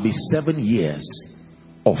shall be 7 years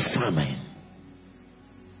of famine.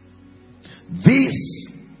 This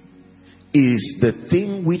is the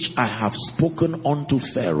thing which I have spoken unto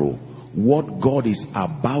Pharaoh. What God is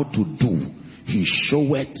about to do, he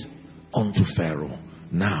showeth unto Pharaoh.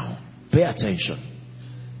 Now, pay attention.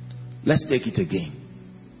 Let's take it again.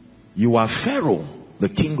 You are Pharaoh, the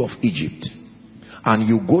king of Egypt, and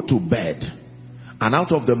you go to bed, and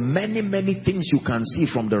out of the many things you can see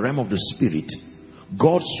from the realm of the spirit,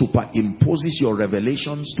 God superimposes your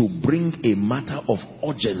revelations to bring a matter of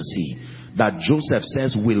urgency that Joseph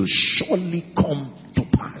says will surely come to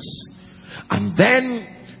pass. And then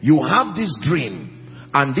you have this dream,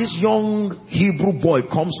 and this young Hebrew boy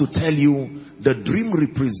comes to tell you the dream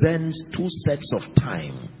represents 2 sets of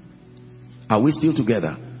time. Are we still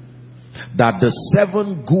together? That the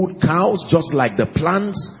 7 good cows, just like the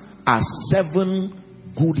plants, are 7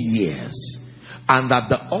 good years, and that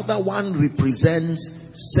the other one represents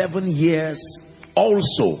 7 years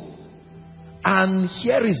also. And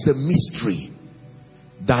here is the mystery,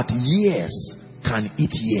 that years can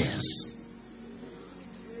eat years.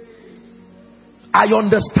 I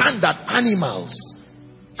understand that animals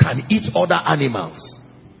can eat other animals.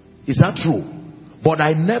 Is that true? But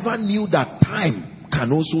I never knew that time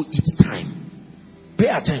can also eat time. Pay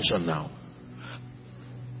attention now.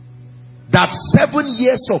 That 7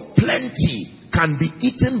 years of plenty can be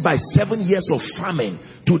eaten by 7 years of famine,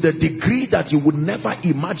 to the degree that you would never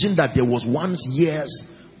imagine that there was once years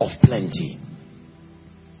of plenty.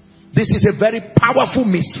 This is a very powerful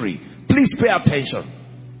mystery. Please pay attention.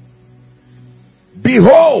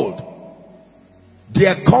 Behold,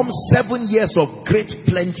 there comes 7 years of great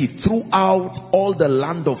plenty throughout all the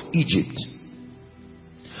land of Egypt.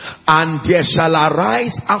 And there shall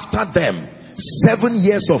arise after them 7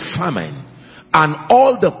 years of famine, and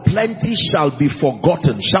all the plenty shall be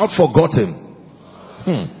forgotten. Shout forgotten.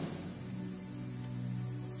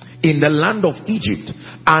 In the land of Egypt,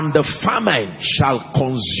 and the famine shall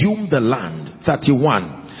consume the land.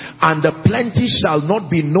 31. And the plenty shall not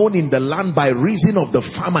be known in the land by reason of the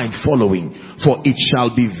famine following, for it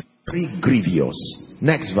shall be very grievous.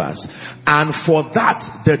 Next verse. And for that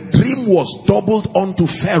the dream was doubled unto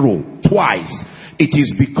Pharaoh twice. It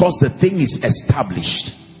is because the thing is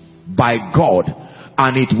established by God,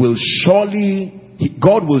 and it will surely,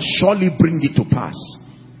 God will surely bring it to pass.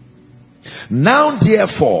 Now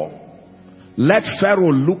therefore, let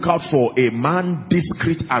Pharaoh look out for a man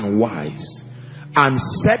discreet and wise, and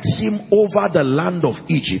set him over the land of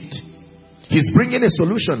Egypt. He's bringing a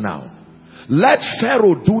solution now. Let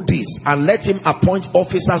Pharaoh do this, and let him appoint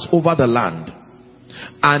officers over the land,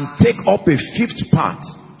 and take up a 5th part,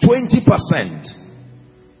 20%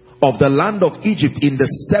 of the land of Egypt in the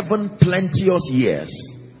 7 plenteous years,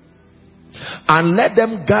 and let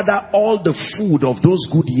them gather all the food of those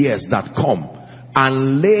good years that come,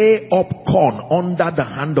 and lay up corn under the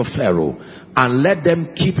hand of Pharaoh, and let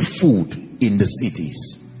them keep food in the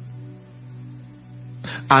cities.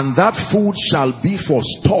 And that food shall be for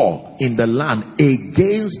store in the land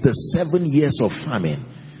against the 7 years of famine.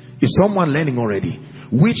 Is someone learning already?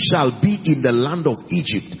 Which shall be in the land of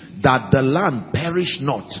Egypt, that the land perish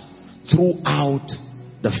not throughout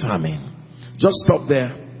the famine. Just stop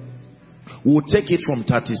there. We'll take it from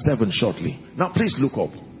 37 shortly. Now please look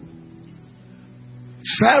up.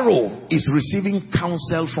 Pharaoh is receiving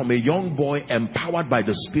counsel from a young boy empowered by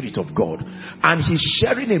the Spirit of God, and he's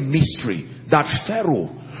sharing a mystery that Pharaoh,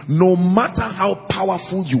 no matter how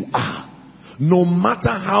powerful you are, no matter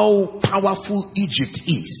how powerful Egypt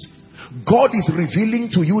is, God is revealing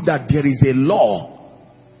to you that there is a law,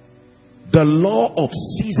 the law of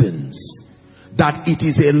seasons, that it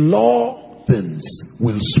is a law that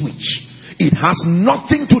will switch. It has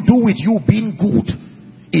nothing to do with you being good.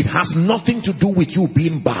 It has nothing to do with you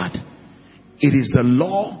being bad. It is the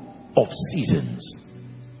law of seasons.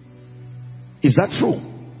 Is that true?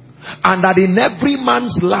 And that in every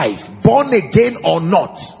man's life, born again or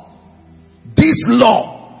not, this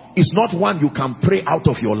law is not one you can pray out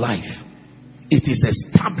of your life. It is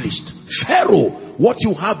established. Pharaoh, what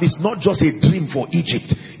you have is not just a dream for Egypt.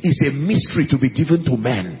 It's a mystery to be given to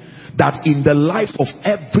men. That in the life of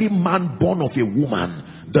every man born of a woman,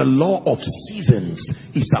 the law of seasons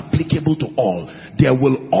is applicable to all. There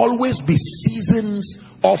will always be seasons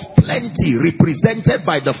of plenty represented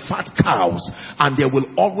by the fat cows, and there will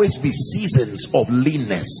always be seasons of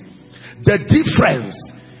leanness. The difference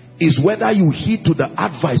is whether you heed to the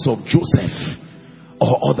advice of Joseph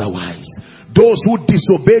or otherwise. Those who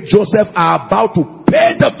disobey Joseph are about to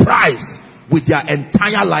pay the price with their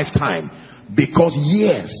entire lifetime, because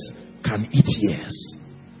years can eat years.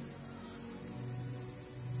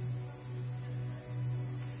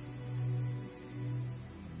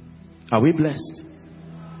 Are we blessed?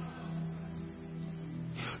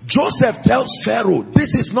 Joseph tells Pharaoh,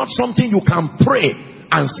 this is not something you can pray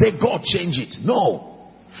and say, God, change it. No.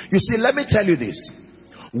 You see, let me tell you this.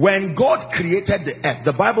 When God created the earth,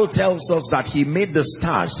 the Bible tells us that he made the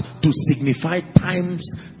stars to signify times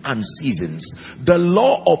and seasons. The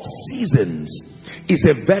law of seasons is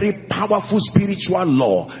a very powerful spiritual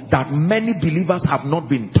law that many believers have not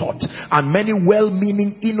been taught, and many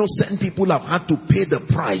well-meaning innocent people have had to pay the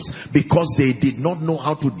price because they did not know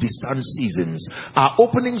how to discern seasons. Our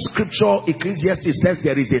opening scripture, Ecclesiastes, says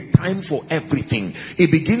there is a time for everything.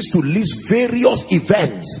 It begins to list various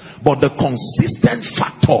events, but the consistent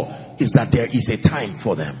factor is that there is a time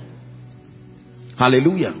for them.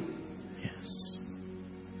 Hallelujah. Yes.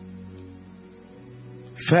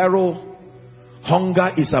 Pharaoh,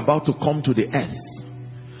 hunger is about to come to the earth.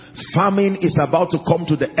 Famine is about to come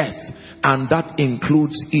to the earth, and that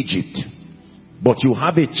includes Egypt. But you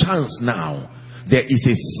have a chance now. There is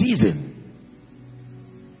a season.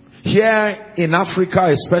 Here in Africa,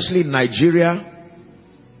 especially in Nigeria,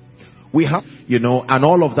 we have, and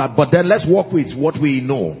all of that. But then let's work with what we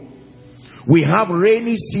know. We have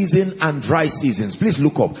rainy season and dry seasons. Please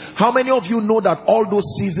look up. How many of you know that all those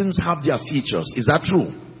seasons have their features? Is that true?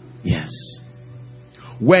 Yes.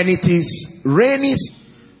 When it is rainy,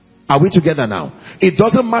 are we together now? It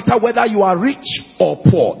doesn't matter whether you are rich or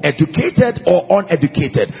poor, educated or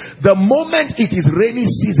uneducated. The moment it is rainy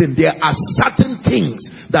season, there are certain things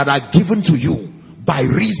that are given to you by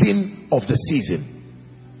reason of the season.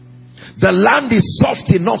 The land is soft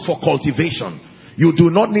enough for cultivation. You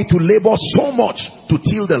do not need to labor so much to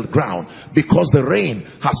till the ground, because the rain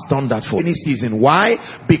has done that for any season. Why?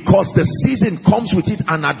 Because the season comes with it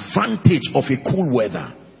an advantage of a cool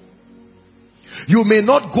weather. You may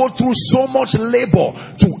not go through so much labor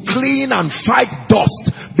to clean and fight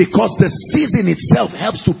dust, because the season itself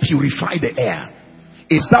helps to purify the air.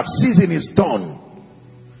 If that season is done,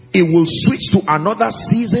 it will switch to another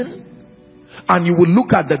season, and you will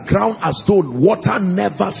look at the ground as though water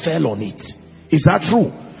never fell on it. Is that true?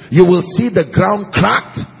 You will see the ground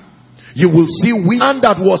cracked. You will see wind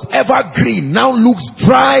that was evergreen now looks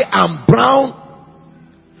dry and brown,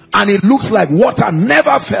 and it looks like water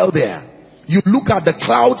never fell there. You look at the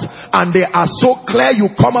clouds and they are so clear.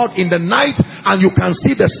 You come out in the night and you can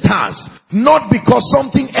see the stars. Not because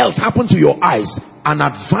something else happened to your eyes. An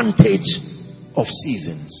advantage of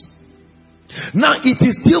seasons. Now it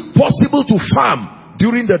is still possible to farm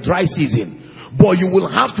during the dry season, but you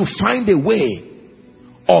will have to find a way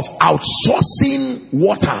of outsourcing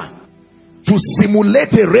water to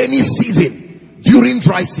simulate a rainy season during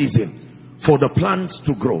dry season, for the plant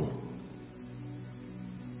to grow.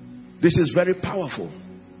 This is very powerful.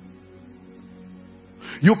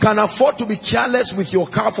 You can afford to be careless with your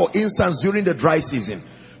car, for instance, during the dry season.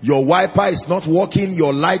 Your wiper is not working,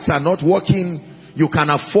 your lights are not working, you can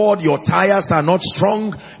afford, your tires are not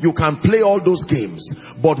strong, you can play all those games.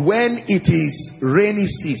 But when it is rainy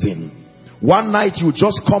season, one night you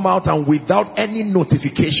just come out and without any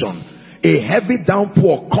notification, a heavy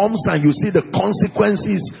downpour comes and you see the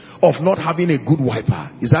consequences of not having a good wiper.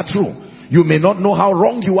 Is that true? You may not know how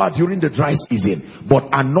wrong you are during the dry season, but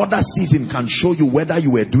another season can show you whether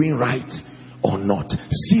you were doing right or not.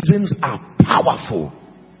 Seasons are powerful.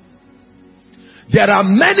 There are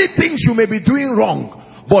many things you may be doing wrong,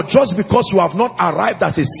 but just because you have not arrived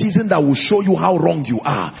at a season that will show you how wrong you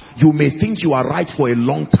are, you may think you are right for a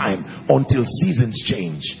long time until seasons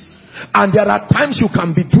change. And there are times you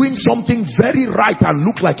can be doing something very right and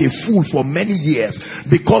look like a fool for many years,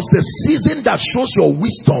 because the season that shows your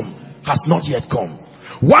wisdom has not yet come.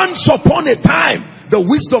 Once upon a time, the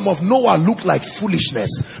wisdom of Noah looked like foolishness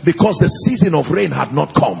because the season of rain had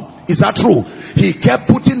not come. Is that true? He kept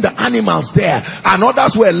putting the animals there, and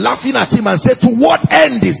others were laughing at him and said, to what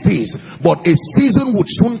end is this? But a season would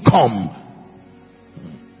soon come.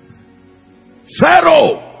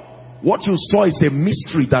 Pharaoh, what you saw is a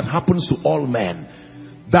mystery that happens to all men.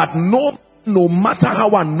 That no matter how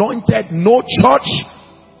anointed, no church,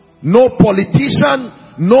 no politician,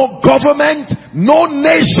 no government, no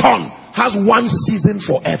nation has one season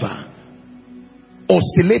forever.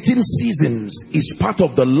 Oscillating seasons is part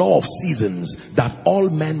of the law of seasons that all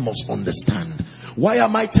men must understand. Why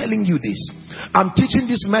am I telling you this? I'm teaching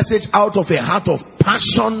this message out of a heart of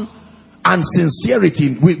passion and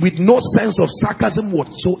sincerity, with no sense of sarcasm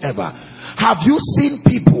whatsoever. Have you seen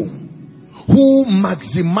people who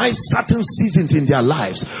maximize certain seasons in their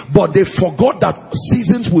lives, but they forgot that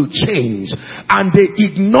seasons will change, and they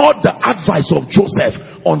ignored the advice of Joseph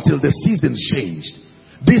until the seasons changed?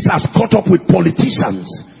 This has caught up with politicians.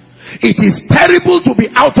 It is terrible to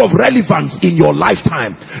be out of relevance in your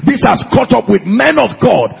lifetime. This has caught up with men of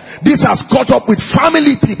God. This has caught up with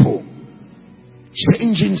family people.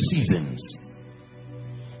 Changing seasons.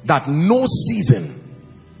 That no season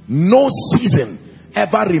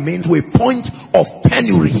ever remained to a point of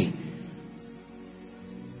penury.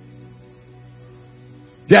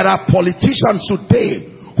 There are politicians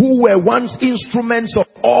today who were once instruments of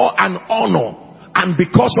awe and honor, and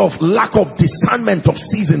because of lack of discernment of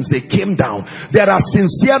seasons, they came down. There are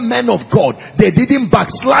sincere men of God. They didn't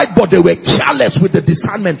backslide, but they were careless with the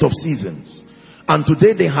discernment of seasons. And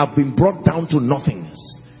today they have been brought down to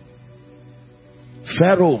nothingness.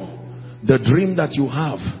 Pharaoh, the dream that you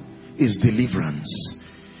have is deliverance.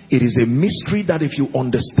 It is a mystery that, if you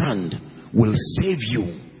understand, will save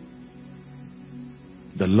you.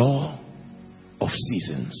 The law of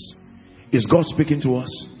seasons. Is God speaking to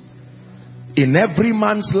us? In every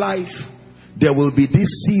man's life, there will be this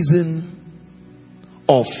season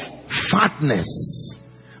of fatness,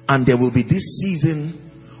 and there will be this season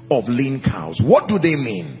of lean cows. What do they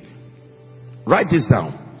mean? Write this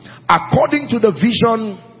down. According to the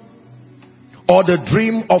vision or the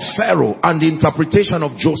dream of Pharaoh and the interpretation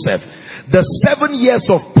of Joseph, the 7 years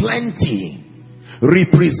of plenty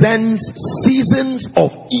represents seasons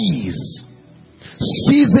of ease,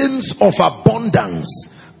 seasons of abundance,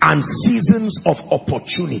 and seasons of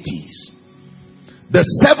opportunities. The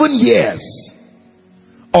 7 years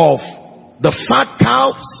of the fat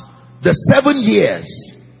cows, the 7 years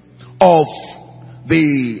of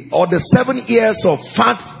the 7 years of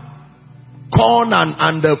fat corn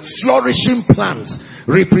and the flourishing plants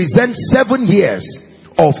represent 7 years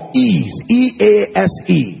of ease,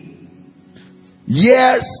 E-A-S-E,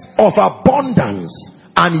 years of abundance,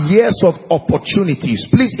 and years of opportunities.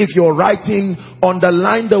 Please, if you're writing,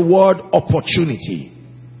 underline the word opportunity.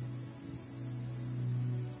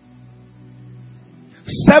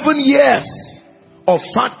 7 years of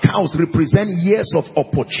fat cows represent years of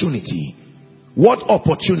opportunity. What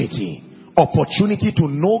opportunity? Opportunity to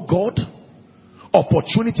know God,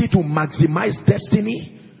 opportunity to maximize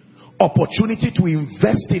destiny, opportunity to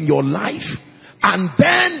invest in your life. And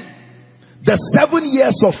then the 7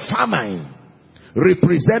 years of famine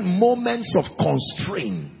represent moments of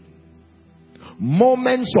constraint,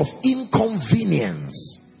 moments of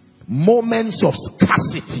inconvenience, moments of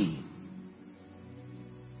scarcity.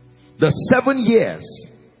 The 7 years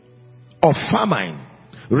of famine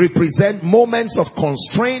represent moments of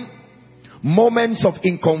constraint, moments of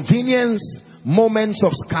inconvenience, moments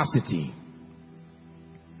of scarcity.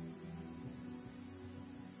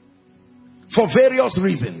 For various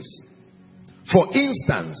reasons. For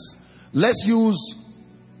instance, let's use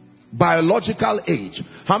Biological age.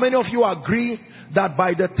 How many of you agree that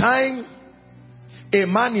by the time a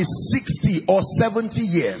man is 60 or 70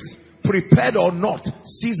 years, prepared or not,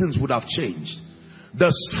 seasons would have changed? The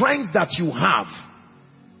strength that you have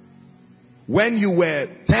when you were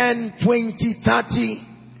 10, 20, 30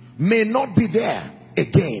 may not be there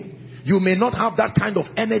again. You may not have that kind of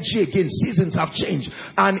energy again. Seasons have changed.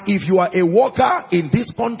 And if you are a worker in this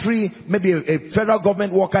country, maybe a federal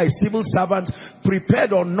government worker, a civil servant,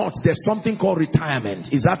 prepared or not, there's something called retirement.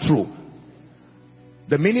 Is that true?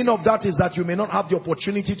 The meaning of that is that you may not have the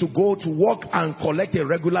opportunity to go to work and collect a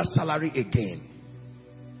regular salary again.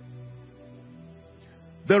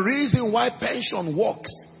 The reason why pension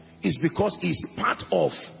works is because it's part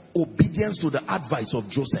of obedience to the advice of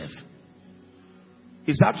Joseph.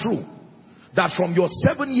 Is that true? That from your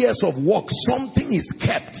 7 years of work, something is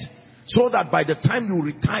kept so that by the time you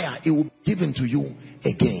retire, it will be given to you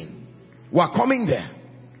again. We're coming there.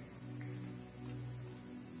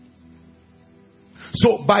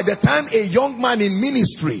 So by the time a young man in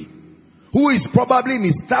ministry, who is probably in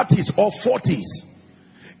his 30s or 40s,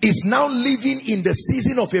 is now living in the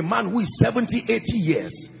season of a man who is 70, 80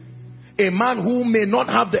 years, a man who may not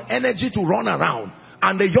have the energy to run around,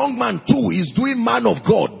 and the young man too is doing man of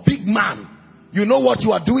God, big man. You know what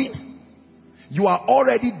you are doing? You are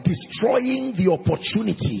already destroying the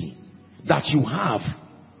opportunity that you have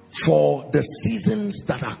for the seasons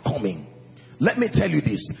that are coming. Let me tell you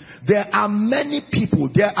this. There are many people,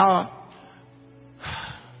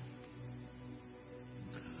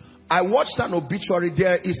 I watched an obituary.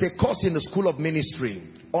 There is a course in the School of Ministry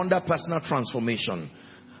under personal transformation.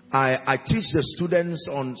 I teach the students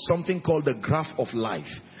on something called the graph of life.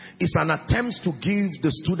 It's an attempt to give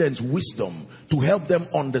the students wisdom to help them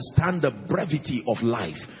understand the brevity of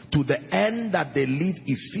life to the end that they live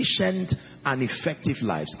efficient and effective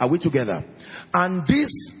lives. Are we together? And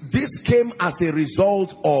this came as a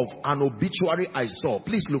result of an obituary I saw.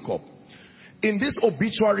 Please look up. In this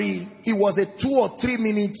obituary, it was a 2 or 3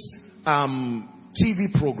 minutes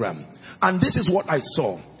TV program. And this is what I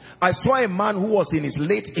saw. I saw a man who was in his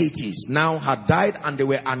late 80s, now had died, and they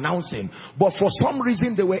were announcing. But for some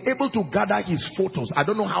reason, they were able to gather his photos. I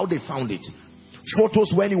don't know how they found it.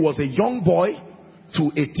 Photos when he was a young boy,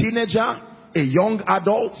 to a teenager, a young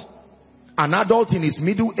adult, an adult in his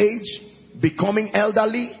middle age, becoming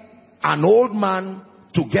elderly, an old man,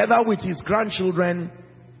 together with his grandchildren,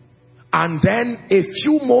 and then a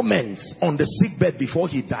few moments on the sickbed before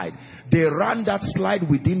he died. They ran that slide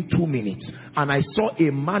within 2 minutes, and I saw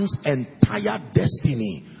a man's entire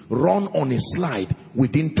destiny run on a slide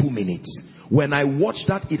within 2 minutes. When I watched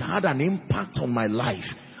that, it had an impact on my life.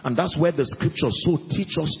 And that's where the scriptures so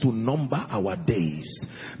teach us to number our days,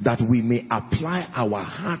 that we may apply our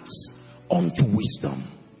hearts unto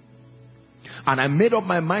wisdom. And I made up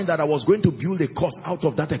my mind that I was going to build a course out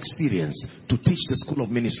of that experience to teach the School of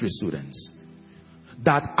Ministry students.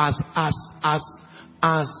 That as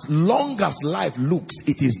long as life looks,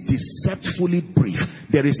 it is deceptively brief.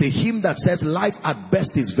 There is a hymn that says life at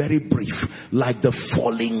best is very brief, like the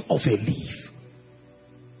falling of a leaf.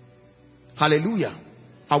 Hallelujah.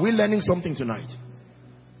 Are we learning something tonight?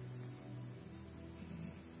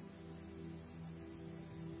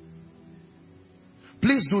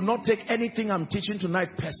 Please do not take anything I'm teaching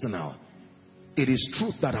tonight personal. It is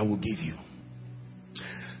truth that I will give you.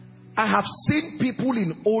 I have seen people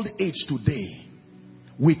in old age today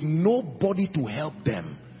with nobody to help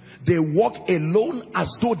them. They walk alone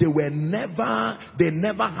as though they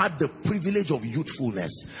never had the privilege of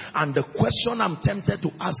youthfulness. And the question I'm tempted to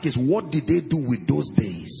ask is, what did they do with those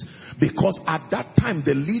days? Because at that time,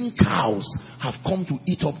 the lean cows have come to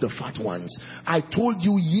eat up the fat ones. I told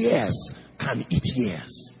you, years can eat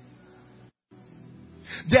years.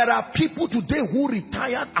 There are people today who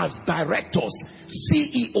retired as directors,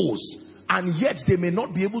 CEOs, and yet they may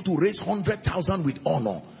not be able to raise 100,000 with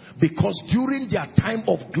honor, because during their time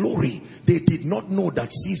of glory, they did not know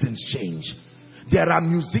that seasons change. There are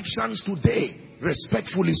musicians today,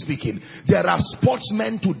 respectfully speaking. There are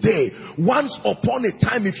sportsmen today. Once upon a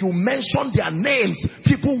time, if you mention their names,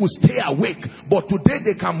 people will stay awake. But today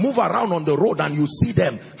they can move around on the road and you see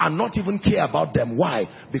them and not even care about them. Why?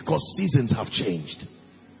 Because seasons have changed.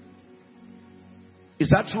 Is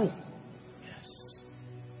that true? Yes.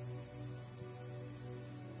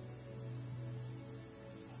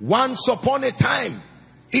 Once upon a time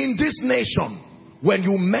in this nation, when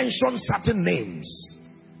you mention certain names,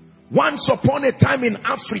 once upon a time in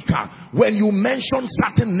Africa, when you mention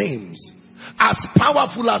certain names, as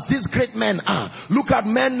powerful as these great men are, look at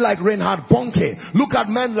men like Reinhard Bonnke, look at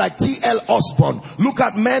men like T.L. Osborne, look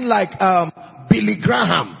at men like Billy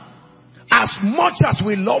Graham, As much as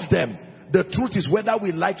we love them, the truth is, whether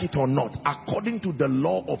we like it or not, according to the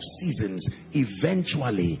law of seasons,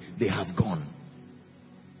 eventually they have gone.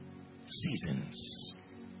 Seasons.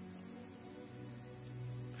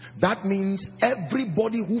 That means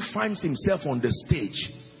everybody who finds himself on the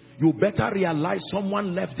stage, you better realize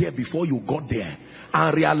someone left there before you got there,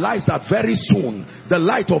 and realize that very soon the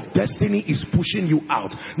light of destiny is pushing you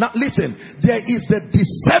out. Now listen, there is the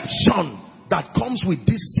deception that comes with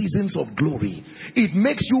these seasons of glory. It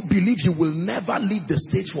makes you believe you will never leave the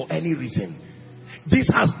stage for any reason. This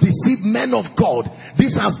has deceived men of God.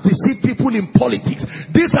 This has deceived people in politics.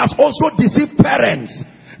 This has also deceived parents.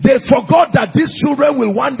 They forgot that these children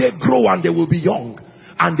will one day grow and they will be young.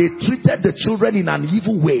 And they treated the children in an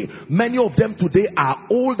evil way. Many of them today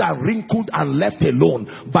are old and wrinkled and left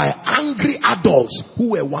alone by angry adults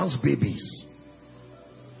who were once babies.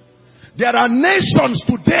 There are nations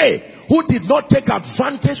today who did not take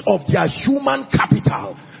advantage of their human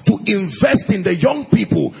capital to invest in the young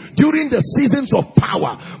people during the seasons of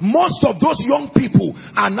power. Most of those young people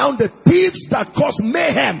are now the thieves that cause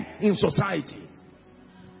mayhem in society.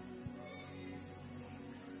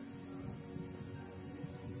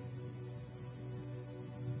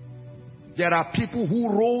 There are people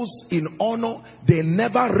who rose in honor. They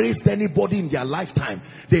never raised anybody in their lifetime.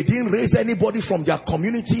 They didn't raise anybody from their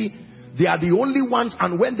community. They are the only ones,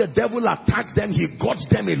 and when the devil attacked them, he got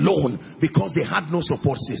them alone because they had no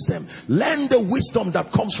support system. Learn the wisdom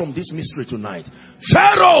that comes from this mystery tonight.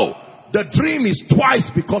 Pharaoh, the dream is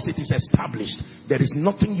twice because it is established. There is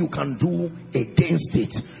nothing you can do against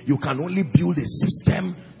it. You can only build a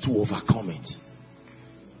system to overcome it.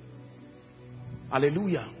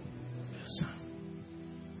 Hallelujah. Yes.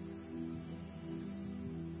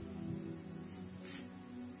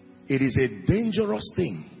 It is a dangerous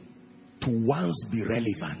thing to once be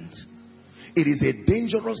relevant. It is a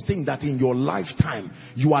dangerous thing that in your lifetime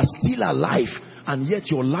you are still alive and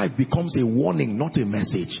yet your life becomes a warning, not a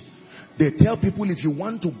message. They tell people, if you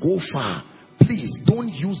want to go far, please don't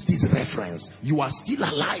use this reference. You are still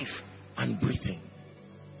alive and breathing.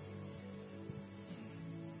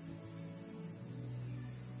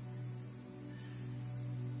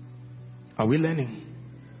 Are we learning?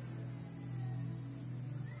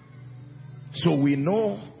 So we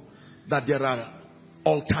know that there are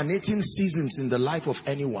alternating seasons in the life of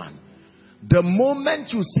anyone. The moment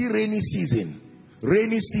you see rainy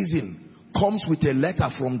season comes with a letter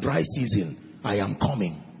from dry season. I am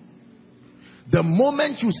coming. The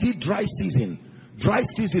moment you see dry season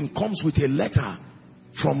comes with a letter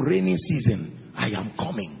from rainy season. I am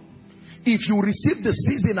coming. If you receive the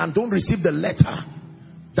season and don't receive the letter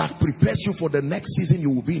that prepares you for the next season, you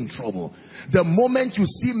will be in trouble. The moment you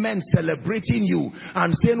see men celebrating you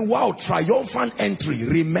and saying, wow, triumphant entry,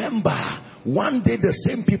 remember, one day the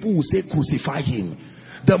same people will say, crucify him.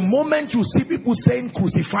 The moment you see people saying,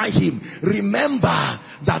 crucify him, remember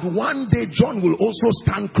that one day John will also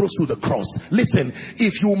stand close to the cross. Listen,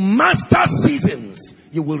 if you master seasons,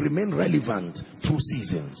 you will remain relevant through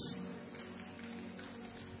seasons.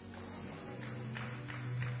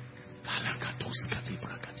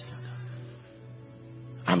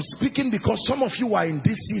 I'm speaking because some of you are in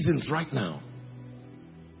these seasons right now.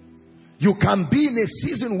 You can be in a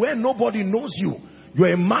season where nobody knows you.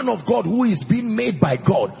 You're a man of God who is being made by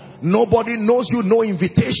God. Nobody knows you, no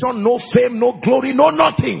invitation, no fame, no glory, no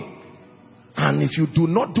nothing. And if you do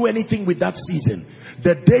not do anything with that season,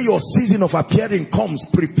 the day your season of appearing comes,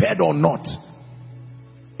 prepared or not.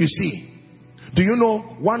 You see, do you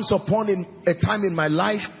know, once upon a time in my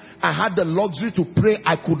life, I had the luxury to pray.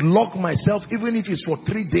 I could lock myself, even if it's for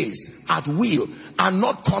 3 days, at will, and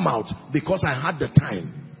not come out because I had the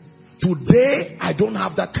time. Today, I don't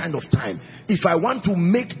have that kind of time. If I want to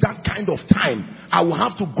make that kind of time, I will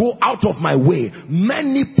have to go out of my way.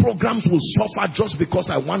 Many programs will suffer just because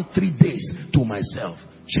I want 3 days to myself.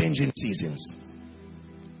 Changing seasons.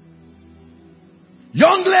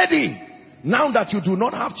 Young lady, now that you do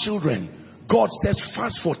not have children, God says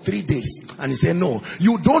fast for 3 days. And he said, no,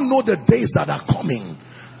 you don't know the days that are coming.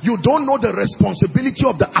 You don't know the responsibility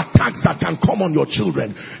of the attacks that can come on your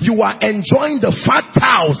children. You are enjoying the fat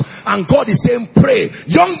cows and God is saying, pray.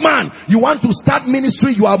 Young man, you want to start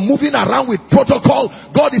ministry, you are moving around with protocol.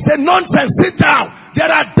 God is saying, nonsense, sit down. There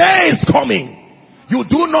are days coming. You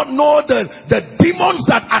do not know the demons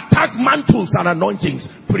that attack mantles and anointings.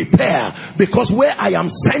 Prepare, because where I am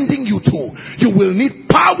sending you to, you will need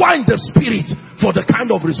power in the spirit for the kind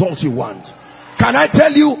of results you want. Can I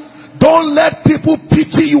tell you, Don't let people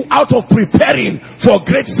pity you out of preparing for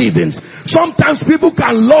great seasons. Sometimes people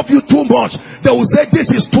can love you too much. They will say, this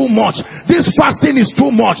is too much. This fasting is too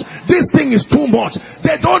much. This thing is too much.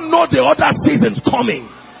 They don't know the other seasons coming.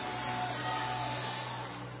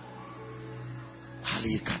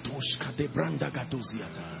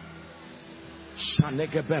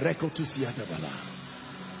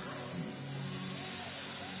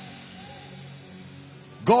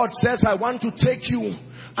 God says, I want to take you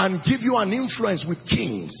and give you an influence with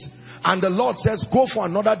kings. And the Lord says, go for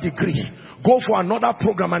another degree, go for another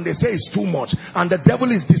program. And they say it's too much, and the devil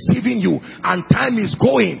is deceiving you, and time is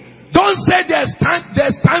going. Don't say there's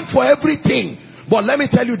time for everything. But let me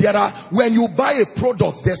tell you, when you buy a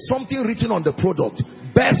product, there's something written on the product,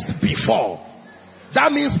 best before.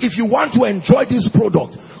 That means if you want to enjoy this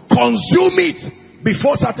product, consume it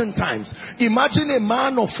before certain times. Imagine a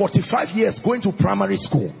man of 45 years going to primary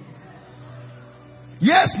school.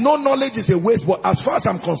 Yes, no knowledge is a waste, but as far as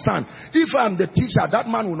I'm concerned, if I'm the teacher, that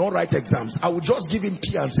man will not write exams. I will just give him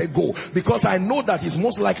key and say go, because I know that he's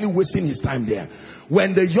most likely wasting his time there.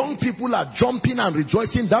 When the young people are jumping and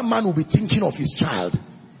rejoicing, that man will be thinking of his child.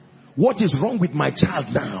 What is wrong with my child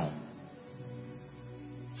now?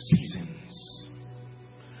 Seasons.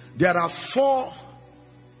 There are 4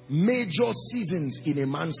 major seasons in a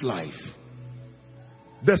man's life.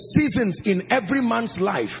 The seasons in every man's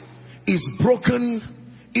life is broken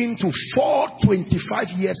into 4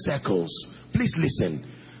 25-year circles. Please listen.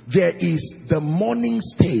 There is the morning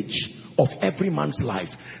stage of every man's life.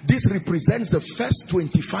 This represents the first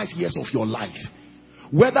 25 years of your life.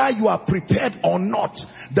 Whether you are prepared or not,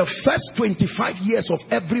 the first 25 years of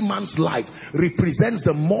every man's life represents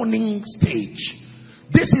the morning stage.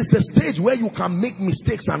 This is the stage where you can make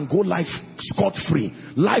mistakes and go life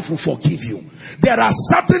scot-free. Life will forgive you. There are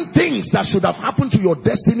certain things that should have happened to your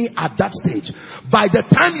destiny at that stage. By the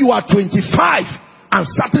time you are 25 and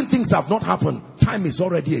certain things have not happened, time is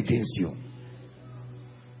already against you.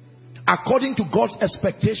 According to God's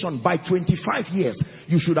expectation, by 25 years,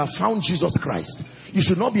 you should have found Jesus Christ. You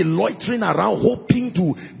should not be loitering around hoping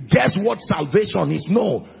to guess what salvation is.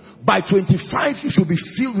 No. By 25, you should be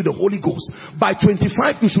filled with the Holy Ghost. By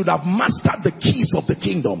 25, you should have mastered the keys of the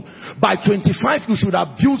kingdom. By 25, you should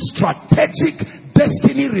have built strategic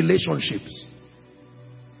destiny relationships.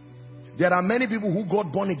 There are many people who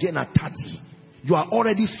got born again at 30. You are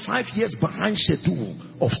already 5 years behind schedule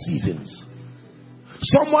of seasons.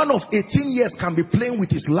 Someone of 18 years can be playing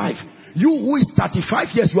with his life. You who is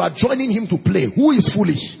 35 years, you are joining him to play. Who is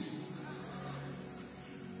foolish?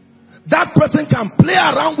 That person can play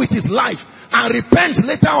around with his life and repent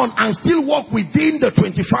later on and still walk within the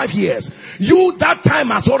 25 years. You, that time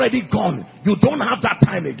has already gone. You don't have that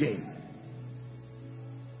time again.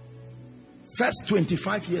 First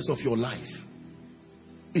 25 years of your life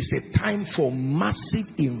is a time for massive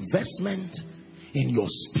investment in your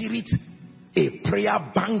spirit, a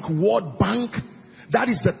prayer bank, word bank. That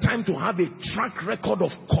is the time to have a track record of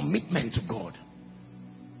commitment to God.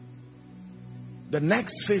 The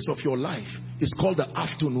next phase of your life is called the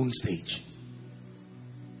afternoon stage.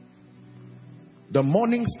 The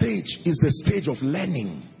morning stage is the stage of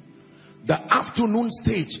learning. The afternoon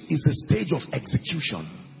stage is the stage of execution.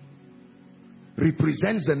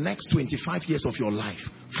 Represents the next 25 years of your life,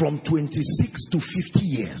 from 26 to 50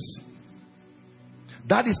 years.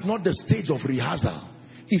 That is not the stage of rehearsal.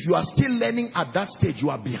 If you are still learning at that stage, you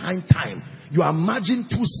are behind time. You are merging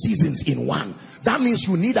 2 seasons in one. That means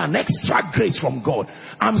you need an extra grace from God.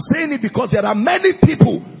 I'm saying it because there are many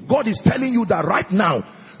people, God is telling you that right now,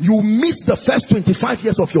 you missed the first 25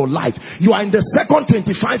 years of your life. You are in the second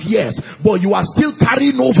 25 years, but you are still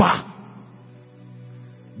carrying over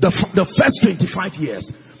the first 25 years.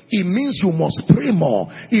 It means you must pray more.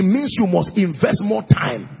 It means you must invest more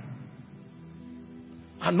time.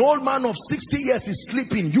 An old man of 60 years is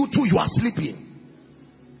sleeping. You too, you are sleeping.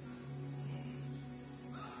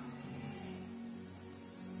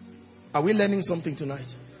 Are we learning something tonight?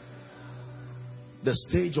 The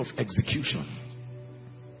stage of execution.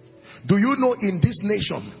 Do you know in this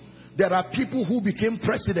nation, there are people who became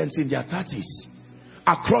presidents in their 30s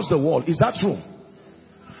across the world? Is that true?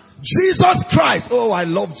 Jesus Christ. Oh, I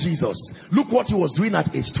love Jesus. Look what he was doing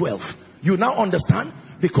at age 12. You now understand?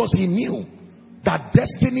 Because he knew that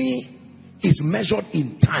destiny is measured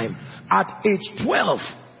in time. At age 12,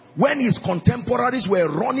 when his contemporaries were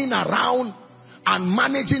running around and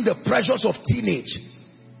managing the pressures of teenage,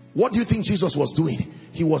 what do you think Jesus was doing?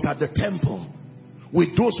 He was at the temple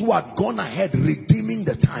with those who had gone ahead, redeeming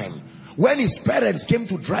the time. When his parents came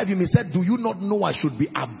to drive him, he said, do you not know I should be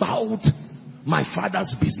about my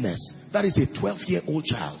father's business? That is a 12-year-old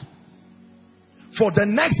child. For the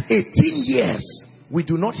next 18 years, we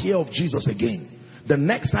do not hear of Jesus again. The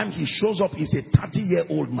next time he shows up is a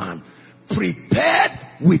 30-year-old man, prepared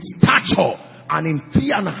with stature. And in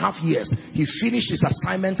 3.5 years, he finished his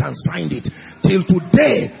assignment and signed it. Till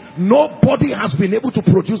today, nobody has been able to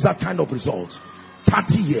produce that kind of result.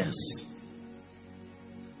 30 years.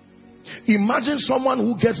 Imagine someone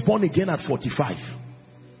who gets born again at 45.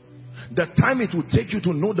 The time it will take you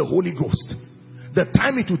to know the Holy Ghost. The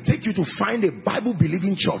time it will take you to find a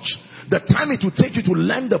Bible-believing church. The time it will take you to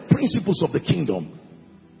learn the principles of the kingdom.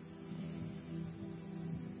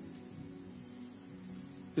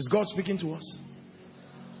 Is God speaking to us?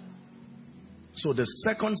 So the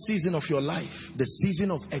second season of your life, the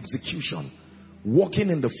season of execution, walking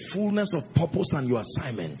in the fullness of purpose and your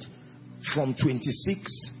assignment, from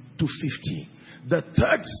 26 to 50. The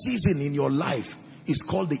third season in your life is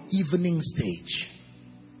called the evening stage.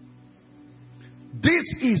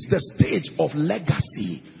 This is the stage of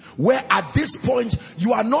legacy, where at this point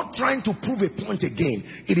you are not trying to prove a point again.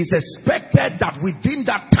 It is expected that within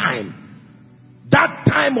that time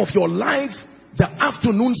of your life, the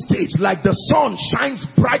afternoon stage, like the sun shines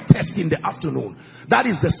brightest in the afternoon, that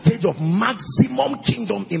is the stage of maximum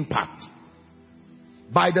kingdom impact.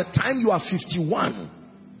 By the time you are 51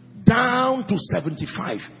 down to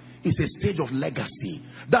 75 is a stage of legacy.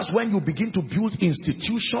 That's when you begin to build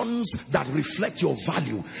institutions that reflect your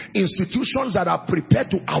value, institutions that are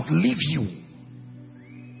prepared to outlive you.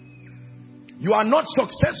 You are not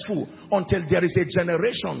successful until there is a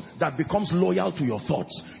generation that becomes loyal to your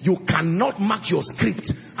thoughts. You cannot mark your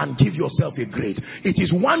script and give yourself a grade. It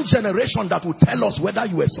is one generation that will tell us whether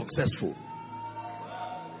you were successful.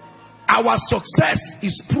 Our success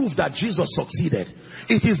is proof that Jesus succeeded.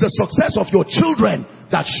 It is the success of your children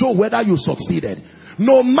that show whether you succeeded.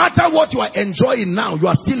 No matter what you are enjoying now, you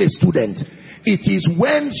are still a student. It is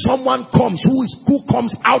when someone comes who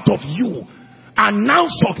comes out of you and now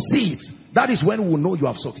succeeds, that is when we will know you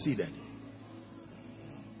have succeeded.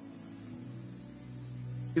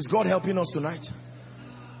 Is God helping us tonight?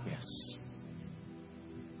 Yes.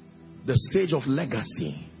 The stage of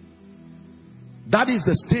legacy. That is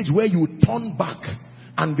the stage where you turn back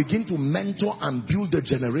and begin to mentor and build the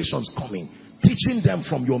generations coming, teaching them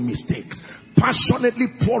from your mistakes, passionately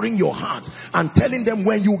pouring your heart and telling them,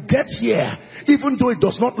 when you get here, even though it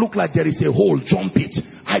does not look like there is a hole, jump it.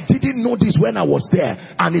 I didn't know this when I was there,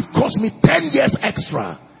 and it cost me 10 years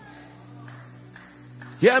extra.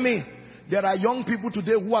 Hear me? There are young people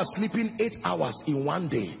today who are sleeping 8 hours in one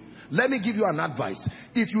day. Let me give you an advice.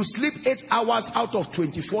 If you sleep 8 hours out of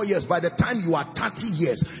 24 years, by the time you are 30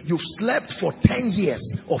 years, you've slept for 10 years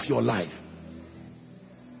of your life.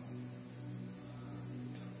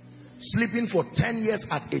 Sleeping for 10 years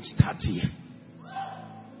at age 30.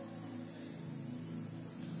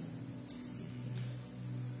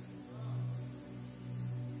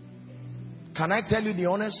 Can I tell you the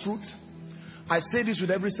honest truth? I say this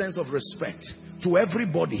with every sense of respect to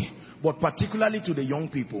everybody, but particularly to the young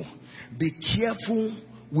people. Be careful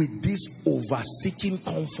with this over-seeking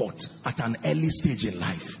comfort at an early stage in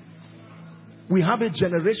life. We have a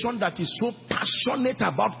generation that is so passionate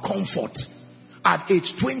about comfort. At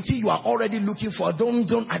age 20, you are already looking for, I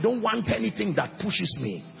don't want anything that pushes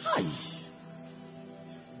me. Hi.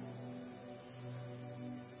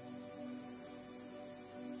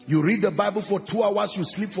 You read the Bible for 2 hours, you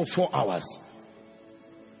sleep for 4 hours.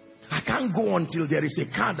 I can't go until there is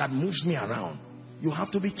a car that moves me around. You have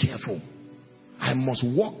to be careful. I must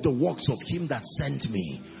walk the walks of him that sent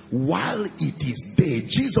me while it is day.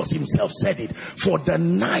 Jesus himself said it. For the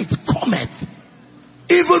night cometh,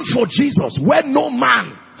 even for Jesus, when no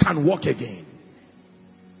man can walk again.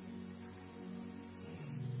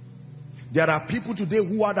 There are people today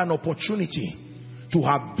who had an opportunity to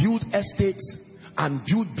have built estates and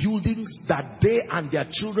build buildings that they and their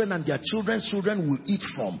children and their children's children will eat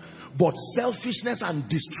from. But selfishness and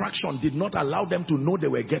distraction did not allow them to know they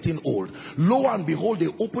were getting old. Lo and behold, they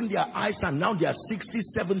opened their eyes and now they are 60,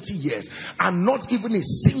 70 years and not even a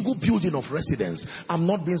single building of residence. I'm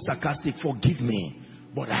not being sarcastic, forgive me,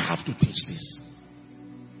 but I have to teach this.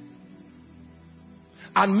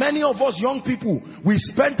 And many of us young people, we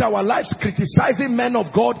spent our lives criticizing men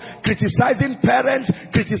of God, criticizing parents,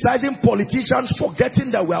 criticizing politicians,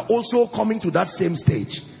 forgetting that we are also coming to that same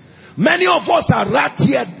stage. Many of us are right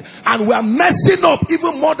here and we are messing up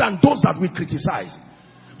even more than those that we criticized.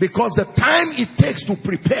 Because the time it takes to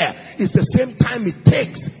prepare is the same time it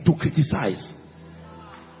takes to criticize.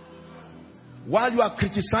 While you are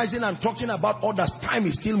criticizing and talking about others, time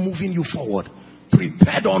is still moving you forward.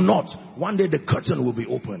 Prepared or not, one day the curtain will be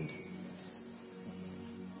opened.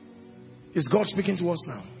 Is God speaking to us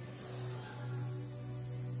now?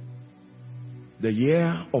 the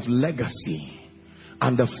year of legacy,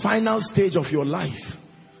 and the final stage of your life,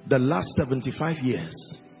 the last 75 years,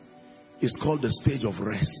 is called the stage of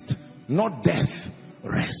rest. Not death,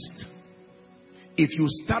 rest. If you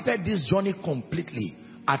started this journey completely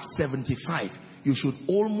at 75, you should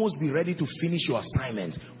almost be ready to finish your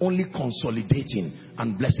assignment, only consolidating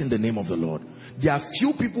and blessing the name of the Lord. There are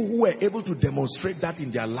few people who were able to demonstrate that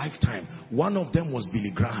in their lifetime. One of them was Billy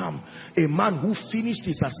Graham, a man who finished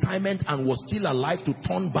his assignment and was still alive to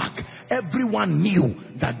turn back. Everyone knew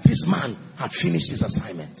that this man had finished his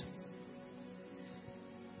assignment.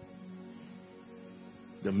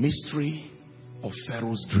 The mystery of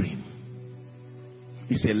Pharaoh's dream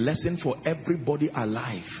is a lesson for everybody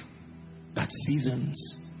alive, that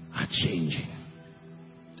seasons are changing.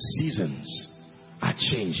 Seasons are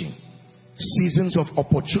changing. Seasons of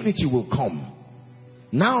opportunity will come.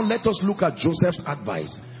 Now let us look at Joseph's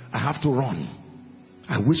advice. I have to run.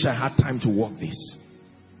 I wish I had time to walk this.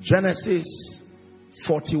 Genesis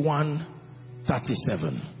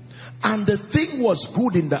 41:37. And the thing was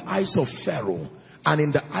good in the eyes of Pharaoh and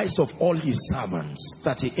in the eyes of all his servants.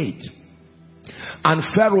 38. And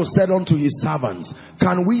Pharaoh said unto his servants,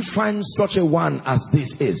 can we find such a one as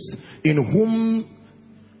this is, in whom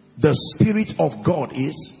the Spirit of God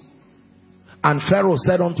is? And Pharaoh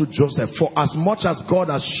said unto Joseph, for as much as God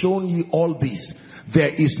has shown you all this,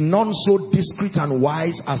 there is none so discreet and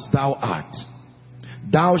wise as thou art.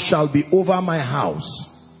 Thou shalt be over my house,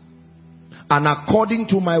 and according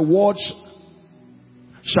to my word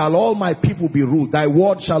shall all my people be ruled. Thy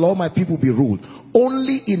word shall all my people be ruled.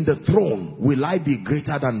 Only in the throne will I be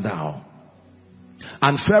greater than thou.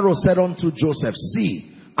 And Pharaoh said unto Joseph,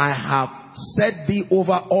 see, I have set thee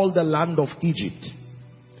over all the land of Egypt.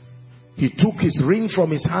 He took his ring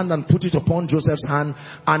from his hand and put it upon Joseph's hand,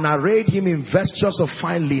 and arrayed him in vestures of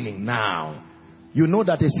fine linen. Now, you know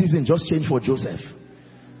that the season just changed for Joseph.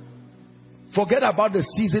 Forget about the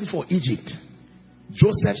season for Egypt.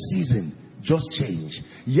 Joseph's season just changed.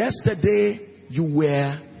 Yesterday, you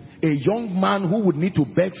were a young man who would need to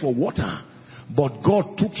beg for water, but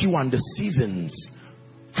God took you on the seasons.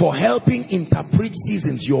 For helping interpret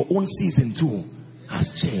seasons, your own season too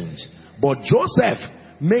has changed. But Joseph,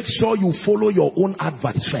 make sure you follow your own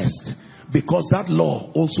advice first, because that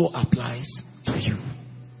law also applies to you.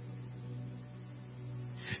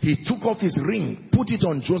 He took off his ring, put it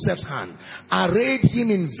on Joseph's hand, arrayed him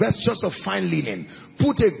in vestures of fine linen,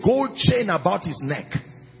 put a gold chain about his neck.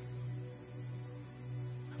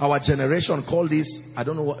 Our generation call this, I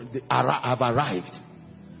don't know what, I've arrived.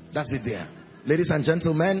 That's it there. Ladies and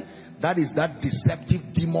gentlemen, that is that deceptive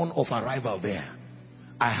demon of arrival there.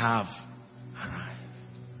 I have arrived.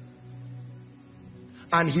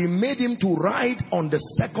 And he made him to ride on the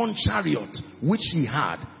second chariot which he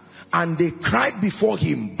had. And they cried before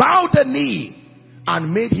him, bow the knee,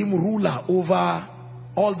 and made him ruler over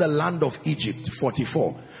all the land of Egypt.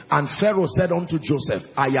 44. And Pharaoh said unto Joseph,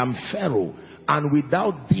 I am Pharaoh, and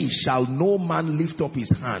without thee shall no man lift up his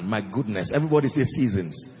hand. My goodness, everybody say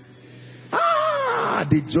seasons.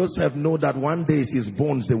 Did Joseph know that one day his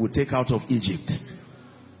bones they would take out of Egypt?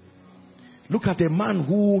 Look at a man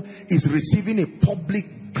who is receiving a public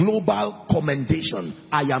global commendation.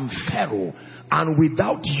 I am Pharaoh, and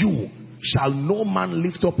without you shall no man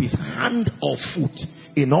lift up his hand or foot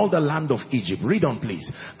in all the land of Egypt. Read on,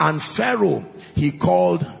 please. And Pharaoh, he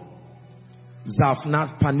called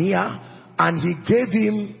Zaphnath-Paneah, and he gave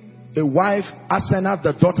him a wife, Asenath,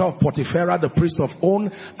 the daughter of Potiphar, the priest of On.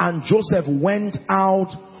 And Joseph went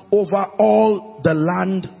out over all the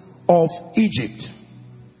land of Egypt.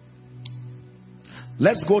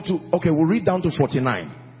 Let's go to, okay, we'll read down to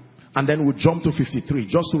 49. And then we'll jump to 53,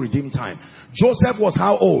 just to redeem time. Joseph was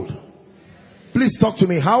how old? Please talk to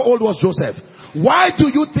me. How old was Joseph? Why do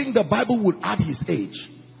you think the Bible would add his age?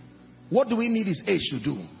 What do we need his age to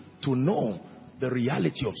do? To know the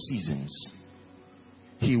reality of seasons.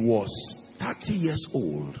 He was 30 years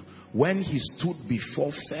old when he stood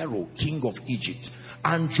before Pharaoh, king of Egypt.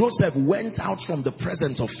 And Joseph went out from the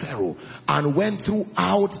presence of Pharaoh and went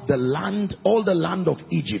throughout the land, all the land of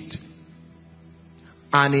Egypt.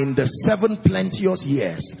 And in the 7 plenteous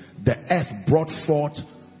years, the earth brought forth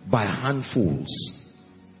by handfuls.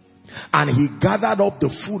 And he gathered up the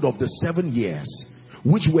food of the 7 years,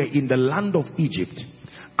 which were in the land of Egypt,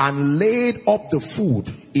 and laid up the food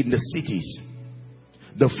in the cities.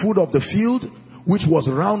 The food of the field, which was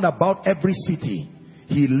round about every city,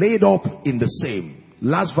 he laid up in the same.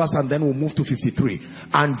 Last verse, and then we'll move to 53.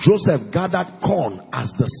 And Joseph gathered corn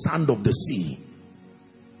as the sand of the sea,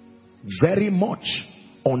 very much,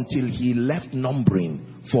 until he left numbering,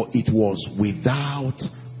 for it was without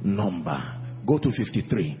number. Go to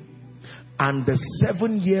 53. And the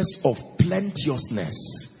 7 years of plenteousness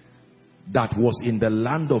that was in the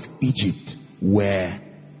land of Egypt were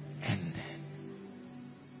ended.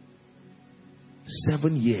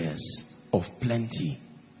 7 years of plenty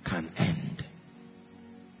can end.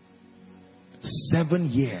 7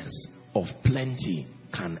 years of plenty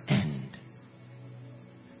can end.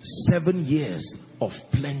 7 years of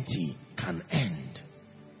plenty can end.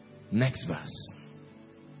 Next verse.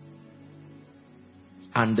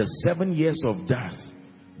 And the 7 years of death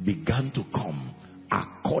began to come,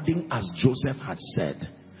 according as Joseph had said.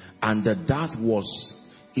 And the death was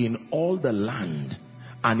in all the land,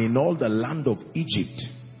 and in all the land of Egypt.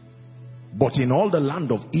 But in all the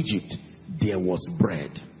land of Egypt there was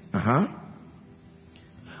bread.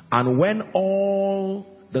 And when all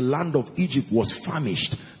the land of Egypt was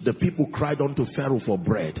famished, the people cried unto Pharaoh for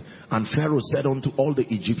bread. And Pharaoh said unto all the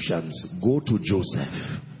Egyptians, go to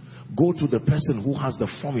Joseph. Go to the person who has the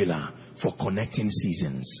formula for connecting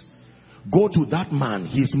seasons. Go to that man.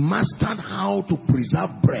 He's mastered how to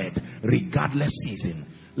preserve bread regardless season.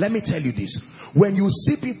 Let me tell you this. When you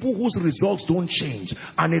see people whose results don't change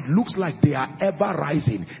and it looks like they are ever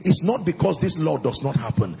rising, it's not because this law does not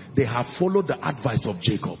happen. They have followed the advice of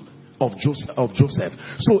Jacob, of Joseph.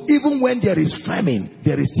 So even when there is famine,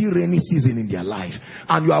 there is still rainy season in their life.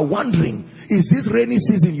 And you are wondering, is this rainy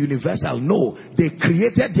season universal? No. They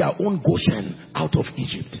created their own Goshen out of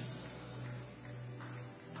Egypt.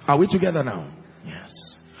 Are we together now? Yes.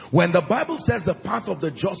 When the Bible says the path of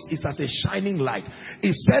the just is as a shining light,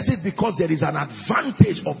 it says it because there is an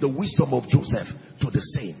advantage of the wisdom of Joseph to the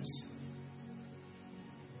saints.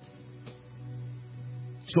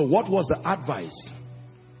 So what was the advice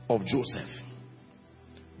of Joseph?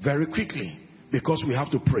 Very quickly, because we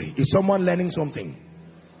have to pray. Is someone learning something?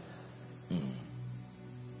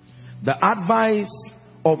 The advice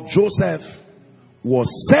of Joseph was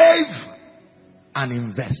save and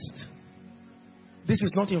invest. This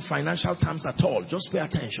is not in financial terms at all. Just pay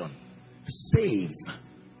attention. Save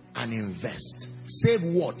and invest. Save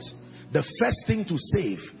what? The first thing to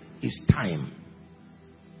save is time,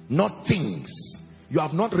 not things. You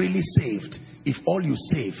have not really saved if all you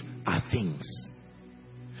save are things.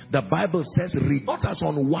 The Bible says, not as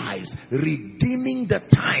unwise, redeeming the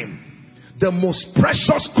time. The most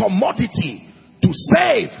precious commodity to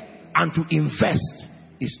save and to invest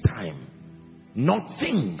is time. Not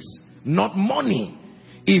things, not money.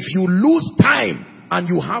 If you lose time and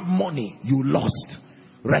you have money, you lost.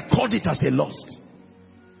 Record it as a loss.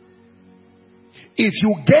 If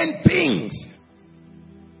you gain things,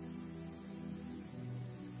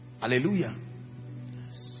 hallelujah.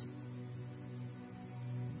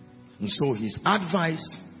 And so his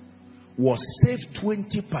advice was save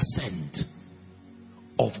 20%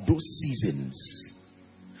 of those seasons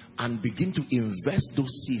and begin to invest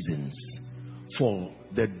those seasons for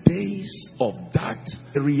the days of that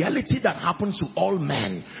reality that happens to all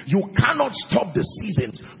men. You cannot stop the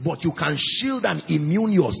seasons, but you can shield and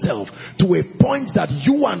immune yourself to a point that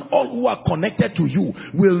you and all who are connected to you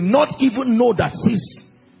will not even know that cease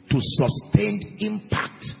to sustained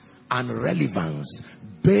impact and relevance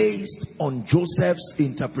based on Joseph's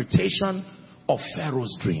interpretation of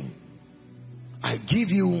Pharaoh's dream. I give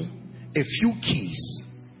you a few keys.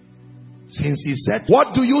 Since he said,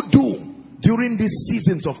 what do you do during these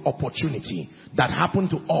seasons of opportunity that happen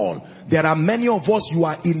to all? There are many of us, you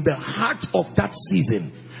are in the heart of that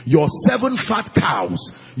season. Your 7 fat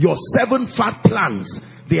cows, your 7 fat plants,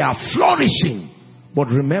 they are flourishing. But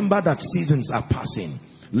remember that seasons are passing.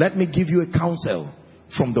 Let me give you a counsel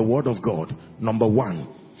from the word of God. Number 1,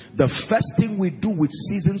 the first thing we do with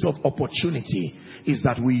seasons of opportunity is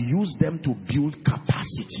that we use them to build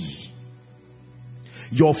capacity.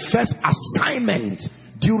 Your first assignment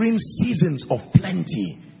during seasons of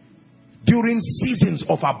plenty, during seasons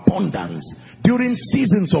of abundance, during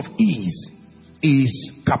seasons of ease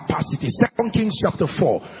is capacity. 2 Kings chapter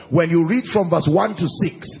 4, when you read from verse 1 to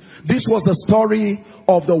 6, this was the story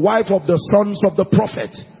of the wife of the sons of the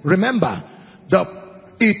prophet. Remember,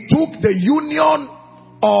 it took the union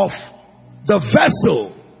of the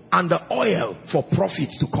vessel and the oil for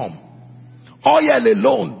profits to come. Oil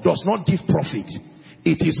alone does not give profit.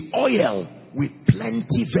 It is oil with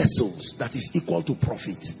plenty vessels that is equal to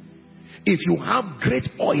profit. If you have great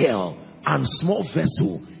oil and small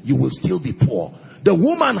vessel, you will still be poor. The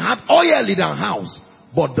woman had oil in her house,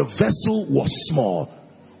 but the vessel was small.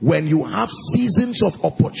 When you have seasons of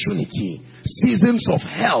opportunity, seasons of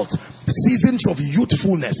health, seasons of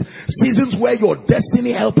youthfulness, seasons where your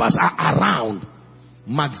destiny helpers are around,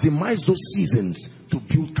 maximize those seasons to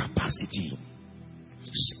build capacity.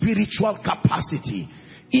 Spiritual capacity,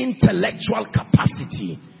 intellectual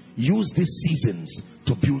capacity. use these seasons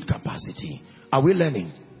to build capacity. Are we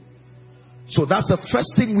learning? So that's the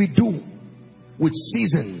first thing we do with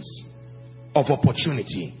seasons of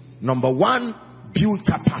opportunity. Number one, build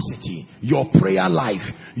capacity. Your prayer life,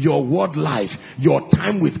 your word life, your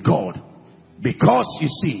time with God. Because you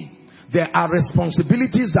see, there are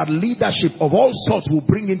responsibilities that leadership of all sorts will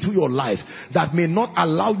bring into your life that may not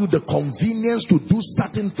allow you the convenience to do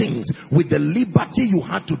certain things with the liberty you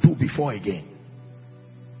had to do before again.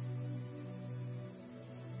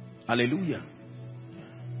 Hallelujah.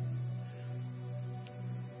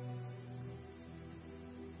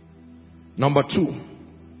 Number two,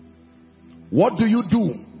 what do you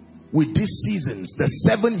do with these seasons?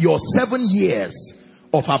 Your 7 years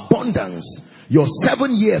of abundance, your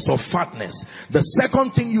 7 years of fatness. The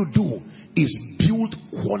second thing you do is build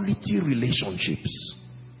quality relationships.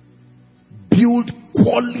 Build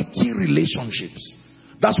quality relationships.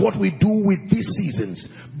 That's what we do with these seasons.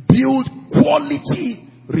 Build quality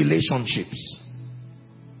relationships.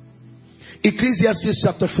 Ecclesiastes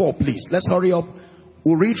chapter 4, please. Let's hurry up.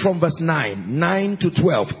 We'll read from verse 9 to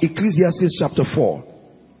 12. Ecclesiastes chapter 4.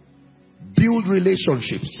 Build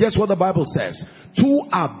relationships. Here's what the Bible says. Two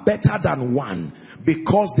are better than one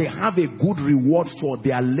because they have a good reward for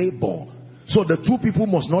their labor. So the two people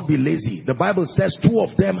must not be lazy. The Bible says two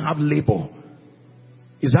of them have labor.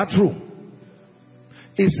 Is that true?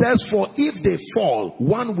 It says, for if they fall,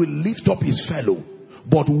 one will lift up his fellow.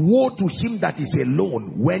 But woe to him that is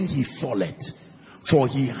alone when he falleth, for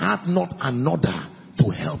he hath not another to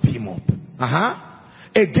help him up.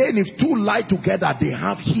 Again, if two lie together, they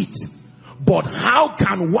have heat. But how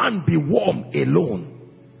can one be warm alone?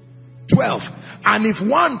 12. And if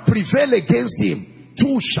one prevail against him,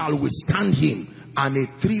 two shall withstand him, and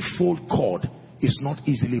a threefold cord is not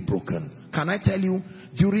easily broken. Can I tell you,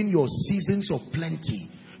 during your seasons of plenty,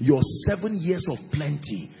 your 7 years of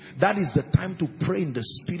plenty, that is the time to pray in the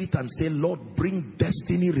spirit and say, Lord, bring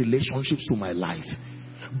destiny relationships to my life.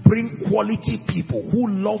 Bring quality people who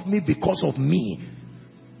love me because of me.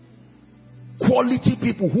 Quality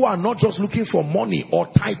people who are not just looking for money or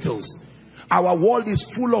titles. Our world is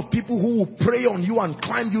full of people who will prey on you and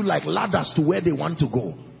climb you like ladders to where they want to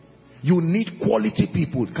go. You need quality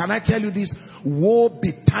people. Can I tell you this? Woe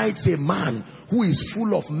betides a man who is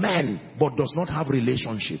full of men but does not have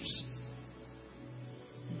relationships.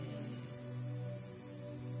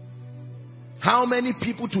 How many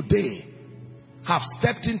people today have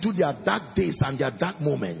stepped into their dark days and their dark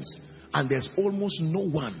moments, and there's almost no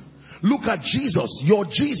one? Look at Jesus, your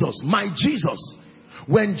Jesus, my Jesus.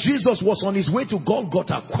 When Jesus was on his way to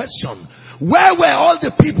Golgotha, question, where were all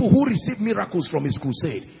the people who received miracles from his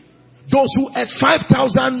crusade? Those who ate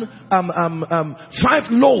 5,000, 5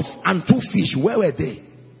 loaves and 2 fish, where were they?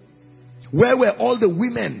 Where were all the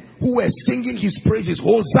women who were singing his praises?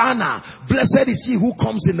 Hosanna, blessed is he who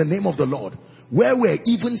comes in the name of the Lord. Where were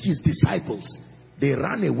even his disciples? They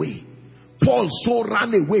ran away. Paul so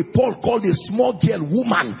ran away. Paul called a small girl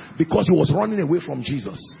woman because he was running away from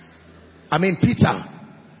Jesus. I mean, Peter.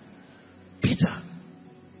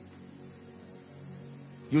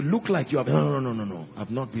 You look like you have... No. I've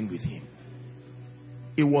not been with him.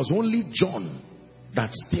 It was only John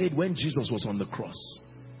that stayed when Jesus was on the cross.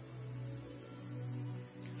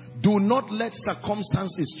 Do not let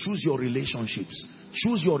circumstances choose your relationships.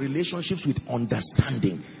 Choose your relationships with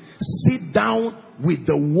understanding. Sit down with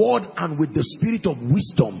the word and with the spirit of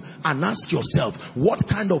wisdom and ask yourself, what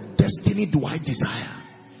kind of destiny do I desire?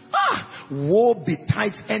 Woe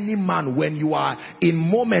betides any man when you are in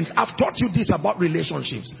moments. I've taught you this about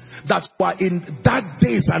relationships, that you are in dark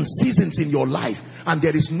days and seasons in your life and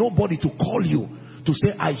there is nobody to call you to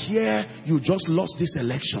say, I hear you just lost this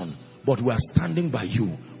election, but we are standing by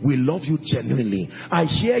you. We love you genuinely. I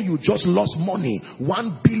hear you just lost money.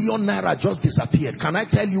 1 billion naira just disappeared. Can I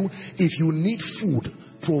tell you, if you need food,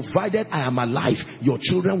 provided I am alive, your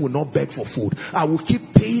children will not beg for food. I will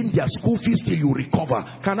keep paying their school fees till you recover.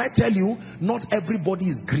 Can I tell you, not everybody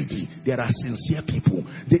is greedy. There are sincere people.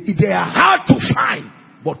 They are hard to find,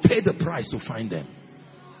 but pay the price to find them.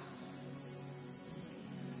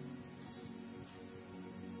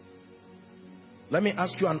 Let me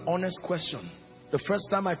ask you an honest question. The first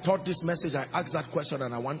time I taught this message, I asked that question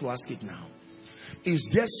and I want to ask it now. Is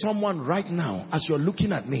there someone right now, as you're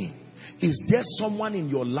looking at me, is there someone in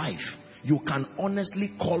your life you can honestly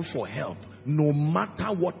call for help, no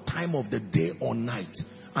matter what time of the day or night,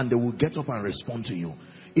 and they will get up and respond to you?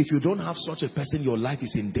 If you don't have such a person, your life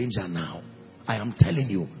is in danger now. I am telling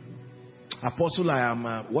you. Apostle, I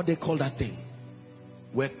am, what they call that thing?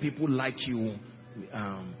 Where people like you,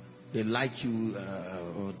 they like you,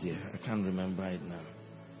 oh dear, I can't remember it now.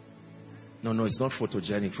 No, it's not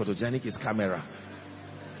photogenic. Photogenic is camera.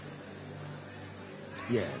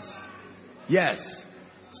 Yes.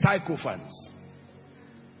 Sycophants.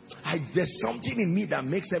 There's something in me that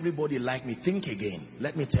makes everybody like me. Think again.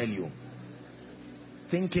 Let me tell you.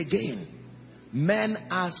 Think again. Men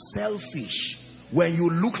are selfish. When you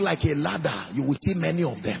look like a ladder, you will see many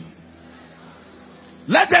of them.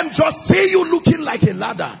 Let them just see you looking like a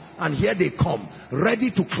ladder, and here they come,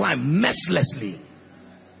 ready to climb mercilessly.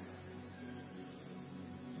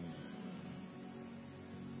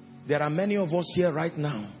 There are many of us here right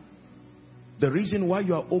now. The reason why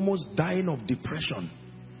you are almost dying of depression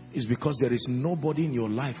is because there is nobody in your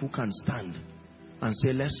life who can stand and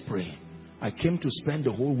say, let's pray. I came to spend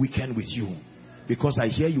the whole weekend with you because I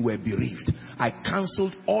hear you were bereaved. I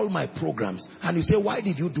cancelled all my programs. And you say, why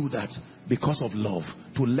did you do that? Because of love.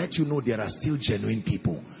 To let you know there are still genuine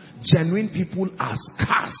people. Genuine people are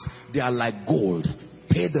scarce. They are like gold.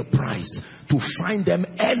 Pay the price to find them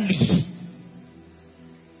early.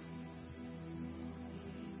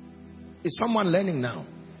 Is someone learning now?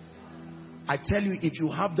 I tell you, if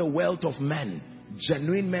you have the wealth of men,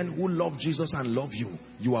 genuine men who love Jesus and love you,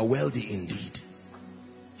 you are wealthy indeed.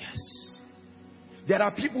 Yes. There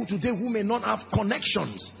are people today who may not have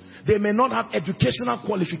connections. They may not have educational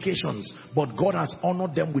qualifications, but God has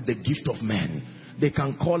honored them with the gift of men. They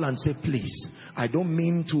can call and say, please, I don't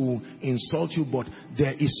mean to insult you, but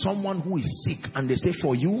there is someone who is sick, and they say,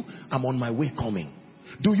 for you, I'm on my way coming.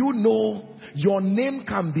 Do you know your name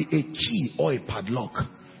can be a key or a padlock?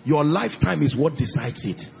 Your lifetime is what decides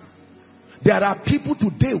it. There are people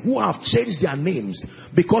today who have changed their names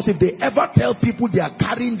because if they ever tell people they are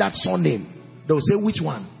carrying that surname, they'll say, which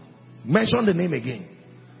one? Mention the name again.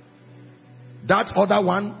 That other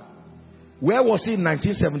one, where was he in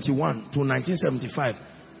 1971 to 1975?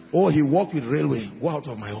 Oh, he worked with railway. Go out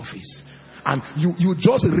of my office. And you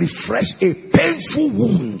just refresh a painful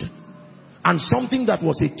wound, and something that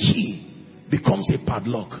was a key becomes a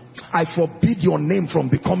padlock. I forbid your name from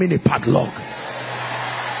becoming a padlock.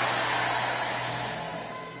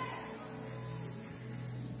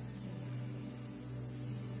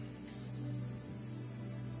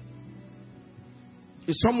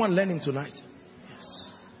 Is someone learning tonight?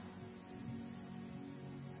 Yes.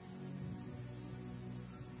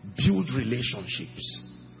 Build relationships.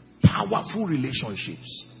 Powerful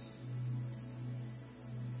relationships.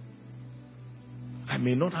 I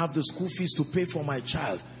may not have the school fees to pay for my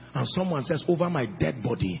child, and someone says, over my dead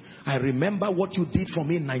body, I remember what you did for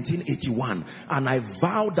me in 1981, and I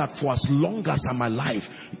vow that for as long as I'm alive.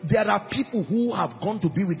 There are people who have gone to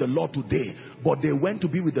be with the Lord today, but they went to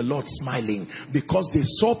be with the Lord smiling because they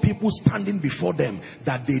saw people standing before them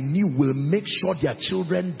that they knew will make sure their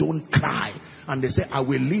children don't cry, and they say, I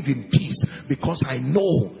will live in peace because I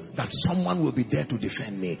know that someone will be there to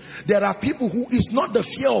defend me. There are people who it's not the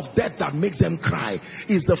fear of death that makes them cry.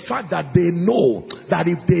 It's the fact that they know that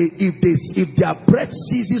if their breath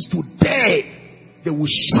ceases today, they will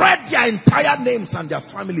shred their entire names and their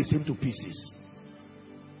families into pieces.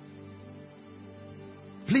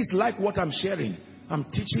 Please like what I'm sharing. I'm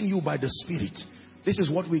teaching you by the Spirit. This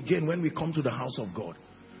is what we gain when we come to the house of God.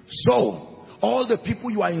 So, all the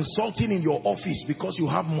people you are insulting in your office because you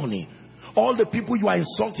have money, all the people you are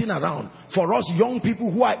insulting around, for us young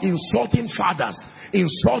people who are insulting fathers,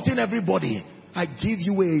 insulting everybody, I give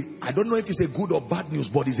you I don't know if it's a good or bad news,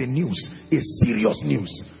 but it's a news, a serious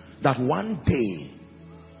news, that one day,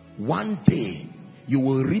 you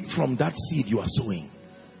will reap from that seed you are sowing.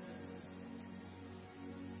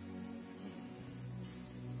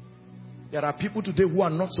 There are people today who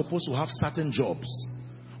are not supposed to have certain jobs,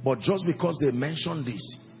 but just because they mention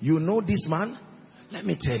this, you know this man? Let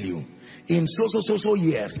me tell you, in so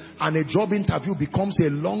years, and a job interview becomes a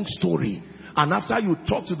long story, and after you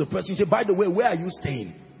talk to the person, you say, by the way, where are you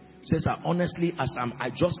staying? He says, honestly, I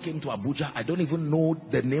just came to Abuja, I don't even know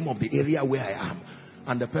the name of the area where I am.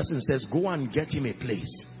 And the person says, go and get him a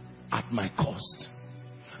place at my cost.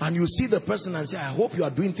 And you see the person and say, I hope you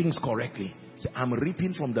are doing things correctly. Say, I'm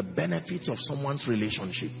reaping from the benefits of someone's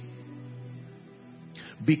relationship.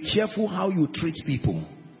 Be careful how you treat people.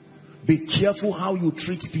 Be careful how you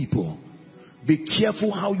treat people. Be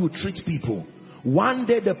careful how you treat people. One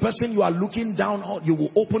day the person you are looking down on, you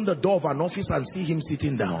will open the door of an office and see him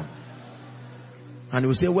sitting down. And you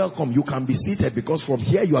will say, welcome, you can be seated because from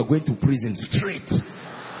here you are going to prison straight.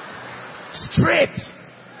 Straight.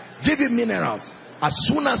 Give him minerals. As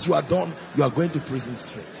soon as you are done, you are going to prison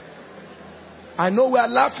straight. I know we are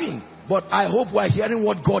laughing, but I hope we are hearing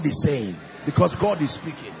what God is saying, because God is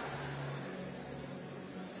speaking.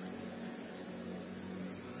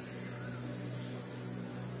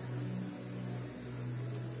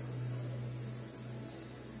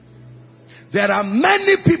 There are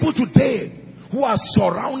many people today who are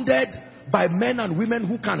surrounded by men and women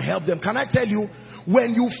who can help them. Can I tell you,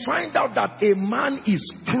 when you find out that a man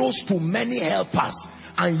is close to many helpers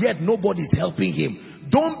and yet nobody is helping him,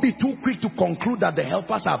 don't be too quick to conclude that the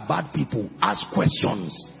helpers are bad people. Ask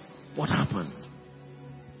questions. What happened?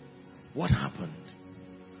 What happened?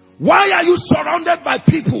 Why are you surrounded by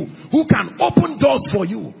people who can open doors for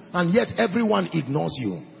you and yet everyone ignores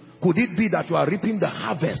you? Could it be that you are reaping the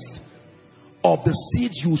harvest of the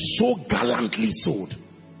seeds you so gallantly sowed?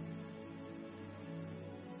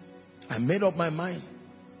 I made up my mind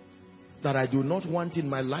that I do not want in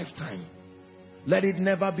my lifetime. Let it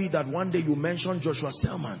never be that one day you mention Joshua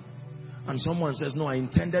Selman and someone says, no, I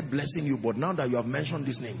intended blessing you, but now that you have mentioned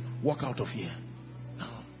this name, walk out of here. No.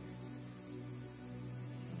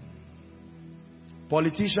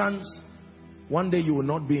 Politicians, one day you will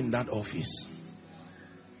not be in that office.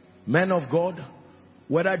 Men of God,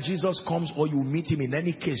 whether Jesus comes or you meet him, in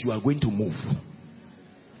any case you are going to move.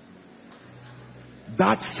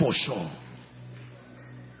 That for sure.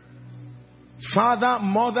 Father,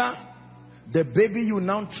 mother, the baby you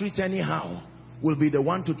now treat anyhow will be the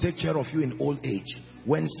one to take care of you in old age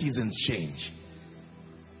when seasons change.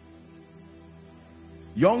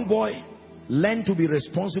 Young boy, learn to be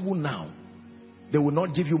responsible now. They will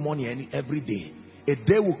not give you money every day. A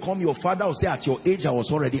day will come, your father will say, at your age I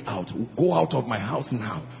was already out. Go out of my house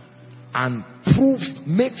now and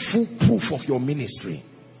make full proof of your ministry.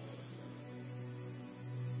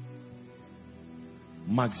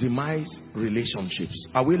 Maximize relationships.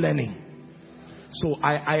 Are we learning? So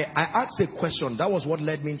I asked a question. That was what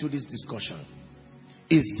led me into this discussion.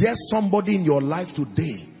 Is there somebody in your life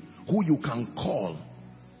today who you can call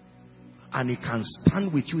and he can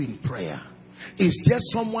stand with you in prayer? Is there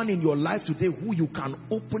someone in your life today who you can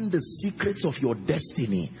open the secrets of your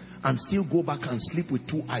destiny and still go back and sleep with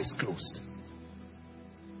two eyes closed?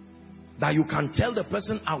 That you can tell the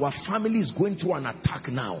person, our family is going through an attack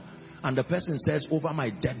now, and the person says, over my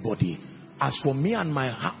dead body, as for me and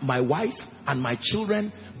my wife and my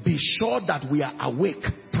children, be sure that we are awake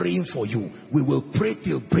praying for you. We will pray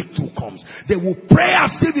till breakthrough comes. They will pray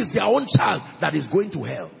as if it's their own child that is going to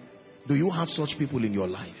hell. Do you have such people in your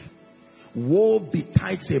life? Woe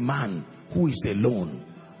betides a man who is alone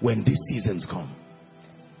when these seasons come.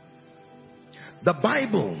 The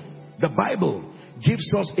Bible gives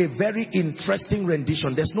us a very interesting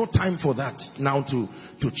rendition. There's no time for that now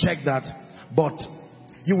to check that. But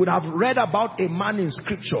you would have read about a man in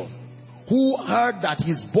scripture who heard that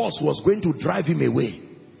his boss was going to drive him away.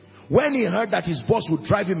 When he heard that his boss would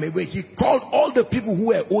drive him away, he called all the people who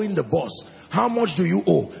were owing the boss. How much do you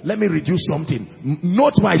owe? Let me reduce something.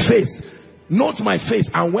 Note my face. Note my face.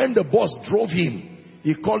 And when the boss drove him,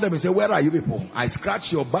 he called them and said, where are you people? I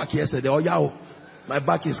scratched your back yesterday. Oh yeah, my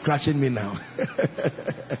back is scratching me now.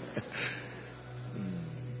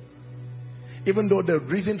 Even though the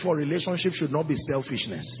reason for relationship should not be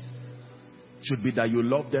selfishness, should be that you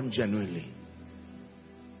love them genuinely.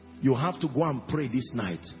 You have to go and pray this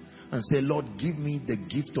night and say, Lord, give me the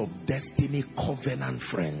gift of destiny covenant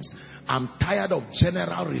friends. I'm tired of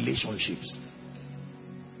general relationships.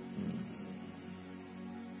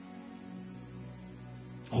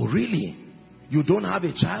 Oh really? You don't have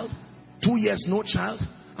a child? 2 years no child?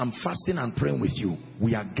 I'm fasting and praying with you.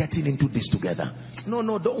 We are getting into this together.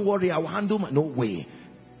 No, don't worry. I will handle my... No way.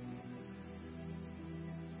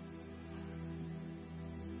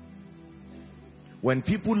 When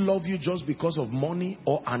people love you just because of money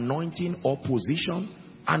or anointing or position,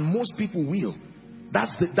 and most people will,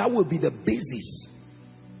 that will be the basis.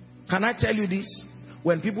 Can I tell you this?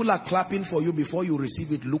 When people are clapping for you before you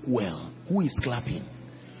receive it, look well. Who is clapping?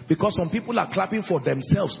 Because some people are clapping for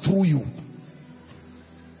themselves through you.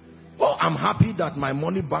 Oh, I'm happy that my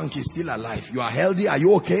money bank is still alive. You are healthy. Are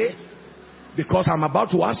you okay? Because I'm about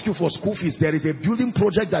to ask you for school fees. There is a building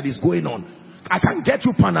project that is going on. I can get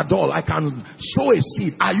you Panadol. I can sow a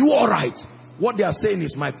seed. Are you all right? What they are saying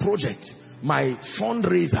is my project, my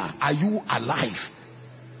fundraiser. Are you alive?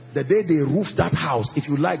 The day they roof that house, if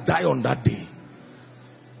you like, die on that day.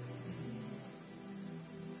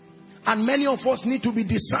 And many of us need to be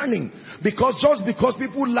discerning, because just because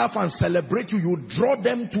people laugh and celebrate you, you draw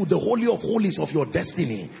them to the holy of holies of your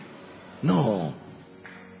destiny. No.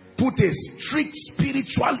 Put a strict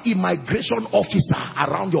spiritual immigration officer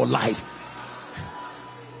around your life,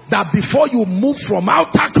 that before you move from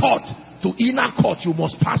outer court to inner court, you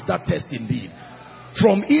must pass that test indeed.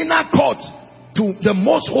 From inner court to the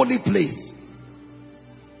most holy place.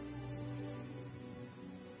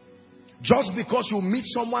 Just because you meet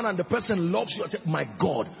someone and the person loves you, and say, my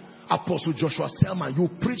God, Apostle Joshua Selman, you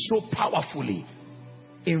preach so powerfully.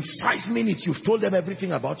 In 5 minutes, you've told them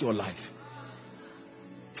everything about your life.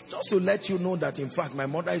 Just to let you know that, in fact, my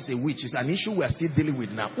mother is a witch. It's an issue we're still dealing with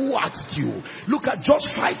now. Who asked you? Look at just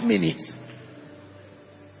 5 minutes.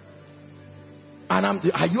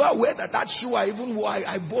 And are you aware that that shoe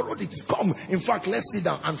I borrowed it? Come. In fact, let's sit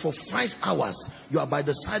down. And for 5 hours, you are by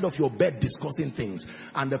the side of your bed discussing things.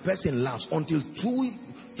 And the person laughs. Until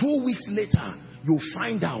two weeks later, you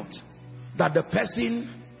find out that the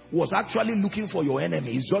person was actually looking for your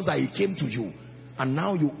enemy. It's just that he came to you. And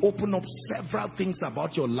now you open up several things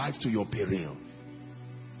about your life to your peril.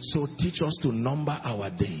 So teach us to number our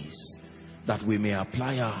days, that we may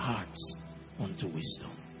apply our hearts unto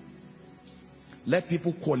wisdom. Let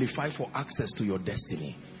people qualify for access to your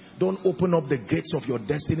destiny. Don't open up the gates of your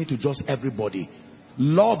destiny to just everybody.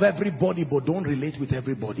 Love everybody, but don't relate with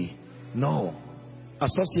everybody. No.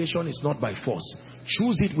 Association is not by force.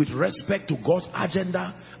 Choose it with respect to God's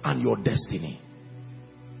agenda and your destiny.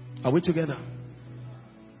 Are we together?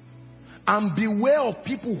 And beware of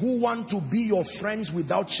people who want to be your friends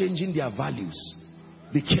without changing their values.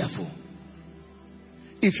 Be careful.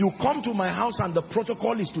 If you come to my house and the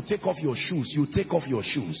protocol is to take off your shoes, you take off your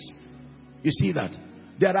shoes. You see that?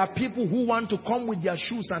 There are people who want to come with their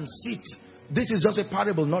shoes and sit. This is just a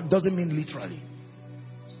parable, doesn't mean literally.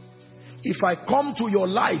 If I come to your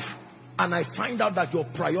life and I find out that your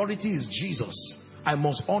priority is Jesus, I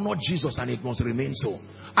must honor Jesus and it must remain so.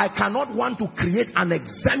 I cannot want to create an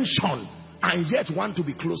exemption and yet want to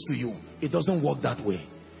be close to you. It doesn't work that way.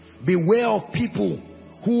 Beware of people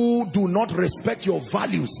who do not respect your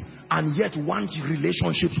values and yet want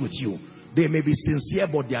relationships with you. They may be sincere,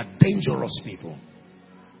 but they are dangerous people.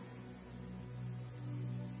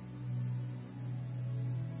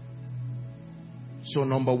 So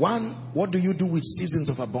number one, what do you do with seasons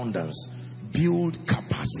of abundance? Build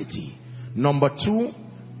capacity. Number two,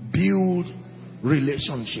 build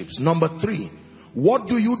relationships. Number three, what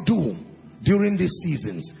do you do during these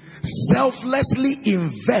seasons? Selflessly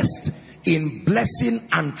invest in blessing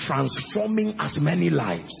and transforming as many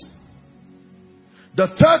lives. The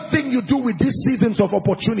third thing you do with these seasons of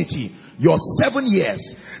opportunity, your 7 years,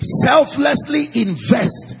 selflessly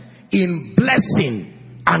invest in blessing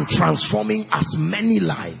and transforming as many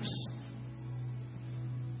lives.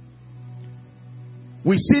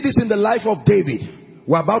 We see this in the life of David.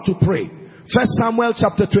 We're about to pray. 1 Samuel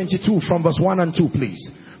chapter 22 from verse 1 and 2, please.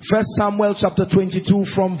 1 Samuel chapter 22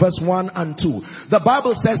 from verse 1 and 2. The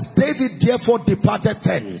Bible says, David therefore departed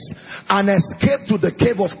thence and escaped to the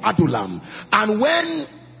cave of Adullam. And when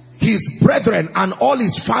his brethren and all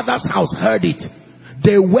his father's house heard it,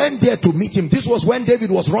 they went there to meet him. This was when David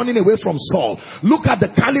was running away from Saul. Look at the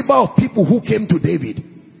caliber of people who came to David.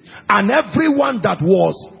 And everyone that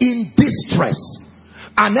was in distress,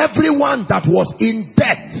 and everyone that was in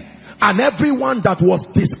debt, and everyone that was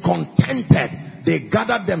discontented, they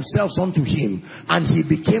gathered themselves unto him, and he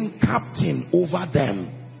became captain over them.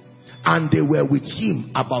 And they were with him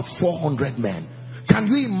about 400 men. Can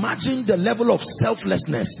you imagine the level of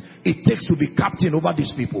selflessness it takes to be captain over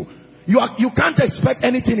these people? You can't expect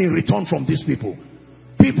anything in return from these people.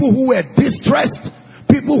 People who were distressed,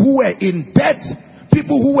 people who were in debt,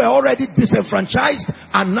 people who were already disenfranchised,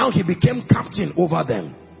 and now he became captain over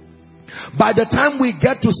them. By the time we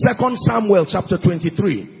get to 2 Samuel chapter 23,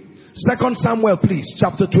 2 Samuel please,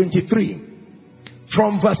 chapter 23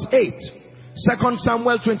 from verse 8. 2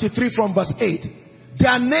 Samuel 23 from verse 8.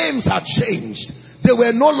 Their names are changed. They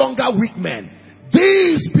were no longer weak men.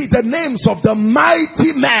 These be the names of the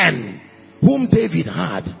mighty men whom David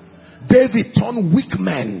had. David turned weak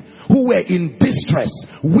men who were in distress,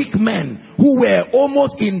 weak men who were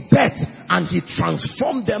almost in debt, and he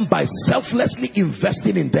transformed them by selflessly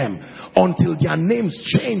investing in them until their names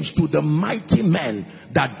changed to the mighty men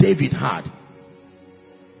that David had.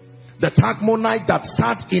 The Tachmonite that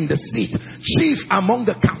sat in the seat, chief among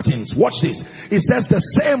the captains. Watch this. It says the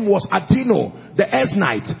same was Adino the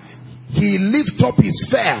Eznite. He lifted up his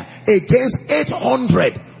spear against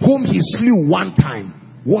 800 whom he slew one time.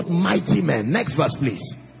 What mighty men. Next verse please.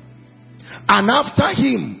 And after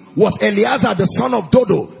him was Eleazar the son of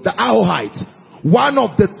Dodo the Ahohite, one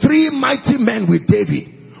of the 3 mighty men with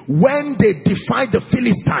David, when they defied the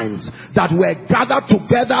Philistines that were gathered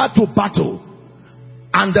together to battle,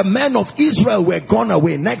 and the men of Israel were gone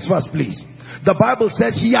away. Next verse please. The Bible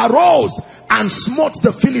says he arose and smote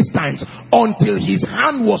the Philistines until his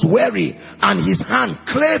hand was weary and his hand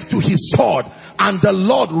clave to his sword, and the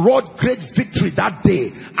Lord wrought great victory that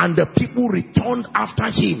day, and the people returned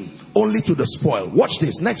after him only to the spoil. Watch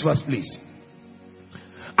this. Next verse please.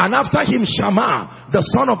 And after him Shammah the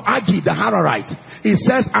son of Agi the Hararite. It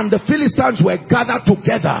says, and the Philistines were gathered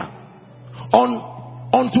together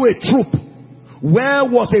unto a troop where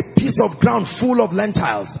was a piece of ground full of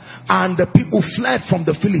lentils, and the people fled from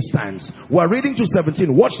the Philistines. We're reading to 17.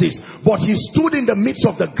 Watch this. But he stood in the midst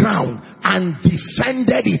of the ground and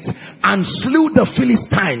defended it and slew the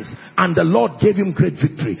Philistines, and the Lord gave him great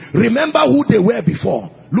victory. Remember who they were before.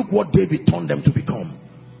 Look what David turned them to become.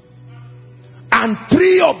 And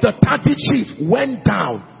 3 of the 30 chiefs went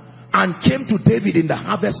down and came to David in the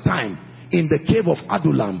harvest time in the cave of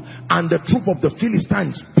Adullam, and the troop of the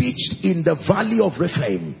Philistines pitched in the valley of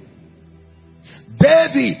Rephaim.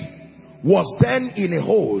 David was then in a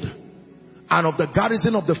hold, and of the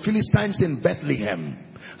garrison of the Philistines in Bethlehem.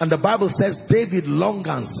 And the Bible says David longed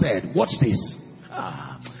and said, watch this,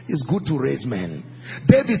 it's good to raise men.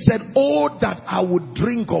 David said, oh, that I would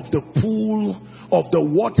drink of the pool of the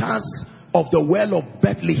waters of the well of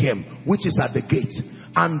Bethlehem, which is at the gate.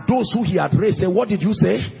 And those who he had raised said, what did you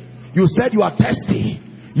say? You said you are thirsty.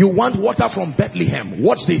 You want water from Bethlehem.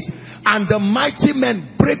 Watch this. And the mighty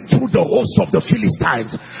men break through the host of the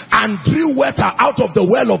Philistines and drew water out of the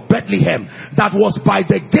well of Bethlehem that was by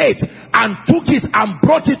the gate, and took it and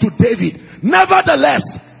brought it to David. Nevertheless,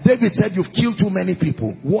 David said, you've killed too many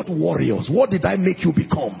people. What warriors? What did I make you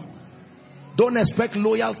become? Don't expect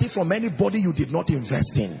loyalty from anybody you did not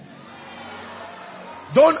invest in.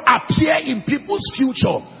 Don't appear in people's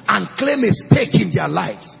future and claim a stake in their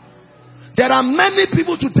lives. There are many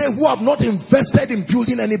people today who have not invested in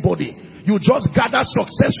building anybody. You just gather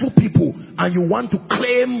successful people and you want to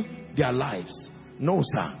claim their lives. No,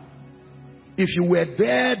 sir. If you were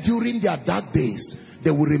there during their dark days, they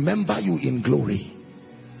will remember you in glory.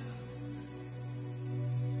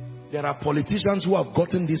 There are politicians who have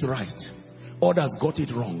gotten this right. Others got it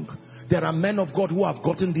wrong. There are men of God who have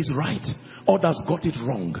gotten this right. Others got it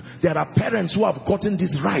wrong. There are parents who have gotten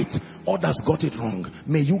this right. Others got it wrong.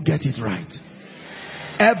 May you get it right.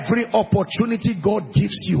 Every opportunity God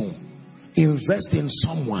gives you, invest in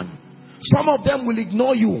someone. Some of them will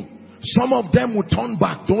ignore you. Some of them will turn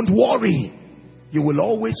back. Don't worry. You will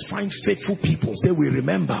always find faithful people. Say, we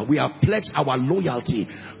remember, we have pledged our loyalty.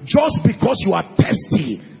 Just because you are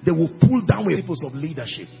thirsty, they will pull down with people of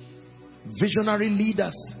leadership. Visionary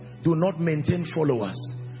leaders do not maintain followers.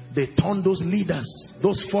 They turn those leaders,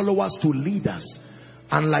 those followers, to leaders.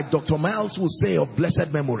 And like Dr. Miles will say of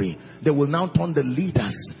blessed memory, they will now turn the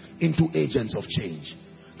leaders into agents of change.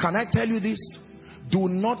 Can I tell you this? Do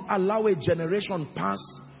not allow a generation pass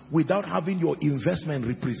without having your investment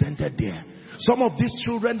represented there. Some of these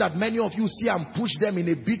children that many of you see and push them in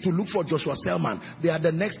a bid to look for Joshua Selman, they are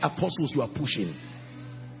the next apostles you are pushing.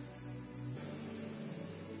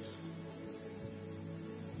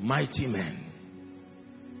 Mighty men.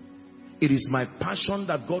 It is my passion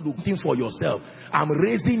that God will think for yourself. I'm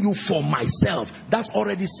raising you for myself. That's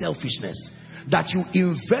already selfishness. That you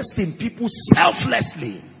invest in people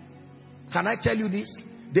selflessly. Can I tell you this?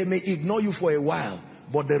 They may ignore you for a while,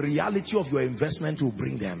 but the reality of your investment will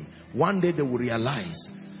bring them. One day they will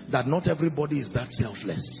realize that not everybody is that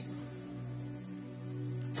selfless.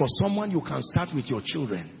 For someone, you can start with your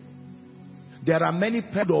children. There are many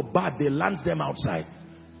bad or bad, they land them outside.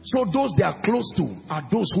 So those they are close to are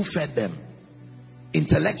those who fed them,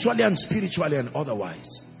 intellectually and spiritually and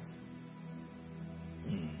otherwise.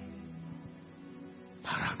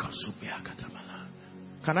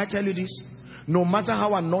 Can I tell you this? No matter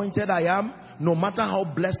how anointed I am, no matter how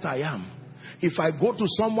blessed I am, if I go to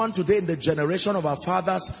someone today in the generation of our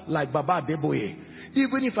fathers like Baba Adeboye,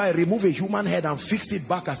 even if I remove a human head and fix it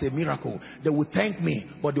back as a miracle, they will thank me,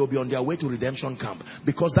 but they will be on their way to redemption camp,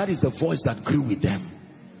 because that is the voice that grew with them.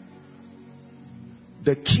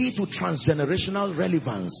 The key to transgenerational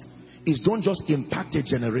relevance is don't just impact a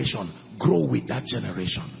generation, grow with that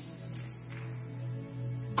generation.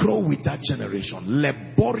 Grow with that generation.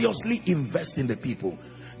 Laboriously invest in the people.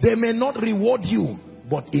 They may not reward you,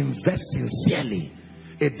 but invest sincerely.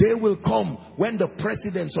 A day will come when the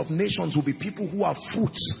presidents of nations will be people who are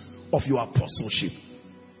fruits of your apostleship.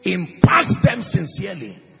 Impact them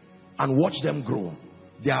sincerely and watch them grow.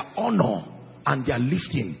 Their honor and their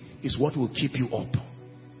lifting is what will keep you up.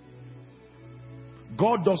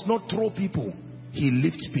 God does not throw people, he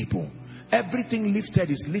lifts people. Everything lifted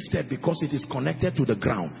is lifted because it is connected to the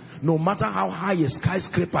ground. No matter how high a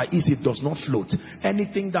skyscraper is, it does not float.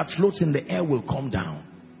 Anything that floats in the air will come down.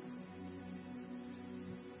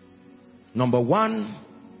 Number one,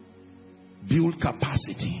 build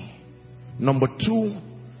capacity. Number two,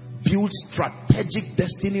 build strategic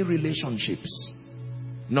destiny relationships.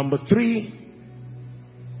 Number three,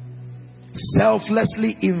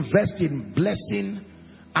 selflessly invest in blessing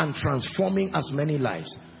and transforming as many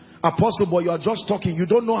lives. Apostle, but you are just talking. You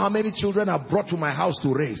don't know how many children I've brought to my house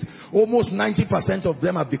to raise. Almost 90% of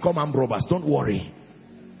them have become armed robbers. Don't worry.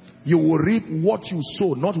 You will reap what you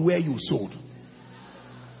sow, not where you sowed.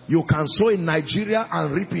 You can sow in Nigeria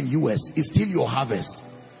and reap in US. It's still your harvest.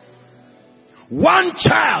 One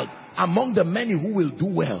child among the many who will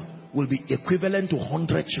do well will be equivalent to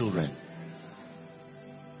 100 children.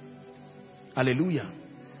 Hallelujah.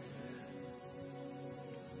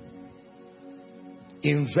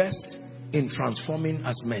 Invest in transforming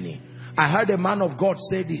as many. I heard a man of God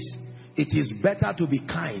say this: it is better to be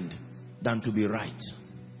kind than to be right.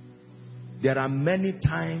 There are many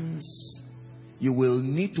times you will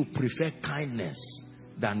need to prefer kindness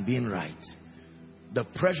than being right. The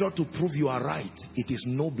pressure to prove you are right, it is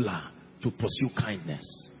nobler to pursue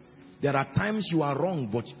kindness. There are times you are wrong,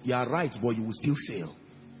 but you are right, but you will still fail.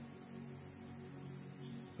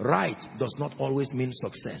 Right does not always mean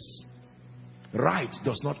success. Right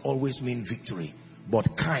does not always mean victory, but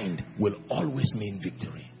kind will always mean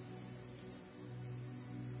victory.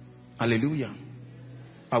 Hallelujah.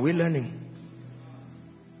 Are we learning?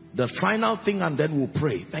 The final thing, and then we'll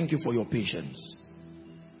pray. Thank you for your patience.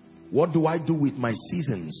 What do I do with my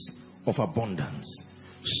seasons of abundance?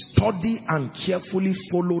 Study and carefully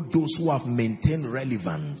follow those who have maintained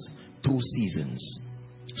relevance through seasons.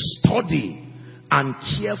 Study and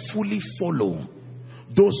carefully follow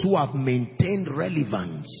those who have maintained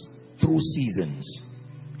relevance through seasons.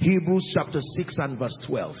 Hebrews chapter 6 and verse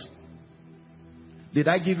 12. Did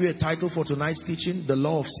I give you a title for tonight's teaching? The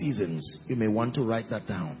law of seasons. You may want to write that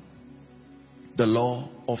down. The law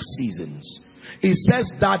of seasons. It says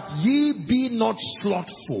that ye be not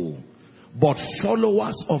slothful, but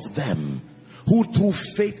followers of them who through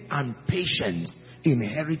faith and patience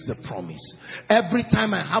inherit the promise. Every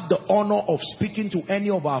time I have the honor of speaking to any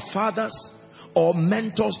of our fathers or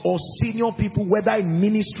mentors or senior people, whether in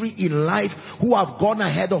ministry, in life, who have gone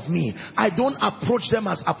ahead of me, I don't approach them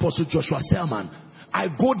as Apostle Joshua Selman. I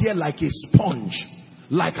go there like a sponge,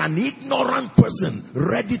 like an ignorant person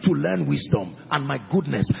ready to learn wisdom. And my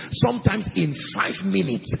goodness, sometimes in 5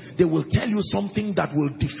 minutes they will tell you something that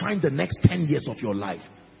will define the next 10 years of your life.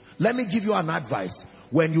 Let me give you an advice.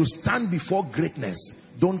 When you stand before greatness,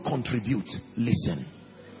 don't contribute, listen.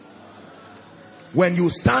 When you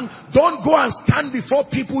stand, don't go and stand before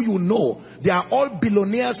people you know. They are all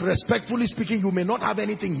billionaires, respectfully speaking. You may not have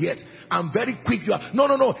anything yet. I'm very quick. You are,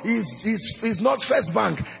 no. It's not First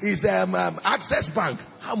Bank. It's Access Bank.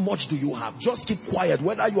 How much do you have? Just keep quiet,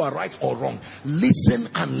 whether you are right or wrong. Listen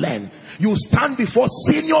and learn. You stand before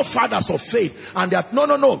senior fathers of faith, and they're,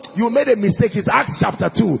 no. You made a mistake. It's Acts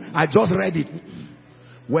chapter 2. I just read it.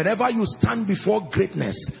 Whenever you stand before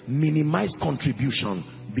greatness, minimize contribution.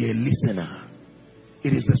 Be a listener.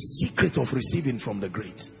 It is the secret of receiving from the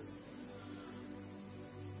great.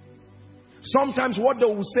 Sometimes what they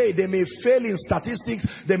will say, they may fail in statistics,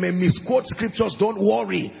 they may misquote scriptures. Don't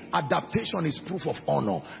worry. Adaptation is proof of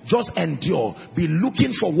honor. Just endure. Be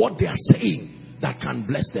looking for what they are saying that can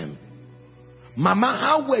bless them. Mama,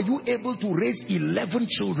 how were you able to raise 11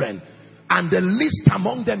 children and the least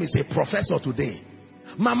among them is a professor today?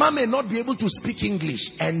 Mama may not be able to speak English.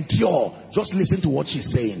 Endure. Just listen to what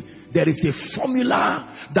she's saying. There is a formula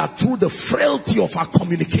that through the frailty of our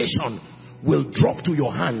communication will drop to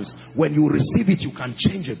your hands. When you receive it, you can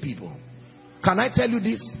change a people. Can I tell you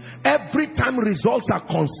this? Every time results are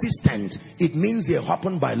consistent, it means they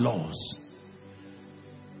happen by laws.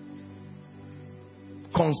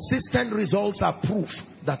 Consistent results are proof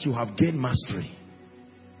that you have gained mastery.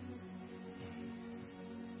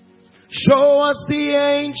 Show us the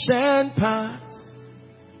ancient path.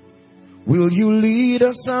 Will you lead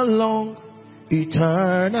us along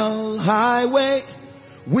eternal highway?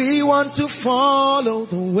 We want to follow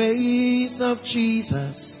the ways of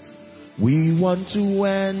Jesus. We want to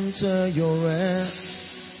enter your rest.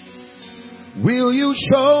 Will you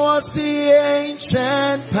show us the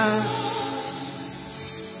ancient path?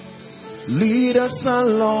 Lead us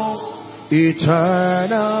along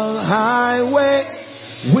eternal highway.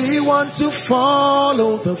 We want to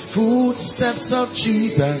follow the footsteps of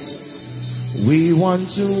Jesus. We want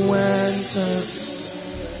to enter.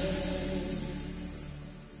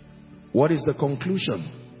 What is the conclusion?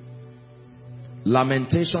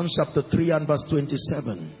 Lamentations chapter 3 and verse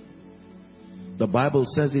 27. The Bible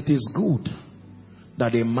says it is good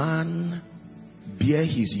that a man bear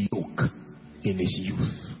his yoke in his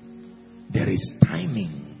youth. There is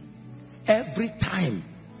timing. Every time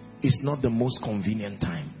is not the most convenient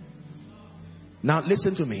time. Now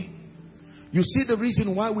listen to me. You see the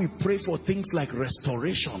reason why we pray for things like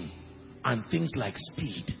restoration and things like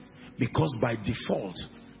speed. Because by default,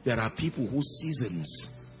 there are people whose seasons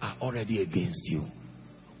are already against you.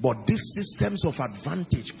 But these systems of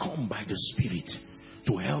advantage come by the Spirit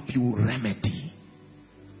to help you remedy.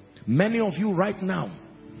 Many of you right now,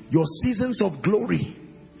 your seasons of glory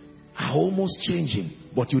are almost changing,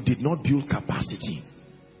 but you did not build capacity.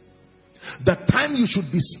 The time you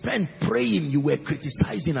should be spent praying, you were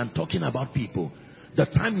criticizing and talking about people. The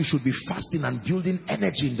time you should be fasting and building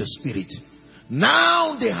energy in the Spirit.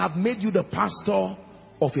 Now they have made you the pastor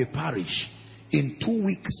of a parish. In 2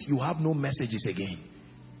 weeks, you have no messages again.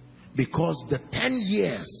 Because the 10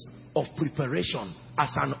 years of preparation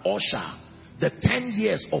as an usher, the 10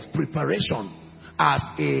 years of preparation as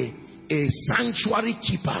a sanctuary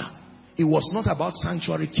keeper, it was not about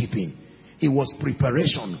sanctuary keeping. It was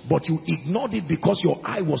preparation. But you ignored it because your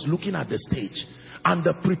eye was looking at the stage. And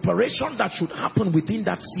the preparation that should happen within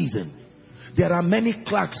that season. There are many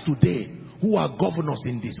clerks today who are governors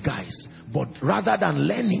in disguise. But rather than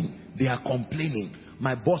learning, they are complaining.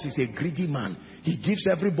 My boss is a greedy man. He gives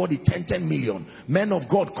everybody 10 million. Men of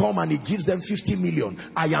God come and he gives them 50 million.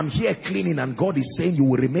 I am here cleaning and God is saying you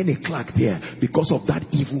will remain a clerk there because of that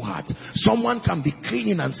evil heart. Someone can be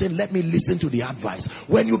cleaning and say, let me listen to the advice.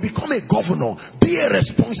 When you become a governor, be a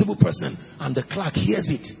responsible person. And the clerk hears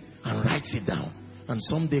it and writes it down. And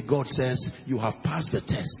someday God says, you have passed the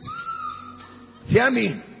test. Hear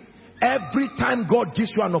me. Every time God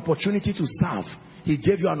gives you an opportunity to serve, he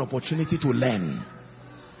gave you an opportunity to learn.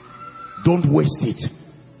 Don't waste it.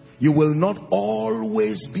 You will not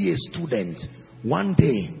always be a student. One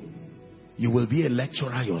day, you will be a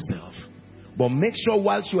lecturer yourself. But make sure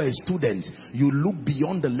whilst you are a student, you look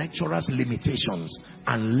beyond the lecturer's limitations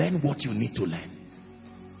and learn what you need to learn.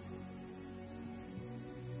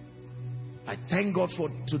 I thank God for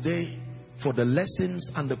today, for the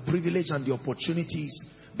lessons and the privilege and the opportunities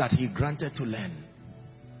that he granted to learn.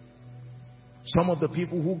 Some of the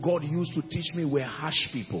people who God used to teach me were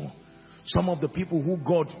harsh people. Some of the people who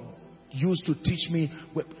God used to teach me,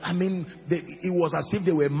 it was as if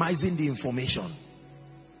they were mising the information.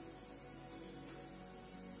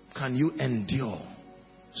 Can you endure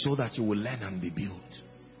so that you will learn and be built?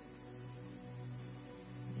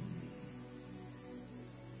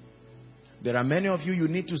 There are many of you, you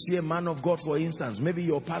need to see a man of God, for instance, maybe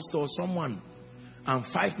your pastor or someone, and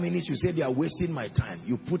 5 minutes you say they are wasting my time.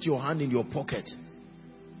 You put your hand in your pocket.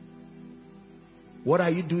 What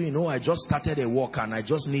are you doing? Oh, I just started a walk and I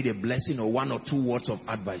just need a blessing or 1 or 2 words of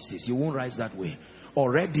advices. You won't rise that way.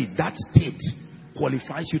 Already that state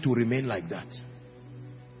qualifies you to remain like that.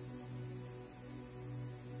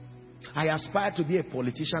 I aspire to be a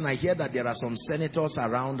politician. I hear that there are some senators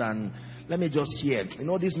around, and let me just hear. You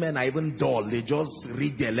know, these men are even dull. They just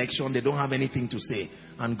read the election. They don't have anything to say.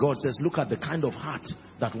 And God says, look at the kind of heart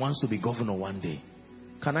that wants to be governor one day.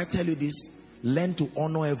 Can I tell you this? Learn to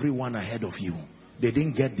honor everyone ahead of you. They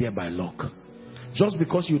didn't get there by luck. Just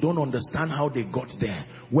because you don't understand how they got there,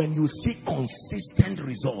 when you see consistent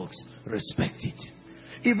results, respect it.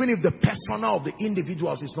 Even if the persona of the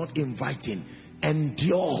individuals is not inviting,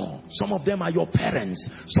 endure. Some of them are your parents.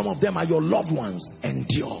 Some of them are your loved ones.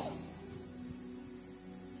 Endure.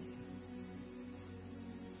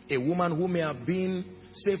 A woman who may have been,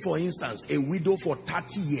 say for instance, a widow for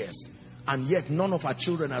 30 years, and yet none of her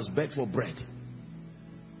children has begged for bread.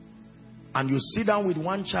 And you sit down with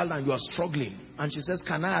one child and you are struggling. And she says,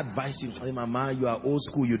 can I advise you? Hey, Mama, you are old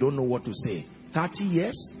school. You don't know what to say. 30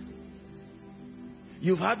 years?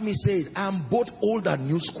 You've heard me say it. I'm both old and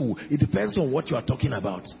new school. It depends on what you are talking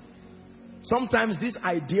about. Sometimes this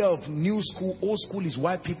idea of new school, old school is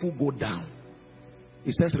why people go down.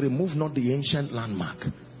 It says, remove not the ancient landmark.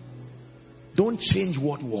 Don't change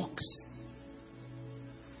what works.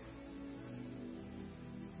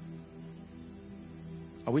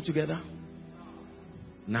 Are we together?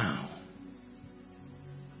 Now,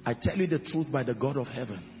 I tell you the truth by the God of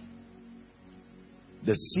heaven.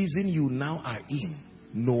 The season you now are in,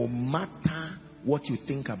 no matter what you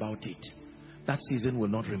think about it, that season will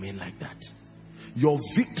not remain like that. Your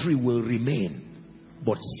victory will remain,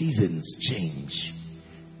 but seasons change.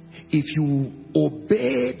 If you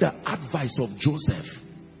obey the advice of Joseph,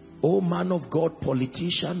 oh man of God,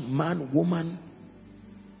 politician, man, woman,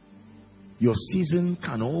 your season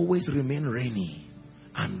can always remain rainy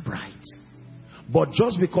and bright. But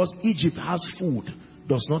just because Egypt has food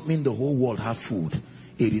does not mean the whole world have food.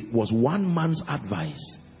 It was one man's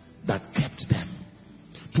advice that kept them.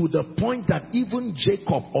 To the point that even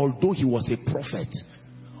Jacob, although he was a prophet,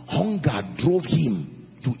 hunger drove him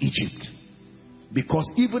to Egypt.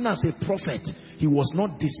 Because even as a prophet, he was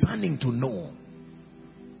not discerning to know.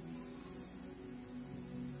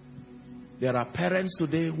 There are parents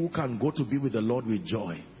today who can go to be with the Lord with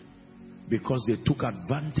joy. Because they took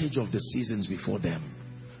advantage of the seasons before them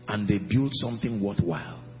and they built something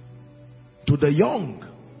worthwhile. To the young,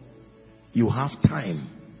 you have time,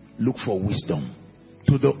 look for wisdom.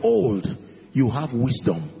 To the old, you have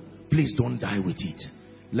wisdom. Please don't die with it.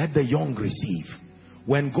 Let the young receive.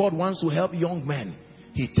 When God wants to help young men,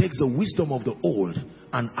 he takes the wisdom of the old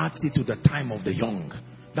and adds it to the time of the young.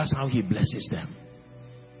 That's how he blesses them.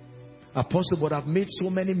 Apostle, but I've made so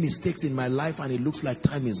many mistakes in my life and it looks like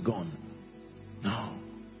time is gone. No,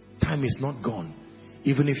 time is not gone.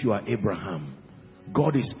 Even if you are Abraham,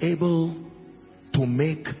 God is able to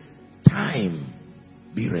make time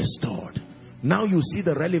be restored. Now you see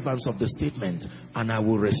the relevance of the statement, and I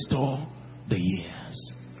will restore the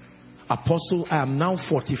years. Apostle, I am now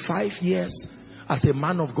 45 years. As a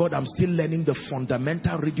man of God, I'm still learning the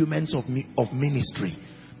fundamental rudiments of ministry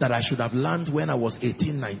that I should have learned when I was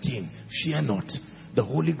 18, 19. Fear not. The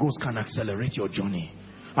Holy Ghost can accelerate your journey.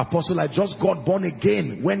 Apostle, I just got born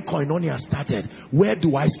again when Koinonia started. Where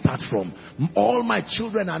do I start from? All my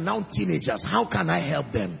children are now teenagers. How can I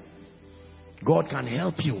help them? God can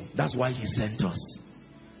help you. That's why he sent us.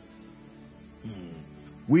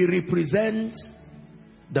 We represent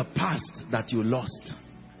the past that you lost.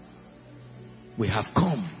 We have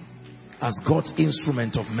come as God's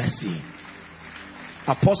instrument of mercy.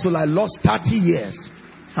 Apostle, I lost 30 years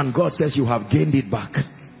and God says you have gained it back.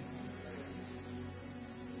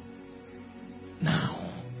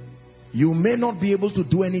 Now, you may not be able to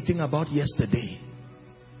do anything about yesterday,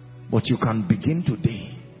 but you can begin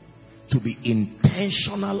today to be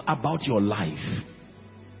intentional about your life.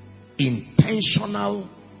 Intentional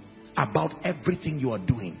about everything you are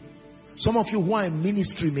doing. Some of you who are in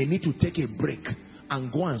ministry may need to take a break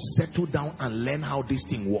and go and settle down and learn how this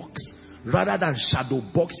thing works, rather than shadow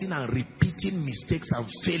boxing and repeating mistakes and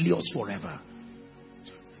failures forever.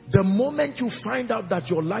 The moment you find out that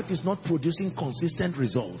your life is not producing consistent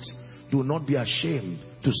results, do not be ashamed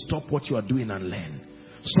to stop what you are doing and learn.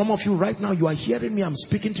 Some of you right now, you are hearing me, I'm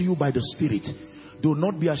speaking to you by the Spirit. Do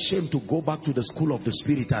not be ashamed to go back to the school of the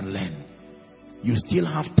Spirit and learn. You still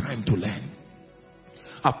have time to learn.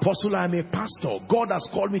 Apostle, I am a pastor. God has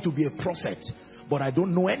called me to be a prophet, but I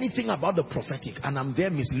don't know anything about the prophetic and I'm there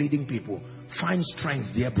misleading people. Find strength,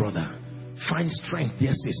 dear brother. Find strength,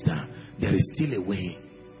 dear sister. There is still a way.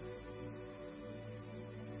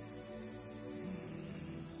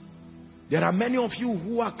 There are many of you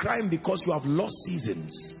who are crying because you have lost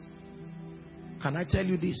seasons. Can I tell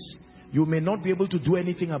you this? You may not be able to do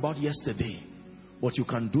anything about yesterday, but you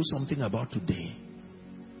can do something about today.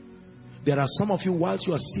 There are some of you, whilst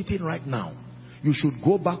you are sitting right now, you should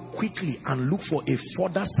go back quickly and look for a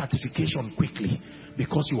further certification quickly,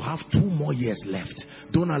 because you have 2 more years left.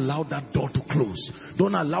 Don't allow that door to close.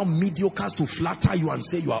 Don't allow mediocres to flatter you and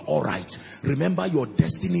say you are all right. Remember, your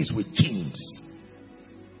destiny is with kings.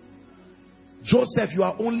 Joseph, you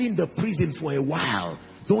are only in the prison for a while.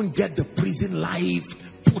 Don't get the prison life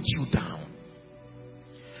put you down.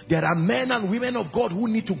 There are men and women of God who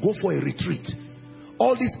need to go for a retreat.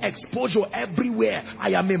 All this exposure everywhere.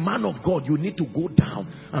 I am a man of God. You need to go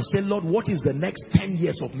down and say, Lord, what is the next 10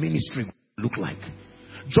 years of ministry look like?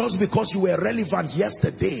 Just because you were relevant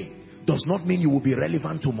yesterday does not mean you will be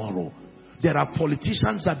relevant tomorrow. There are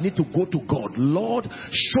politicians that need to go to God. Lord,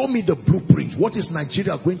 show me the blueprint. What is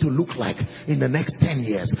Nigeria going to look like in the next 10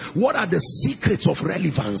 years? What are the secrets of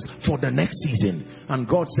relevance for the next season? And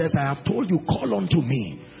God says, I have told you, call unto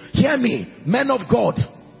me. Hear me, men of God.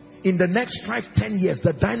 In the next 5-10 years,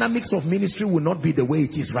 the dynamics of ministry will not be the way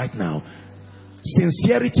it is right now.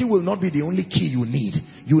 Sincerity will not be the only key you need.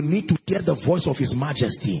 You need to hear the voice of His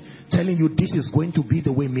Majesty telling you this is going to be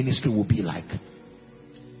the way ministry will be like.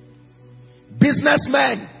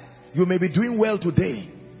 Businessmen, you may be doing well today,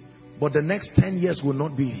 but the next 10 years will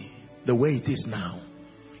not be the way it is now.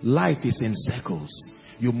 Life is in circles.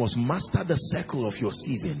 You must master the circle of your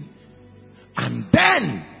season. And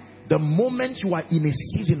then, the moment you are in a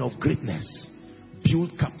season of greatness,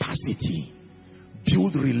 build capacity,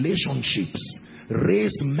 build relationships,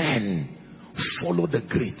 raise men, follow the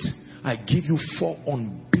great. I give you 4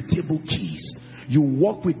 unbeatable keys. You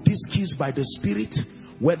walk with these keys by the Spirit.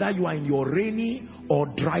 Whether you are in your rainy or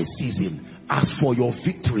dry season, as for your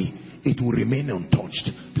victory, it will remain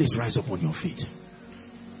untouched. Please rise up on your feet.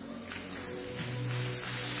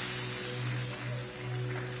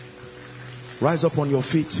 Rise up on your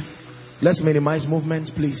feet. Let's minimize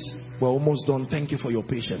movement, please. We're almost done. Thank you for your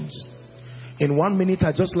patience. In 1 minute,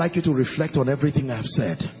 I'd just like you to reflect on everything I've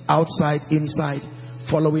said. Outside, inside,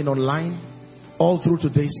 following online, all through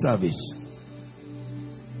today's service.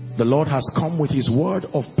 The Lord has come with his word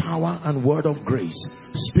of power and word of grace,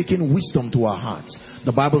 speaking wisdom to our hearts.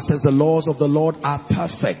 The Bible says the laws of the Lord are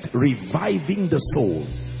perfect, reviving the soul.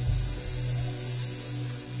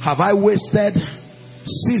 Have I wasted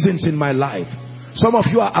seasons in my life? Some of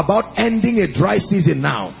you are about ending a dry season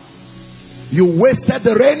now. You wasted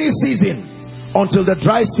the rainy season until the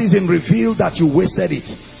dry season revealed that you wasted it.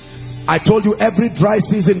 I told you every dry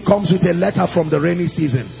season comes with a letter from the rainy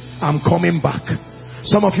season. I'm coming back.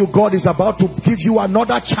 Some of you, God is about to give you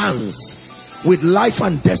another chance with life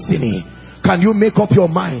and destiny. Can you make up your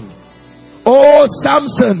mind? Oh,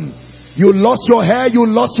 Samson, you lost your hair, you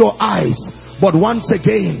lost your eyes, but once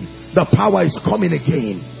again the power is coming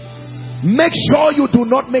again. Make sure you do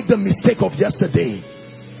not make the mistake of yesterday.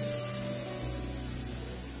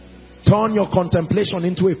 Turn your contemplation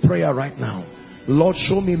into a prayer right now. Lord,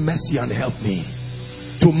 show me mercy and help me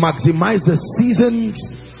to maximize the seasons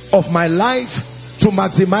of my life, to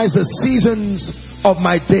maximize the seasons of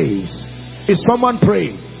my days. Is someone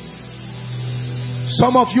praying?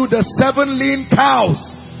 Some of you, the 7 lean cows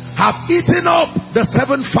have eaten up the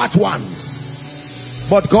 7 fat ones.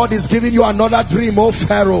 But God is giving you another dream, oh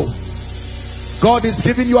Pharaoh. God is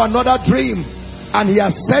giving you another dream, and he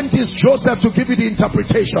has sent his Joseph to give you the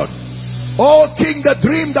interpretation. Oh king, the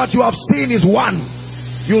dream that you have seen is one.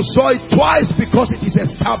 You saw it twice because it is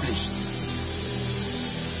established.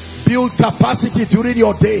 Build capacity during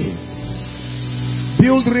your day.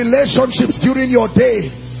 Build relationships during your day.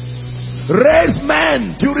 Raise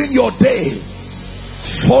men during your day.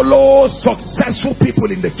 Follow successful people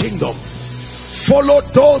in the kingdom. Follow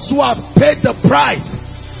those who have paid the price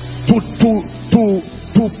to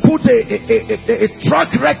put a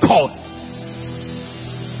track record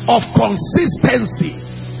of consistency.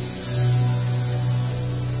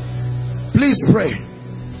 Please pray.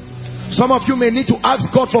 Some of you may need to ask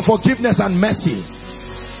God for forgiveness and mercy.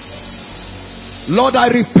 Lord, I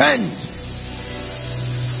repent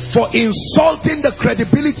for insulting the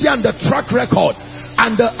credibility and the track record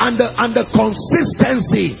and the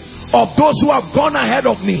consistency of those who have gone ahead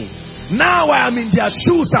of me. Now I am in their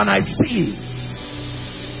shoes and I see.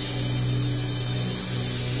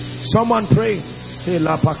 Someone pray. Pray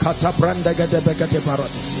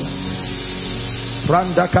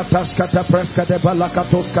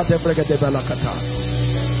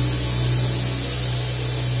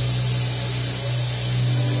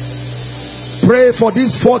for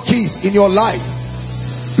these 4 keys in your life.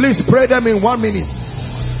 Please pray them in 1 minute.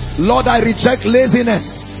 Lord, I reject laziness.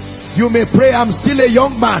 You may pray, I'm still a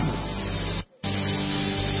young man.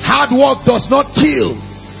 Hard work does not kill.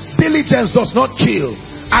 Diligence does not kill.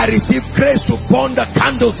 I receive grace to burn the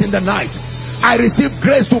candles in the night. I receive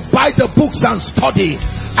grace to buy the books and study.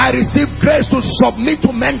 I receive grace to submit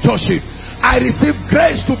to mentorship. I receive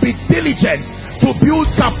grace to be diligent, to build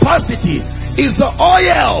capacity. Is the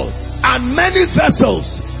oil and many vessels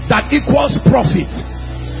that equals profit.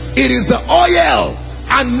 It is the oil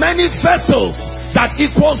and many vessels that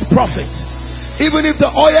equals profit. Even if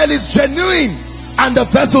the oil is genuine and the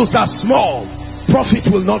vessels are small, profit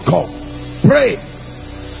will not come. Pray.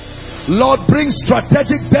 Lord, bring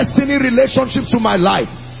strategic destiny relationships to my life.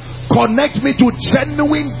 Connect me to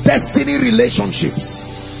genuine destiny relationships.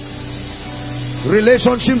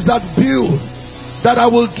 Relationships that build, that I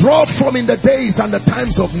will draw from in the days and the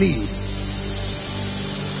times of need.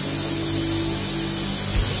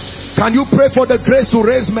 Can you pray for the grace to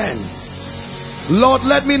raise men? Lord,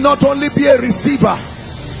 let me not only be a receiver,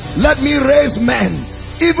 let me raise men.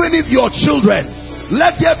 Even if your children,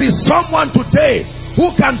 let there be someone today who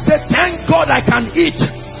can say, thank God I can eat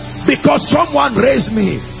because someone raised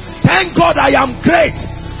me. Thank God I am great.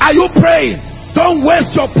 Are you praying? Don't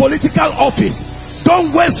waste your political office.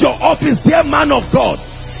 Don't waste your office, dear man of God.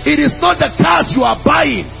 It is not the cars you are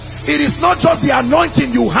buying. It is not just the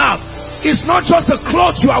anointing you have. It's not just the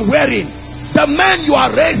clothes you are wearing. The man you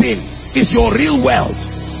are raising is your real wealth.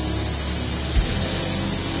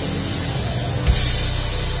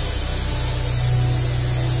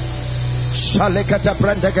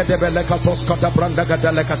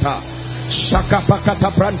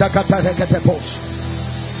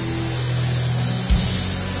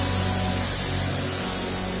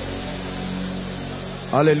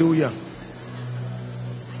 Hallelujah.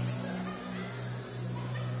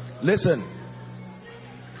 Listen,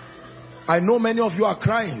 I know many of you are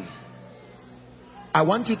crying. I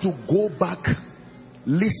want you to go back,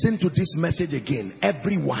 listen to this message again.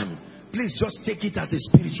 Everyone, please just take it as a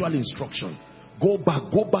spiritual instruction. Go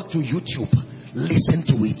back to YouTube, listen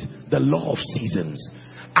to it, the law of seasons,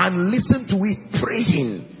 and listen to it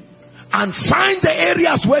praying, and find the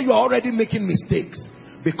areas where you are already making mistakes.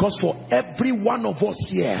 Because for every one of us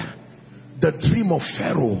here, the dream of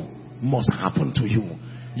Pharaoh must happen to you.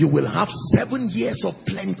 You will have 7 years of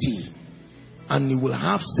plenty, and you will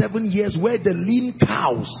have 7 years where the lean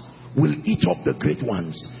cows will eat up the great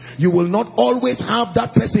ones. You will not always have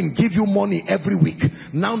that person give you money every week.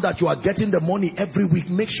 Now that you are getting the money every week,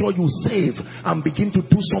 make sure you save and begin to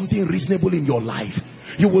do something reasonable in your life.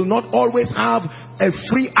 You will not always have a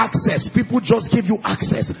free access. People just give you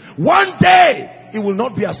access. One day, it will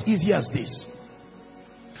not be as easy as this.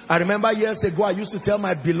 I remember years ago, I used to tell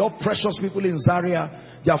my beloved precious people in Zaria,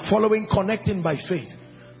 they are following Connecting by Faith.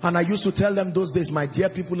 And I used to tell them those days, my dear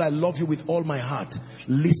people, I love you with all my heart.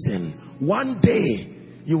 Listen, one day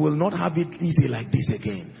you will not have it easy like this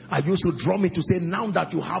again. I used to drum it to say, now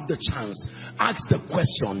that you have the chance, ask the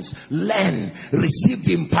questions, learn, receive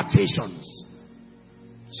the impartations.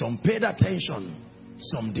 Some paid attention,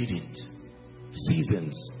 some didn't.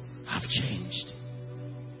 Seasons have changed.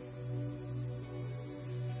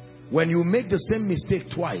 When you make the same mistake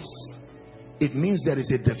twice, it means there is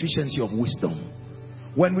a deficiency of wisdom.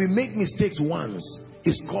 When we make mistakes once,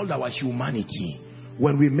 it's called our humanity.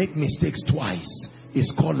 When we make mistakes twice,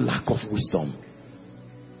 it's called lack of wisdom.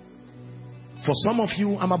 For some of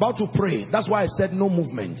you, I'm about to pray. That's why I said no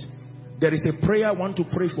movement. There is a prayer I want to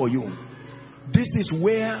pray for you. This is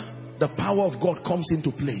where the power of God comes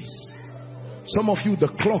into place. Some of you,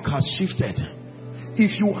 the clock has shifted.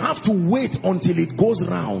 If you have to wait until it goes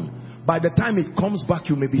round, by the time it comes back,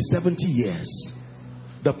 you may be 70 years.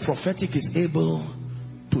 The prophetic is able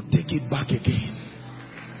to take it back again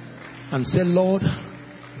and say, Lord,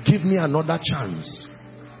 give me another chance.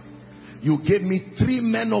 You gave me 3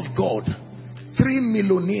 men of God, 3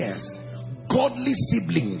 millionaires, godly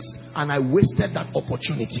siblings, and I wasted that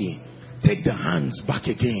opportunity. Take the hands back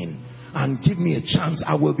again and give me a chance.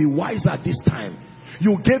 I will be wiser this time.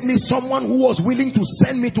 You gave me someone who was willing to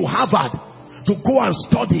send me to Harvard to go and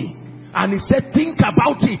study, and he said, think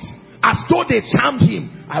about it, as though they charmed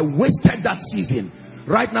him. I wasted that season.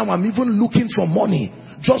 Right now I'm even looking for money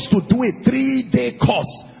just to do a 3-day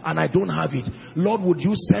course, and I don't have it. Lord, would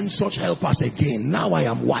you send such helpers again? Now I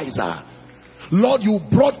am wiser. Lord, you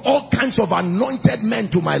brought all kinds of anointed men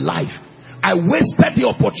to my life. I wasted the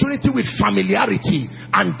opportunity with familiarity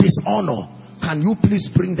and dishonor. Can you please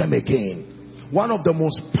bring them again? One of the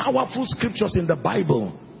most powerful scriptures in the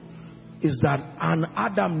Bible is that, and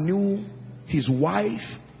Adam knew his wife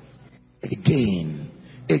again.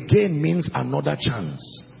 Again means another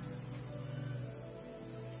chance.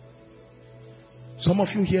 Some of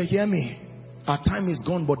you here, hear me. Our time is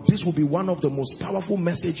gone, but this will be one of the most powerful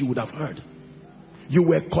messages you would have heard. You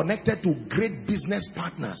were connected to great business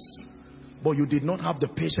partners, but you did not have the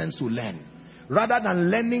patience to learn. Rather than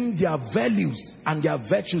learning their values and their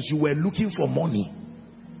virtues, you were looking for money.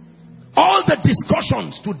 All the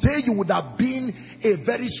discussions today, you would have been a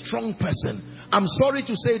very strong person. I'm sorry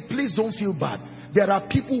to say it, please don't feel bad. There are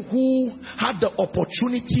people who had the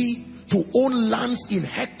opportunity to own lands in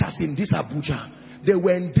hectares in this Abuja. They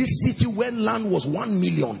were in this city when land was 1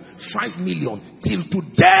 million, 5 million. Till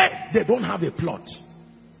today, they don't have a plot.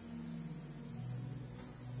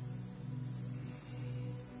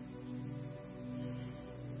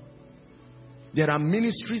 There are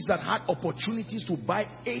ministries that had opportunities to buy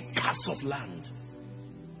acres of land.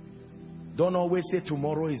 Don't always say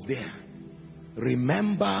tomorrow is there.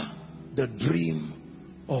 Remember the dream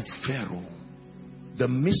of Pharaoh. The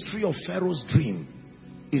mystery of Pharaoh's dream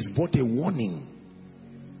is both a warning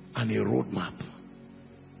and a roadmap.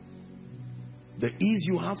 The ease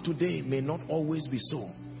you have today may not always be so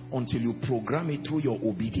until you program it through your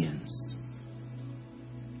obedience.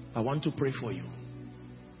 I want to pray for you.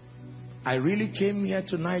 I really came here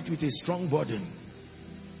tonight with a strong burden.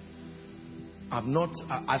 I'm not,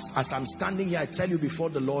 as I'm standing here, I tell you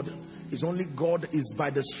before the Lord, it's only God, is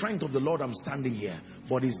by the strength of the Lord I'm standing here.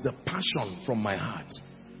 But it's the passion from my heart.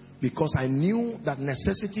 Because I knew that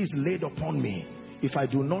necessity is laid upon me. If I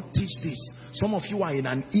do not teach this, some of you are in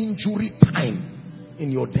an injury time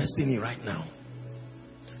in your destiny right now.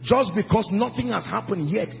 Just because nothing has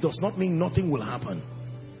happened yet does not mean nothing will happen.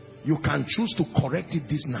 You can choose to correct it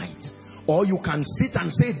this night. Or you can sit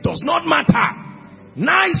and say, it does not matter.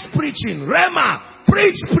 Nice preaching, Rema,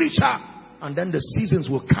 preach, preacher. And then the seasons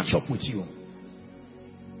will catch up with you.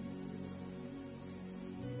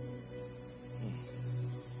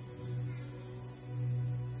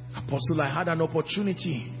 Apostle, I had an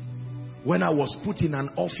opportunity when I was put in an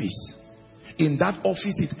office. In that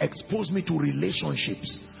office, it exposed me to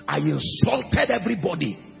relationships. I insulted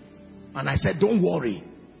everybody. And I said, don't worry.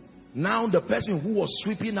 Now the person who was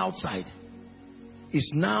sweeping outside is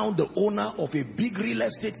now the owner of a big real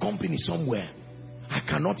estate company somewhere. I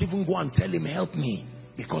cannot even go and tell him, help me,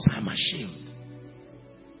 because I'm ashamed.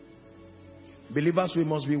 Believers, we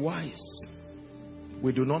must be wise.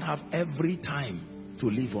 We do not have every time to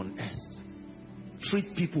live on earth.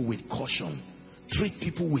 Treat people with caution. Treat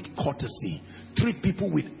people with courtesy. Treat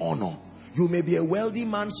people with honor. You may be a wealthy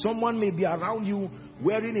man. Someone may be around you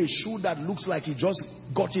wearing a shoe that looks like he just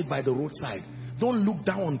got it by the roadside. Don't look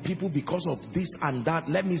down on people because of this and that.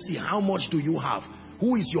 Let me see, how much do you have?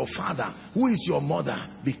 Who is your father? Who is your mother?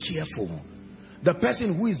 Be careful. The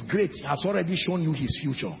person who is great has already shown you his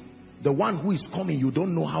future. The one who is coming, you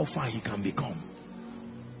don't know how far he can become.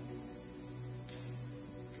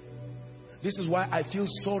 This is why I feel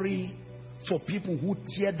sorry for people who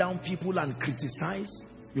tear down people and criticize.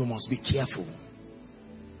 You must be careful.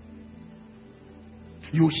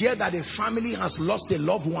 You hear that a family has lost a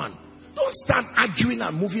loved one. Don't start arguing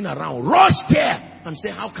and moving around. Rush there and say,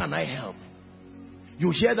 how can I help?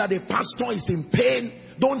 You hear that a pastor is in pain.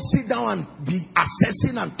 Don't sit down and be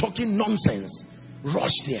assessing and talking nonsense.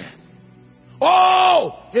 Rush there.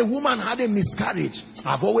 Oh, a woman had a miscarriage.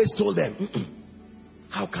 I've always told them,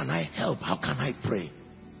 how can I help? How can I pray?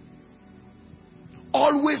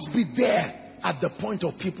 Always be there at the point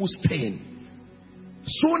of people's pain.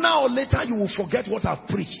 Sooner or later you will forget what I've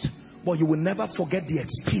preached, but you will never forget the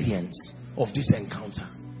experience of this encounter.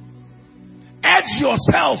 Edge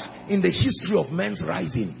yourself in the history of men's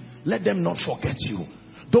rising. Let them not forget you.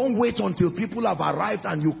 Don't wait until people have arrived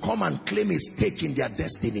and you come and claim a stake in their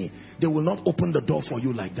destiny. They will not open the door for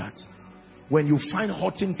you like that. When you find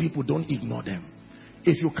hurting people, don't ignore them.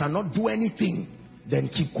 If you cannot do anything, then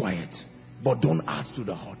keep quiet. But don't add to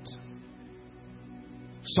the hurt.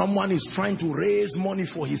 Someone is trying to raise money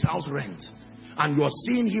for his house rent, and you're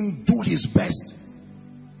seeing him do his best.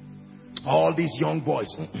 All these young boys,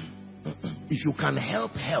 if you can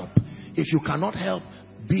help, help. If you cannot help,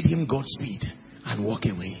 bid him Godspeed and walk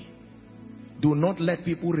away. Do not let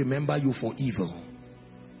people remember you for evil.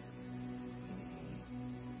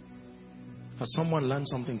 Has someone learned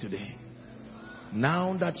something today?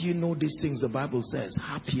 Now that you know these things, the Bible says,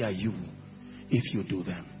 happy are you if you do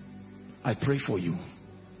them. I pray for you.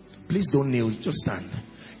 Please don't kneel, just stand.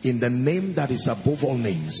 In the name that is above all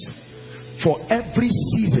names, for every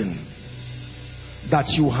season that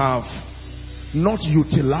you have not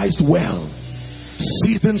utilized well,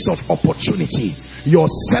 seasons of opportunity, your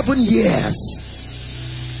 7 years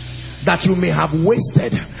that you may have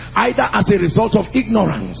wasted, either as a result of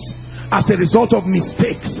ignorance, as a result of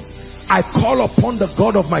mistakes, I call upon the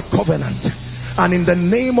God of my covenant, and in the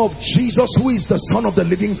name of Jesus, who is the Son of the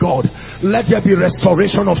living God, let there be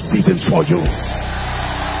restoration of seasons for you.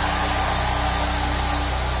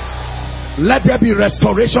 Let there be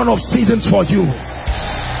restoration of seasons for you.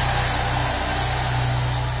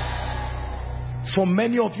 For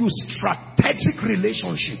many of you, strategic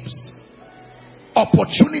relationships,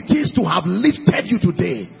 opportunities to have lifted you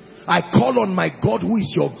today, I call on my God who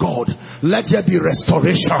is your God. Let there be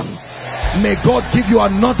restoration. May God give you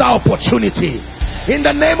another opportunity in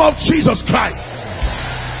the name of Jesus Christ.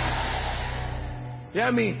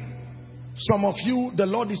 Hear me. Some of you, the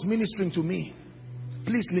Lord is ministering to me.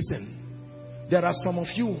 Please listen. There are some of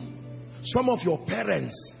you, some of your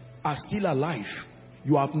parents are still alive.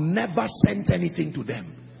 You have never sent anything to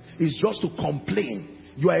them. It's just to complain.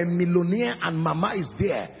 You are a millionaire and mama is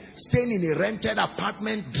there, staying in a rented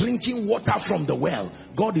apartment, drinking water from the well.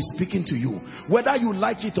 God is speaking to you. Whether you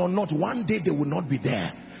like it or not, one day they will not be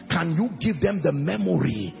there. Can you give them the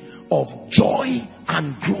memory of joy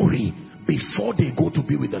and glory before they go to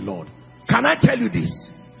be with the Lord? Can I tell you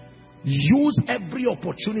this? Use every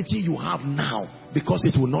opportunity you have now, because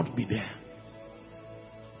it will not be there.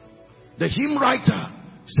 The hymn writer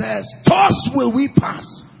says, thus will we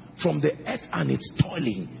pass from the earth and its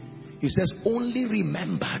toiling. He says, only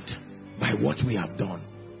remembered by what we have done.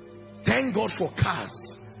 Thank God for cars,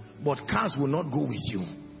 but cars will not go with you.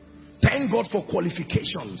 Thank God for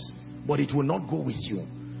qualifications, but it will not go with you.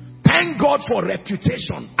 Thank God for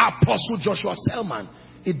reputation. Apostle Joshua Selman,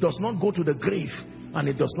 it does not go to the grave, and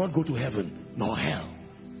it does not go to heaven nor hell.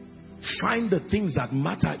 Find the things that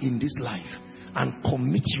matter in this life and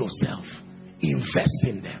commit yourself. Invest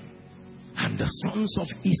in them. And the sons of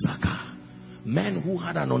Issachar, men who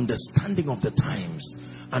had an understanding of the times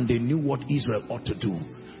and they knew what Israel ought to do.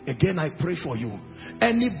 Again, I pray for you.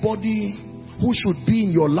 Anybody who should be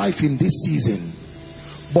in your life in this season,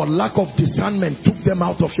 but lack of discernment took them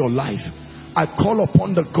out of your life, I call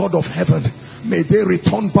upon the God of heaven. May they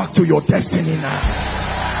return back to your destiny now.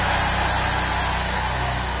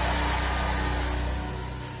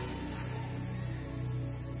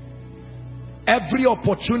 Every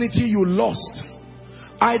opportunity you lost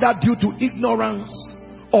either due to ignorance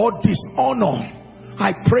or dishonor,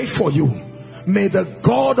 I pray for you. May the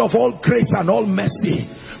God of all grace and all mercy,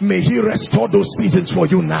 may he restore those seasons for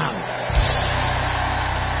you now.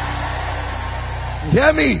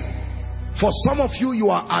 Hear me. For some of you, you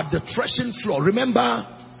are at the threshing floor. Remember,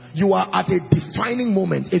 you are at a defining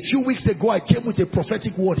moment. A few weeks ago, I came with a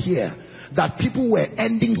prophetic word here that people were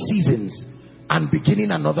ending seasons and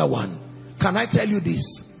beginning another one. Can I tell you this?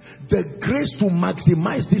 The grace to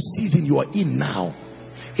maximize this season you are in now,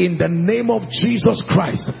 in the name of Jesus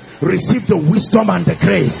Christ, receive the wisdom and the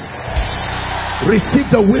grace. Receive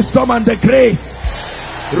the wisdom and the grace.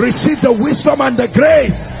 Receive the wisdom and the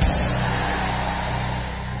grace.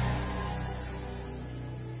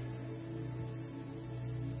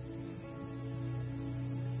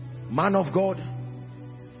 Man of God,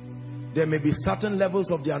 there may be certain levels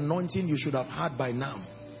of the anointing you should have had by now,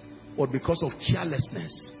 but because of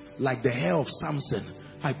carelessness, like the hair of Samson,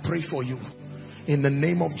 I pray for you. In the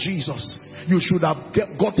name of Jesus, you should have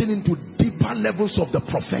gotten into deeper levels of the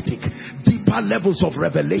prophetic, deeper levels of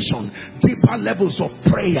revelation, deeper levels of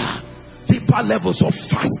prayer, deeper levels of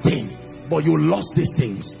fasting, but you lost these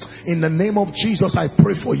things. In the name of Jesus, I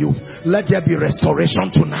pray for you. Let there be restoration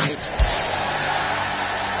tonight.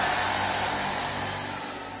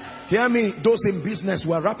 Hear me, those in business,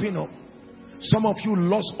 we're wrapping up. Some of you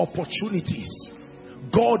lost opportunities.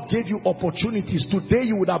 God gave you opportunities. Today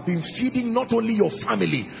you would have been feeding not only your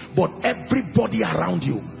family, but everybody around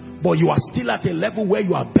you. But you are still at a level where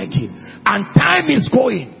you are begging. And time is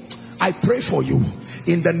going. I pray for you.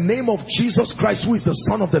 In the name of Jesus Christ, who is the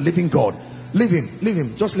Son of the living God. Leave him, leave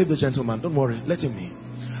him. Just leave the gentleman. Don't worry, let him be.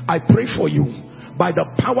 I pray for you. By the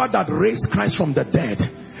power that raised Christ from the dead,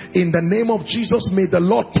 in the name of Jesus, may the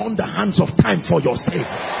Lord turn the hands of time for your sake.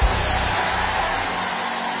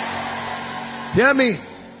 Hear me.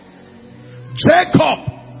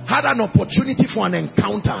 Jacob had an opportunity for an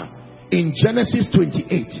encounter in Genesis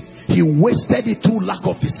 28. He wasted it through lack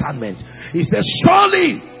of discernment. He says,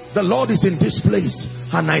 surely the Lord is in this place,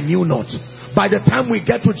 and I knew not. By the time we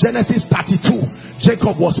get to Genesis 32,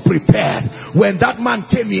 Jacob was prepared. When that man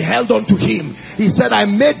came, he held on to him. He said, I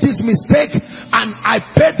made this mistake and I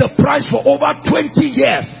paid the price for over 20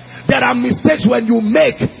 years. There are mistakes when you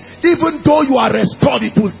make, even though you are restored,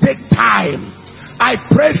 it will take time. I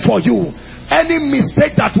pray for you. Any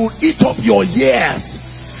mistake that will eat up your years,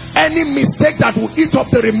 any mistake that will eat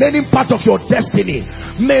up the remaining part of your destiny,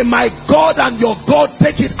 may my God and your God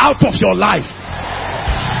take it out of your life.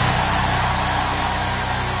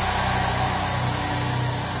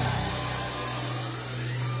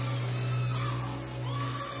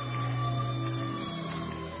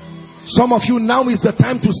 Some of you, now is the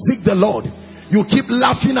time to seek the Lord. You keep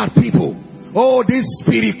laughing at people. Oh, these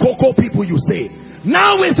spirit cocoa people, you say.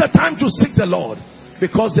 Now is the time to seek the Lord,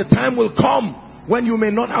 because the time will come when you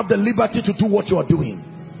may not have the liberty to do what you are doing.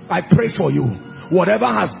 I pray for you.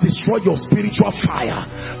 Whatever has destroyed your spiritual fire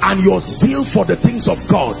and your zeal for the things of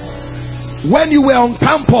God. When you were on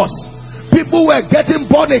campus, people were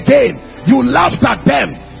getting born again. You laughed at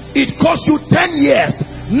them. It cost you 10 years.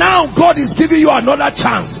 Now God is giving you another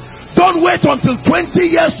chance. Don't wait until 20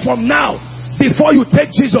 years from now before you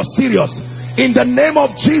take Jesus serious. In the name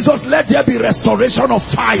of Jesus, let there be restoration of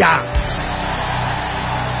fire.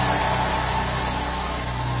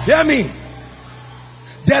 Hear me.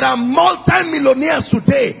 There are multi-millionaires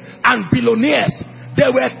today and billionaires.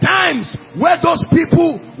 There were times where those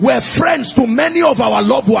people were friends to many of our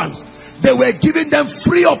loved ones. They were giving them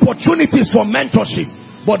free opportunities for mentorship,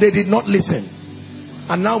 but they did not listen.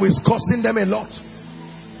 And now it's costing them a lot.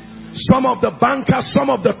 Some of the bankers, some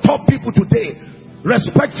of the top people today,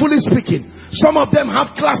 respectfully speaking, some of them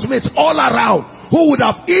have classmates all around who would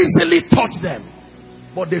have easily taught them,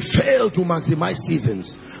 but they failed to maximize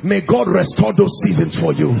seasons. May God restore those seasons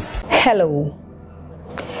for you. Hello.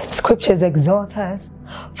 Scriptures exhort us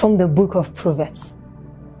from the book of Proverbs.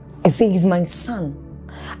 It says, my son,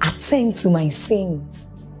 attend to my sayings,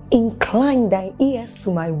 incline thy ears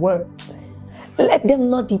to my words, let them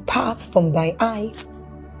not depart from thy eyes,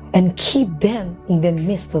 and keep them in the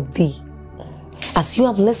midst of thee. As you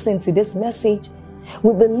have listened to this message,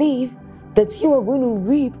 we believe that you are going to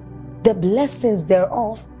reap the blessings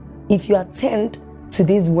thereof if you attend to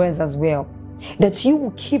these words as well. That you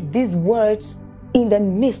will keep these words in the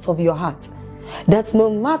midst of your heart. That no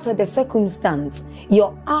matter the circumstance,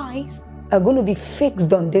 your eyes are going to be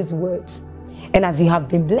fixed on these words. And as you have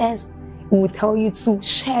been blessed, we will tell you to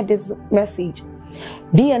share this message.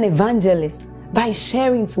 Be an evangelist by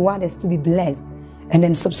sharing to others to be blessed. And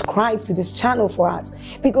then subscribe to this channel for us,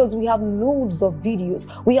 because we have loads of videos,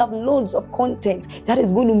 we have loads of content that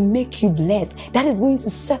is going to make you blessed, that is going to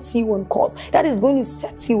set you on course, that is going to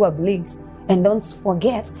set you ablaze. And don't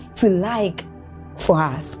forget to like for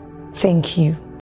us. Thank you.